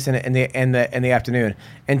practice in the afternoon.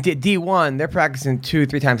 And D1, they're practicing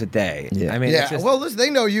 2-3 times a day. Yeah. I mean, it's just, well, listen, they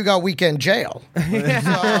know you got weekend jail. So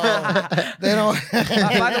they don't.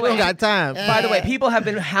 by the way, We got time. By the way, people have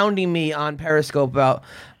been hounding me on Periscope about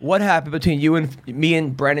what happened between you and me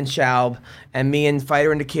and Brendan Schaub and me and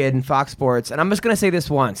Fighter and the Kid and Fox Sports. And I'm just going to say this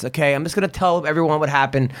once, okay? I'm just going to tell everyone what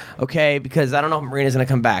happened, okay? Because I don't know if Marina's going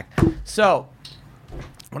to come back. So,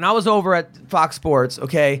 when I was over at Fox Sports,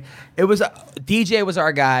 okay, it was DJ was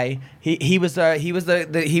our guy. He was our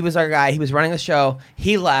guy. He was running the show.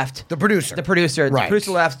 He left. The producer. The producer Right.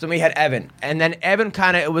 left, and we had Evan. And then Evan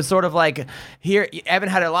it was sort of like Evan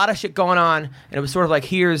had a lot of shit going on, and it was sort of like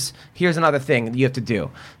here's another thing that you have to do.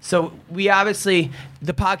 So we obviously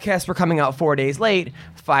the podcasts were coming out 4 days late.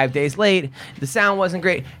 5 days late, the sound wasn't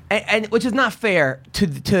great, and which is not fair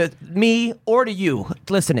to me or to you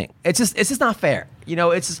listening. It's just not fair. You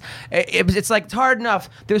know, it's like it's hard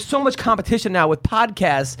enough. There's so much competition now with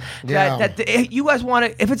podcasts that you guys want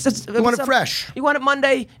it. If it's just You want it fresh. You want it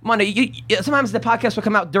Monday. Sometimes the podcast will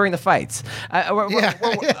come out during the fights. I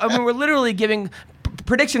mean, we're literally giving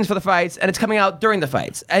predictions for the fights, and it's coming out during the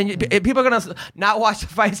fights. And people are going to not watch the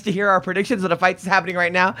fights to hear our predictions of the fights that's happening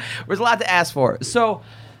right now. There's a lot to ask for. So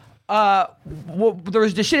there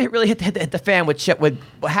was the shit really hit the fan with shit. With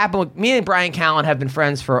what happened with me and Brian Callen have been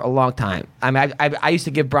friends for a long time. I mean, I used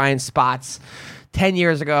to give Brian spots 10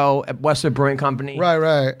 years ago at Westwood Brewing Company.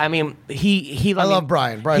 Right. I mean, he let I me, love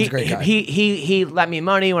Brian. Brian's a great guy. He lent me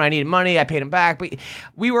money when I needed money. I paid him back. But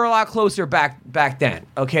we were a lot closer back then,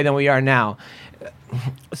 okay, than we are now.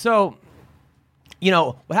 So, you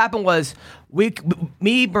know, what happened was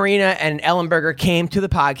me, Marina, and Ellenberger came to the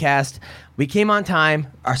podcast. We came on time.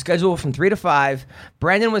 Our schedule was from 3 to 5.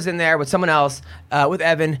 Brandon was in there with someone else, with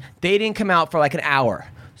Evan. They didn't come out for like an hour.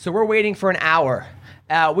 So we're waiting for an hour.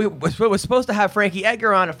 We were supposed to have Frankie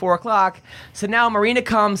Edgar on at 4 o'clock. So now Marina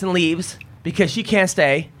comes and leaves because she can't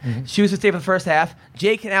stay. Mm-hmm. She was to stay for the first half.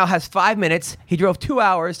 Jake now has 5 minutes. He drove 2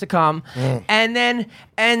 hours to come.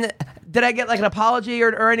 And did I get like an apology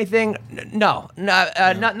or anything? No,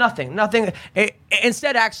 nothing.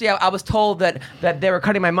 Instead, actually, I was told that they were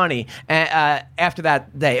cutting my money after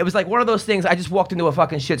that day. It was like one of those things. I just walked into a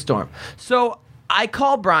fucking shitstorm. So I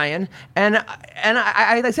called Brian and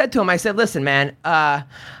I said to him, I said, listen, man, I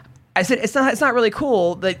said it's not really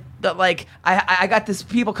cool that like I got this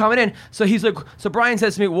people coming in. So he's like, so Brian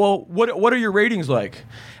says to me, well, what are your ratings like?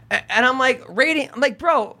 And I'm like, I'm like,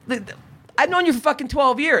 bro. I've known you for fucking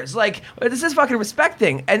 12 years. Like, this is fucking respect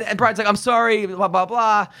thing. And Brian's like, I'm sorry, blah, blah,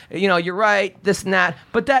 blah. You know, you're right, this and that.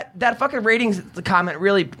 But that fucking ratings comment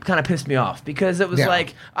really kind of pissed me off because it was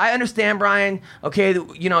like, I understand, Brian, okay,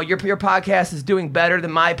 you know, your podcast is doing better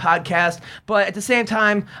than my podcast. But at the same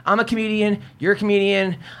time, I'm a comedian. You're a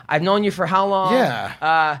comedian. I've known you for how long?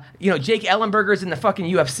 Yeah. You know, Jake Ellenberger's in the fucking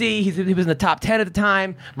UFC. He was in the top 10 at the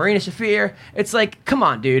time. Marina Shafir. It's like, come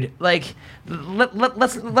on, dude. Like,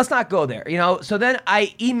 let's not go there, you know. So then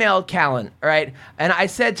I emailed Callen, right, and I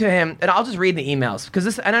said to him, and I'll just read the emails because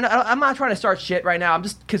this, and I'm not trying to start shit right now. I'm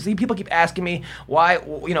just because people keep asking me why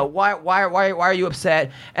are you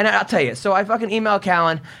upset, and I'll tell you. So I fucking emailed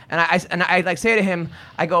Callen, and I like say to him,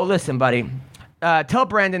 I go, listen, buddy. Tell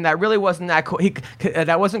Brandon that really wasn't that cool.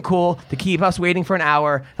 That wasn't cool to keep us waiting for an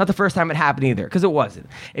hour. Not the first time it happened either, because it wasn't.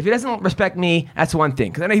 If he doesn't respect me, that's one thing.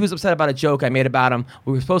 Because I know he was upset about a joke I made about him.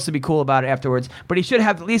 We were supposed to be cool about it afterwards, but he should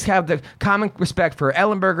have at least have the common respect for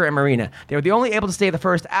Ellenberger and Marina. They were the only able to stay the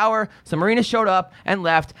first hour, so Marina showed up and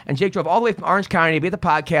left, and Jake drove all the way from Orange County to be at the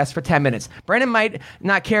podcast for 10 minutes. Brandon might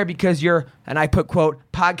not care because you're, and I put quote,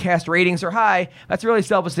 podcast ratings are high. That's a really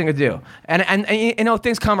selfish thing to do. And you know,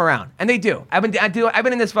 things come around, and they do. I've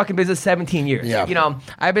been in this fucking business 17 years. Yeah. You know,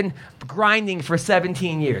 I've been grinding for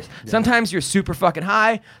 17 years. Yeah. Sometimes you're super fucking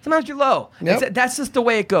high. Sometimes you're low. Yep. That's just the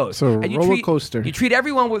way it goes. So and roller coaster. You treat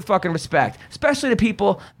everyone with fucking respect, especially the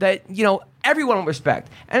people that, you know, everyone will respect.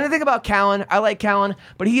 And the thing about Callen, I like Callen,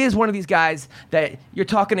 but he is one of these guys that you're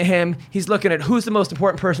talking to him, he's looking at who's the most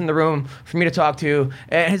important person in the room for me to talk to,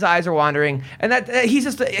 and his eyes are wandering. And he's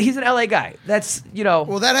an LA guy. That's,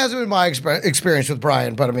 Well, that hasn't been my experience with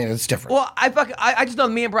Brian, but I mean, it's different. Well, I just know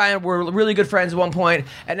me and Brian were really good friends at one point,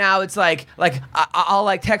 and now it's like I'll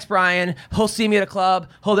like text Brian, he'll see me at a club,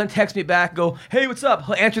 he'll then text me back, go, hey, what's up?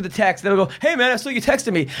 He'll answer the text, then he'll go, hey man, I saw you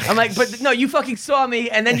texted me. I'm like, but no, you fucking saw me,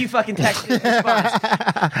 and then you fucking texted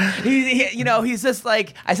me. He's just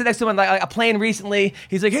like, I said next to him on like a plane recently.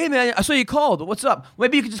 He's like, hey man, I saw you called. What's up?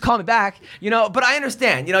 Maybe you could just call me back. But I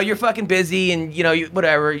understand. You're fucking busy and you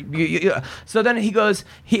whatever. So then he goes.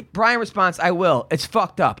 Brian responds, I will. It's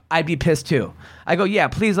fucked up. I'd be pissed too. I go, yeah,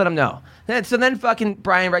 please let him know. So then fucking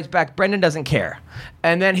Brian writes back, Brendan doesn't care.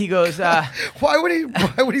 And then he goes, why would he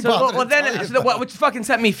bother? Which fucking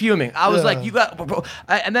sent me fuming. I was like, you got,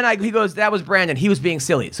 and then he goes, that was Brandon. He was being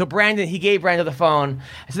silly. So he gave Brandon the phone.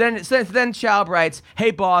 So then Schaub writes,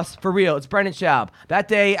 hey boss, for real, it's Brendan Schaub. That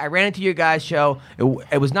day I ran into your guys' show.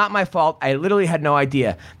 It was not my fault. I literally had no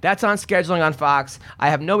idea. That's on scheduling on Fox. I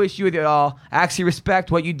have no issue with it at all. I actually respect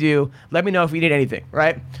what you do. Let me know if you need anything,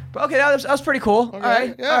 right? But okay, that was pretty cool. Okay, all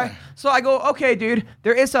right, yeah. all right. So I go, okay, dude,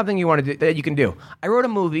 there is something you want to do that you can do. I wrote a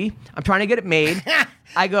movie. I'm trying to get it made.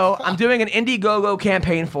 I go, I'm doing an Indiegogo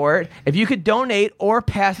campaign for it. If you could donate or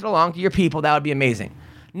pass it along to your people, that would be amazing.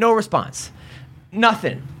 No response.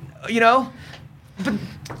 Nothing.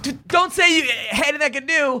 But don't say you had anything I can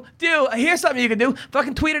do. Here's something you can do.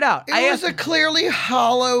 Fucking tweet it out. It was a clearly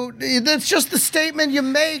hollow. That's just the statement you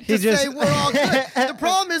make to say we're all good. The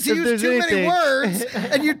problem is he used too many words,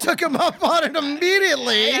 and you took him up on it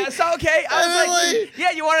immediately. Yeah, so okay. I was like,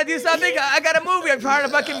 yeah, you want to do something? I got a movie I'm trying to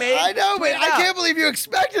fucking make. I know, but I can't believe you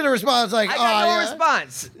expected a response like, I got no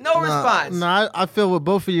response. No response. No, I feel what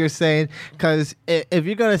both of you are saying, because if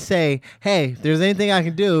you're going to say, hey, if there's anything I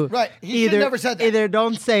can do, right? He should never said that. Either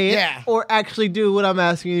don't say it or actually do what I'm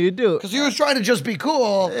asking you to do. Because he was trying to just be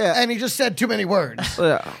cool, and he just said too many words.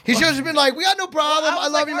 He should have been like, we got no problem. I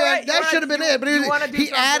love you, man. Right, that should have been it. But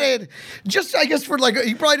he added, just I guess for like,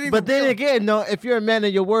 he probably didn't even. But then again, no, if you're a man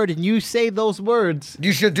of your word and you say those words,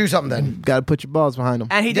 you should do something then. Got to put your balls behind them.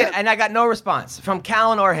 And he did, and I got no response from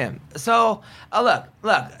Callen or him. So, look,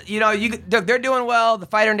 they're doing well. The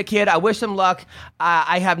fighter and the kid, I wish them luck.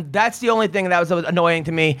 That's the only thing that was annoying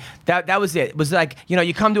to me. That was it. It was like,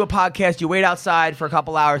 you come to a podcast, you wait outside for a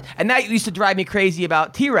couple hours, and that used to drive me crazy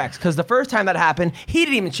about T-Rex, because the first time that happened, he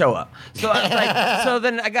didn't even show up. So so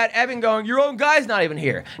then I got Evan going, your own guy's not even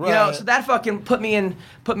here. Right. So that fucking put me in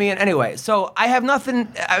anyway. So I have nothing.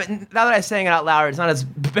 Now that I'm saying it out loud, it's not as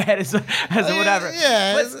bad as whatever.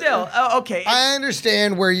 Yeah, but still, okay. I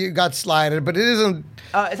understand where you got slided, but it isn't.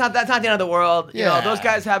 That's not the end of the world. Those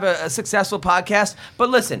guys have a successful podcast. But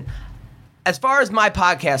listen, as far as my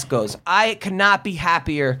podcast goes, I cannot be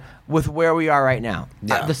happier with where we are right now.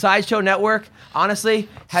 Yeah. The Sideshow Network, honestly,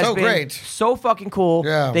 has so been great. So fucking cool.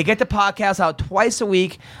 Yeah. They get the podcast out twice a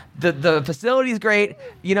week. The facility's great.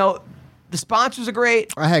 The sponsors are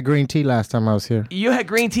great. I had green tea last time I was here. You had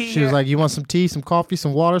green tea. She was like, you want some tea, some coffee,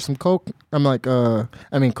 some water, some Coke? I'm like,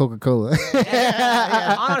 Coca-Cola.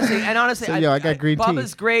 Yeah. Honestly, So, I got green tea.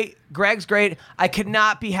 Bubba's great. Greg's great. I could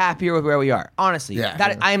not be happier with where we are. Honestly,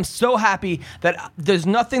 I am so happy that there's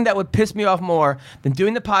nothing that would piss me off more than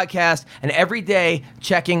doing the podcast and every day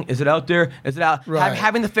checking, is it out there? Is it out? Right.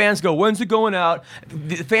 Having the fans go, when's it going out?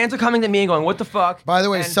 The fans are coming to me and going, what the fuck? By the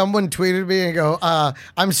way, someone tweeted me and go,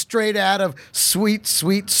 I'm straight out of Sweet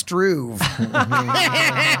Struve.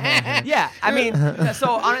 Yeah, I mean,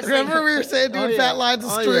 so honestly, Remember we were saying doing fat lines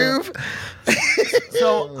of Struve?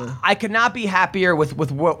 So I could not be happier with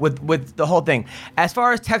the whole thing. As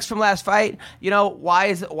far as text from last fight, why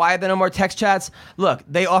are there no more text chats? Look,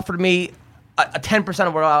 they offered me a 10%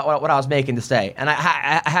 of what I was making to stay, and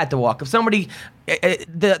I had to walk. If somebody,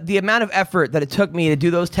 the amount of effort that it took me to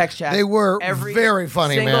do those text chats, They were every very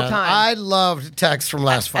funny, single man. time. I loved texts from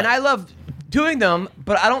last fight. And I love doing them,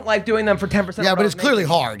 but I don't like doing them for 10%. Yeah, but it's clearly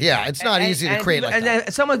hard. Yeah, it's not easy to create like that.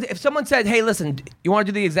 And if someone said, "Hey, listen, you want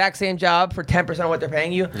to do the exact same job for 10% of what they're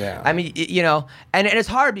paying you?" Yeah. I mean, and it's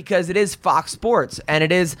hard because it is Fox Sports, and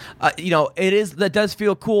it is, that does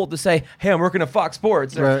feel cool to say, "Hey, I'm working at Fox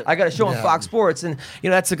Sports, or Right. I got a show on Yeah. Fox Sports," and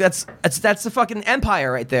that's the fucking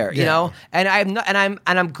empire right there, And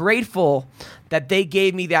I'm grateful that they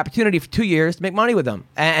gave me the opportunity for 2 years to make money with them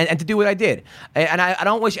and to do what I did. And I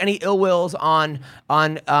don't wish any ill wills on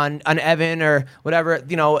Evan or whatever,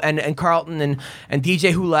 and Carlton and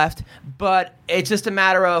DJ who left. But it's just a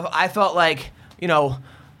matter of, I felt like,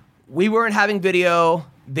 we weren't having video.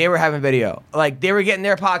 they were having video. Like, they were getting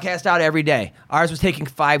their podcast out every day. Ours was taking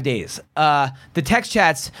 5 days. The text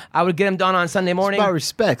chats, I would get them done on Sunday morning. It's about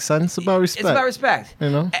respect, son. It's about respect. It's about respect. You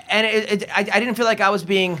know? And I didn't feel like I was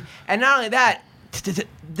being, and not only that,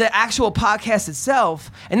 the actual podcast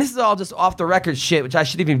itself, and this is all just off the record shit, which I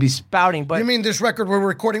shouldn't even be spouting, but You mean this record we're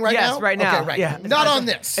recording right now? yes, right now. Okay, right. Yeah. Not on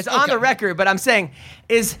this. It's on Okay. the record, but I'm saying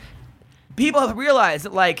is people have realized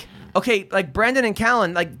that, like, okay, like Brandon and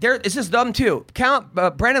Callan, like it's just them too.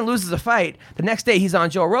 Brandon loses a fight, the next day he's on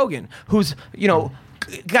Joe Rogan, who's, you know,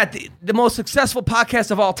 got the most successful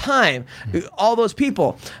podcast of all time. All those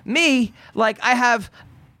people. Me, like,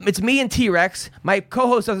 it's me and T-Rex. My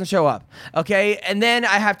co-host doesn't show up, okay? And then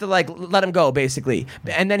I have to, like, let him go, basically.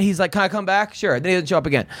 And then he's like, can I come back? Sure. Then he doesn't show up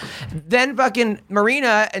again. Then fucking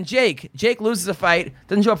Marina and Jake. Jake loses a fight,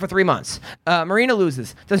 doesn't show up for 3 months. Marina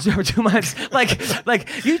loses, doesn't show up for 2 months.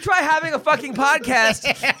 Like you try having a fucking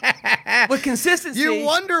podcast with consistency. You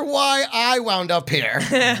wonder why I wound up here.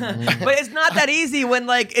 But it's not that easy when,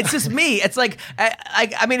 like, it's just me. It's like,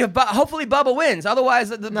 I mean, hopefully Bubba wins. Otherwise,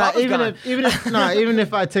 Bubba's gone. Even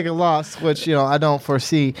if I take a loss, which, you know, I don't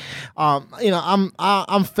foresee, you know,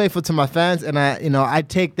 I'm faithful to my fans, and I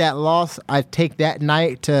take that loss, I take that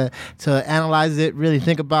night to analyze it, really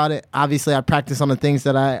think about it. Obviously, I practice on the things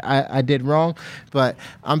that I did wrong, but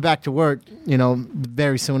I'm back to work, you know,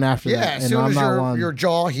 very soon after that. Yeah, as soon as your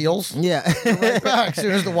jaw heals. Yeah. You're right back. As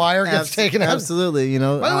soon as the wire gets taken out. Absolutely, you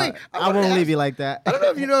know. By the way, I won't leave you like that. I don't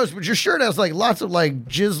know if you noticed, but your shirt has like lots of like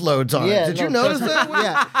jizz loads on it. Did you notice that?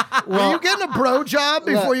 Yeah. Were you getting a bro job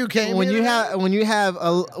before you came? When here you today?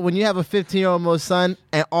 have a 15-year-old son,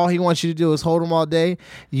 and all he wants you to do is hold him all day,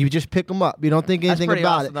 you just pick him up. You don't think anything pretty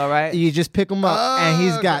about awesome, it. though, right? You just pick him up, and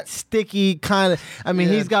he's got sticky kind of. I mean,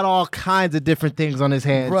 he's got all kinds of different things on his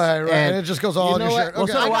hands. Right, and it just goes all you in know your what? shirt. Well,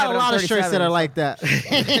 Okay. so I got a lot of shirts that are like that.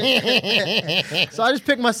 So I just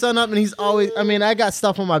pick my son up, and he's always. I mean, I got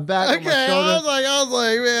stuff on my back, on my Okay, shoulder. I was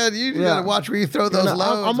like, man, you gotta watch where you throw those No,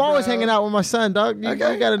 loads. I'm always bro. hanging out with my son, dog. You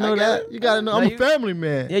gotta know that. You gotta know. I'm a family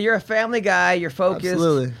man. Yeah, you're a family guy. You're focused.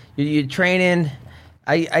 Absolutely. You're training.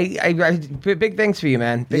 Big things for you,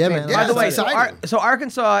 man. Big Yeah, things. man. By the Yeah, way, it's so, exciting. so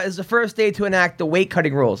Arkansas is the first state to enact the weight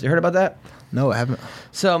cutting rules. You heard about that? No, I haven't.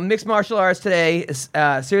 So mixed martial arts today is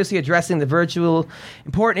seriously addressing the virtual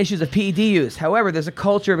important issues of PED use. However, there's a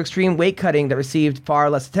culture of extreme weight cutting that received far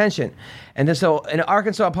less attention. And then, so in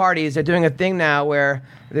Arkansas parties, they're doing a thing now where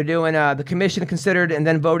they're doing the commission considered and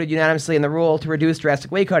then voted unanimously in the rule to reduce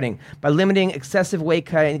drastic weight cutting by limiting excessive weight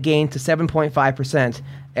gain to 7.5%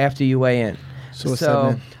 after you weigh in. So what's that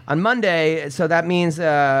mean? On Monday, so that means, so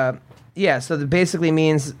that basically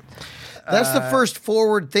means... That's the first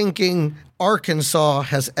forward-thinking Arkansas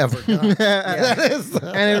has ever done. That is.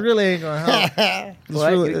 And it really ain't gonna help. It's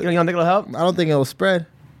What? really- You don't think it'll help? I don't think it'll spread.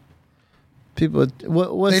 People,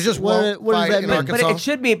 what's, They just won't what does fight that in mean? Arkansas. But it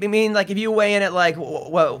should be. I mean, like if you weigh in at like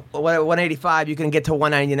 185, you can get to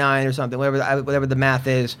 199 or something. Whatever the math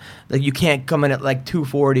is. Like you can't come in at like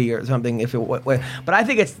 240 or something. But I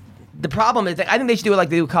think it's the problem is that I think they should do it like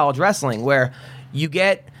they do college wrestling, where you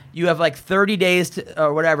have like 30 days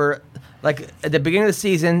or whatever. Like at the beginning of the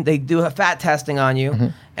season, they do a fat testing on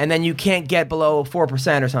you, and then you can't get below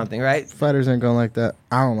 4% or something, right? Fighters ain't going like that.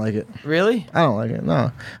 I don't like it. Really? I don't like it.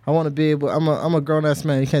 No, I want to be able. I'm a grown ass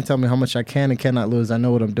man. You can't tell me how much I can and cannot lose. I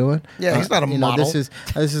know what I'm doing. Yeah, he's not a you know, model. this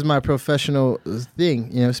is my professional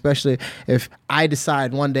thing. You know, especially if I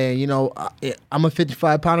decide one day, you know, I'm a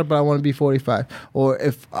 55 pounder, but I want to be 45, or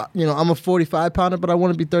if you know, I'm a 45 pounder, but I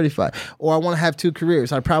want to be 35, or I want to have two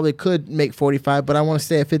careers. I probably could make 45, but I want to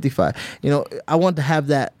stay at 55. You know, I want to have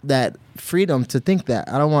that freedom to think that.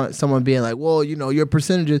 I don't want someone being like, well, you know, your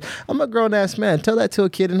percentages. I'm a grown ass man. Tell that to a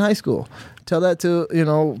kid in high school. Tell that to, you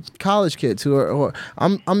know, college kids who are, or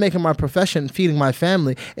I'm making my profession feeding my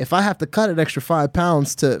family. If I have to cut an extra 5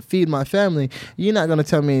 pounds to feed my family, you're not going to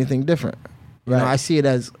tell me anything different. You know, I see it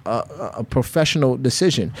as a professional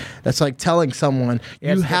decision. That's like telling someone Yeah,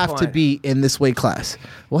 you that's a good have to point. be in this weight class.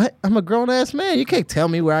 What? I'm a grown ass man. You can't tell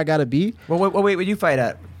me where I got to be. Well, wait, would you fight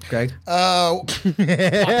at, Greg?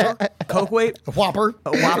 Coke weight? Whopper.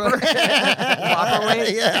 A Whopper? Whopper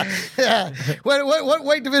weight? Yeah. What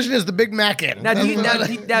weight division is the Big Mac in? Now,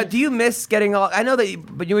 do you miss getting all? I know that,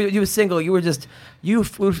 but you were single. You were just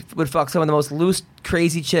would fuck some of the most loose,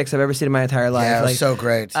 crazy chicks I've ever seen in my entire life. Yeah, it was like, so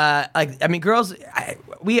great. I mean, girls. I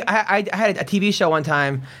had a TV show one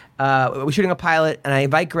time. We were shooting a pilot, and I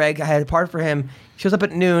invite Greg. I had a part for him. He shows up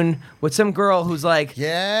at noon with some girl who's like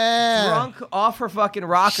drunk off her fucking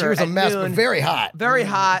rocker. She was a at mess, noon. but very hot. Very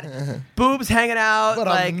hot, boobs hanging out, But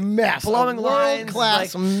like a mess. blowing a lines.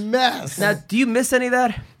 world-class like- mess. Now, do you miss any of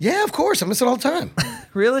that? Yeah, of course. I miss it all the time.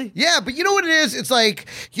 Really? Yeah, but you know what it is? It's like,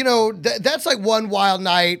 that's like one wild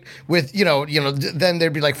night with, then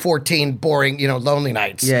there'd be like 14 boring, lonely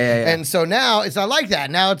nights. Yeah. And so now it's not like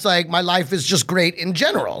that. Now it's like my life is just great in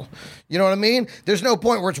general. You know what I mean? There's no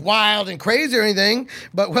point where it's wild and crazy or anything,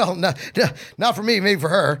 but well, not for me, maybe for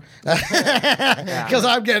her, because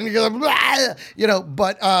I'm getting,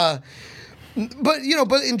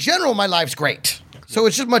 but in general, my life's great. So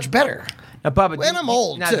it's just much better. Now, Bubba, And I'm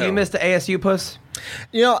old, now, too. do you miss the ASU puss?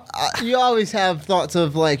 You always have thoughts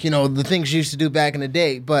of like, the things you used to do back in the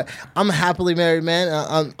day. But I'm a happily married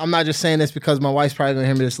man. I'm not just saying this because my wife's probably going to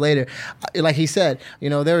hear me this later. Like he said,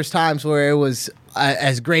 there was times where it was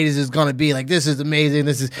as great as it's going to be. Like, this is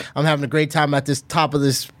amazing. I'm having a great time at this top of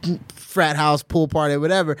this frat house, pool party,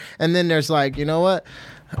 whatever. And then there's like, you know what?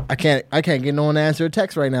 I can't get no one to answer a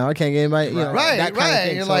text right now. I can't get anybody, that kind of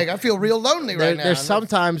thing. You're like, I feel real lonely right now. There's some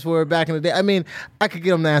times where back in the day, I mean, I could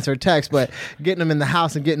get them to answer a text, but getting them in the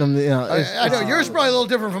house and getting them, I know yours is probably a little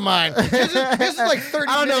different from mine. This is like 30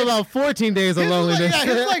 I don't know minutes. about 14 days of loneliness.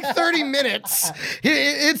 It's like 30 minutes.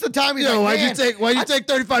 It's the time he's like, why'd you take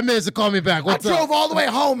 35 minutes to call me back? I drove all the way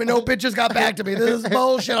home and no bitches got back to me. This is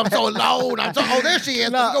bullshit. I'm so alone. There she is.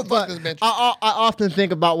 Let's go fuck this bitch. I often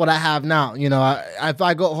think about what I have now. If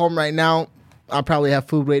I go home right now, I'll probably have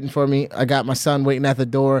food waiting for me. I got my son waiting at the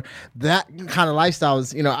door. That kind of lifestyle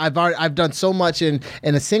is, I've done so much in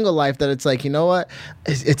a single life that it's like, you know what?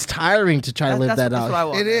 It's tiring to try to live that that's out. what I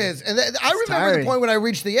want. It is. And I remember tiring. the point when I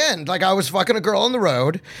reached the end. Like, I was fucking a girl on the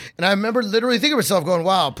road, and I remember literally thinking to myself going,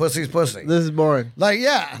 wow, pussy's pussy. This is boring. Like,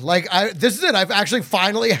 yeah. Like, this is it. I've actually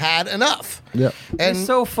finally had enough. Yeah. And You're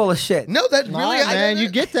so full of shit. no, that Nah, really man, you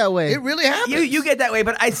get that way. It really happens. You get that way,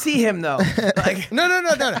 but I see him though. Like, No.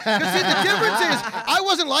 Because see, the difference is, I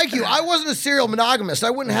wasn't like you. I wasn't a serial monogamist. I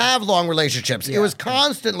wouldn't have long relationships. It was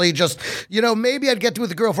constantly just, maybe I'd get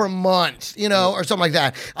with a girl for a month, or something like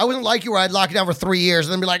that. I wasn't like you where I'd lock it down for 3 years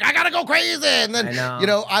and then be like, I gotta go crazy. And then, I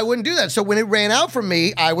know. I wouldn't do that. So when it ran out from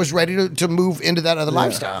me, I was ready to move into that other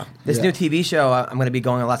lifestyle. this new TV show, I'm going to be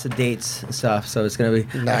going on lots of dates and stuff, so it's going to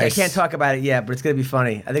be. Nice. I can't talk about it yet, but it's going to be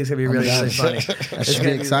funny. I think it's going to be really, really funny. It's should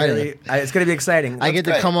gonna be exciting. It's going to be exciting. I get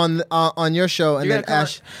to come on your show and You're then gonna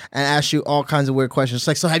come ask you all kinds of weird questions. It's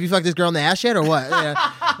like, so have you fucked this girl in the ass yet or what?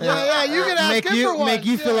 Yeah, you can ask him for one. Make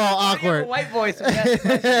you feel all awkward. White voice.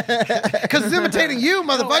 Because it's imitating you,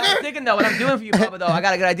 What I'm motherfucker. thinking though, what I'm doing for you, Bubba, though, I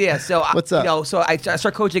got a good idea. So What's up? So I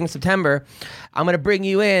start coaching in September. I'm going to bring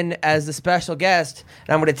you in as the special guest,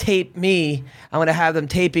 and I'm going to tape me. I'm going to have them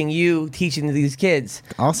taping you teaching these kids.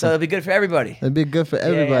 Awesome. So it'll be good for everybody. It'd be good for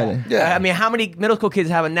everybody. Yeah. I mean, how many middle school kids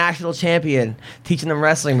have a national champion teaching them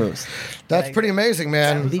wrestling moves? That's pretty amazing,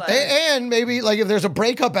 man. Sounds like- And maybe, like, if there's a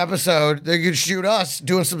breakup episode, they could shoot us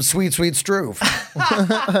doing some sweet struve.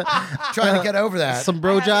 Trying to get over that. Some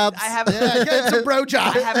bro jobs. I haven't. Yeah, get some bro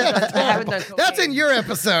job. I haven't done cocaine. That's in your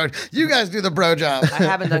episode. You guys do the bro job. I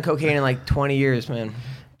haven't done cocaine in like 20 years, man.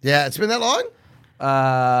 Yeah, it's been that long?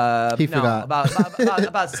 He no, forgot.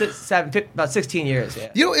 about 16 years.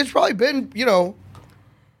 Yeah. It's probably been,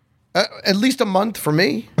 at least a month for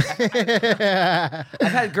me. I've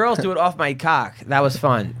had girls do it off my cock. That was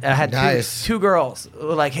fun. I had Nice. two girls who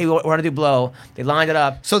were like, hey, we want to do blow. They lined it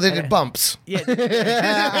up. So they did bumps. Yeah. They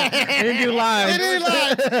didn't do live.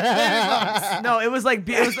 No, it was like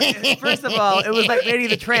first of all, it was like Lady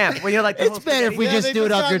the Tramp when you're like, the It's better if we just do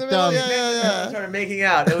it up your thumb. Yeah. started making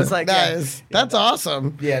out. It was like Nice. That's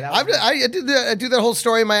awesome. Yeah, that was I do that whole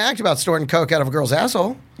story in my act about snorting coke out of a girl's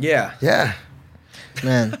asshole. Yeah. Yeah.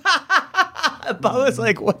 Man, But I was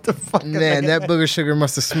like, what the fuck? man, that booger sugar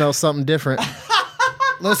must have smelled something different.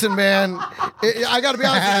 Listen, man, I got to be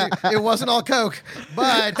honest with you. It wasn't all coke,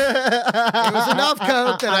 but it was enough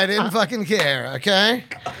coke that I didn't fucking care, okay?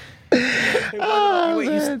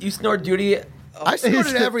 Wait, you snort duty? I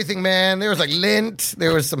snorted everything, man. There was like lint,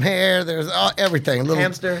 there was some hair, there was everything.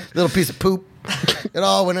 Hamster. Little piece of poop. It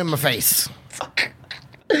all went in my face.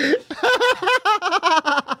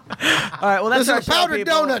 All right, well, that's Listen, our a show, powdered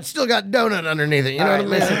people. donut still got donut underneath it. You know All what right, I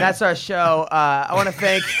mean? listen, that's our show. I want to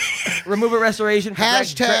thank Remove It Restoration for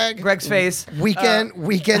Hashtag Greg's face.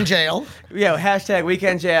 Weekend jail. Yeah, hashtag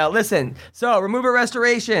weekend jail. Listen, so Remove It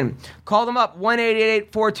Restoration. Call them up,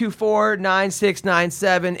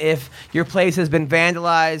 1-888-424-9697 if your place has been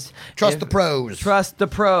vandalized. Trust the pros. Trust the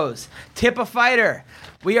pros. Tip a fighter.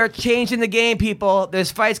 We are changing the game, people.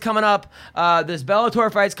 There's fights coming up. There's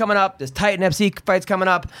Bellator fights coming up. There's Titan FC fights coming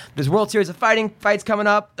up. There's World Series of Fighting fights coming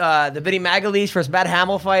up. The Vinny Magalhaes versus Matt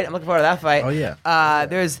Hamill fight. I'm looking forward to that fight. Oh, yeah.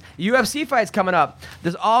 There's UFC fights coming up.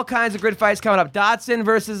 There's all kinds of good fights coming up. Dotson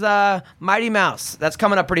versus Mighty Mouse. That's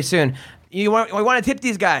coming up pretty soon. we want to tip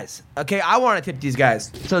these guys. Okay, I want to tip these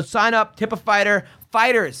guys. So sign up, tip a fighter.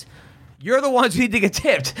 Fighters, you're the ones who need to get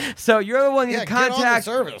tipped. So you're the one who Yeah, need to get on the contact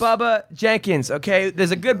service. Bubba Jenkins. Okay,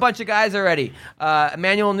 there's a good bunch of guys already.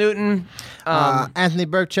 Emmanuel Newton. Anthony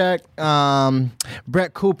Burchak,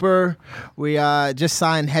 Brett Cooper. We just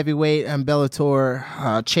signed heavyweight and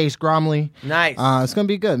Bellator Chase Gromley. Nice. It's gonna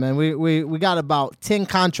be good, man. We got about 10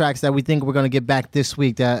 contracts that we think we're gonna get back this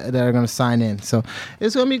week that are gonna sign in. So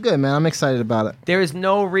it's gonna be good, man. I'm excited about it. There is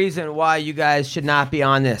no reason why you guys should not be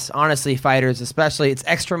on this. Honestly, fighters, especially, it's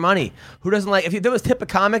extra money. Who doesn't like? If there was tip a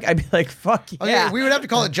comic, I'd be like, fuck yeah. Oh, yeah, we would have to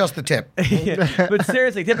call it just the tip. But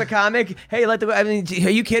seriously, tip a comic. Hey, I mean, are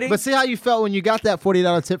you kidding? But see how you felt when you got that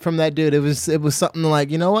 $40 tip from that dude. It was something like,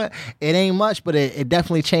 you know what? It ain't much, but it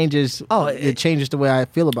definitely changes. Oh, it changes the way I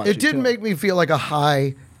feel about you. It didn't too. make me feel like a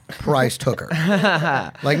high priced hooker.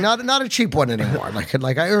 Like not a cheap one anymore.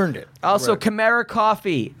 Like I earned it. Also, Chimera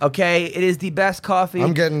coffee, okay? It is the best coffee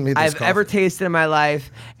I'm getting me this I've coffee. ever tasted in my life.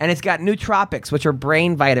 And it's got nootropics, which are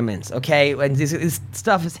brain vitamins, okay? And this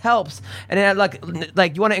stuff helps. And then, like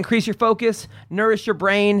you want to increase your focus, nourish your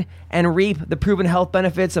brain, and reap the proven health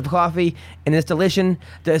benefits of coffee. And this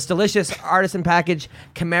delicious artisan package,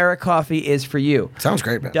 Chimera coffee is for you. Sounds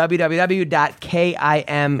great, man.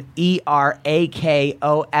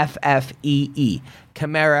 www.KIMERAKOFFEE.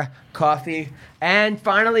 Chimera coffee. And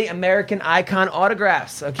finally, American Icon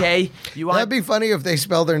autographs, okay? That'd be funny if they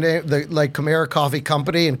spell their name, like Chimera Coffee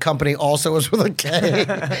Company, and company also is with a K.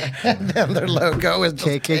 And then their logo is just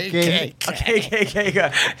KKK.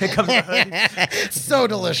 KKK. Here comes the hood. So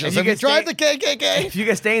delicious. If you Have you get tried the KKK? If you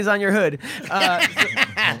get stains on your hood.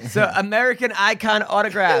 So American Icon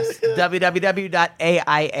autographs,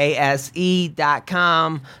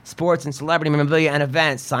 www.aiase.com. Sports and celebrity memorabilia and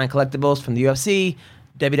events. Signed collectibles from the UFC,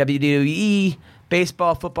 WWE,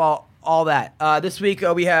 baseball, football, all that. This week,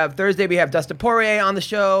 Thursday, we have Dustin Poirier on the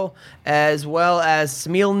show, as well as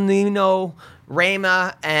Samil Nino,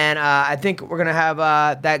 Rama, and I think we're going to have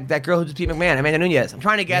that girl who just beat McMahon, Amanda Nunez. I'm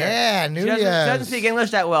trying to get her. Yeah, She Nunez. doesn't speak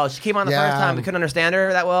English that well. She came on the Yeah. first time. We couldn't understand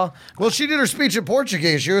her that well. Well, she did her speech in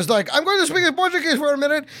Portuguese. She was like, I'm going to speak in Portuguese for a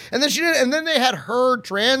minute. And then she did, and then they had her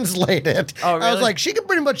translate it. Oh, I was really? like, she can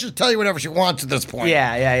pretty much just tell you whatever she wants at this point.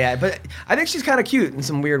 Yeah. But I think she's kind of cute in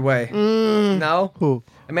some weird way. No? Who?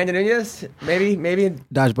 Amanda Nunez? Maybe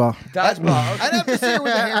Dodgeball. Dodgeball. I'd have to see her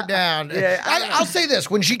with the hair down. Yeah, I'll say this: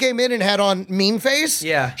 when she came in and had on mean face,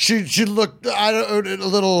 Yeah. she looked a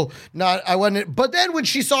little not. I wasn't. But then when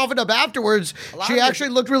she softened up afterwards, lot she of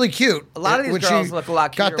actually looked really cute. A lot of these When girls she look a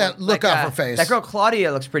lot cuter. Got that look off her face. That girl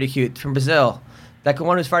Claudia looks pretty cute from Brazil. That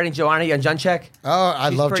one who's fighting Joanna Jędrzejczyk. Oh, I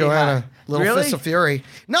She's love pretty Joanna. hot. Little Really? Fist of Fury.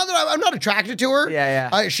 Not that I'm not attracted to her.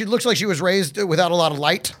 Yeah. She looks like she was raised without a lot of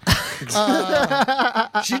light.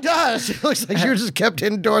 She does. She looks like she was just kept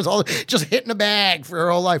indoors, just hitting a bag for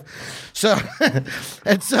her whole life. So,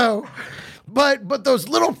 but those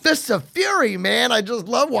little Fists of Fury, man, I just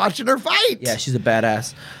love watching her fight. Yeah, she's a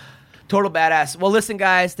badass. Total badass. Well, listen,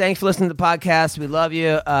 guys, thanks for listening to the podcast. We love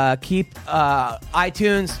you. Keep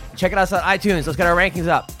iTunes. Check it out on iTunes. Let's get our rankings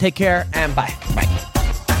up. Take care and bye. Bye.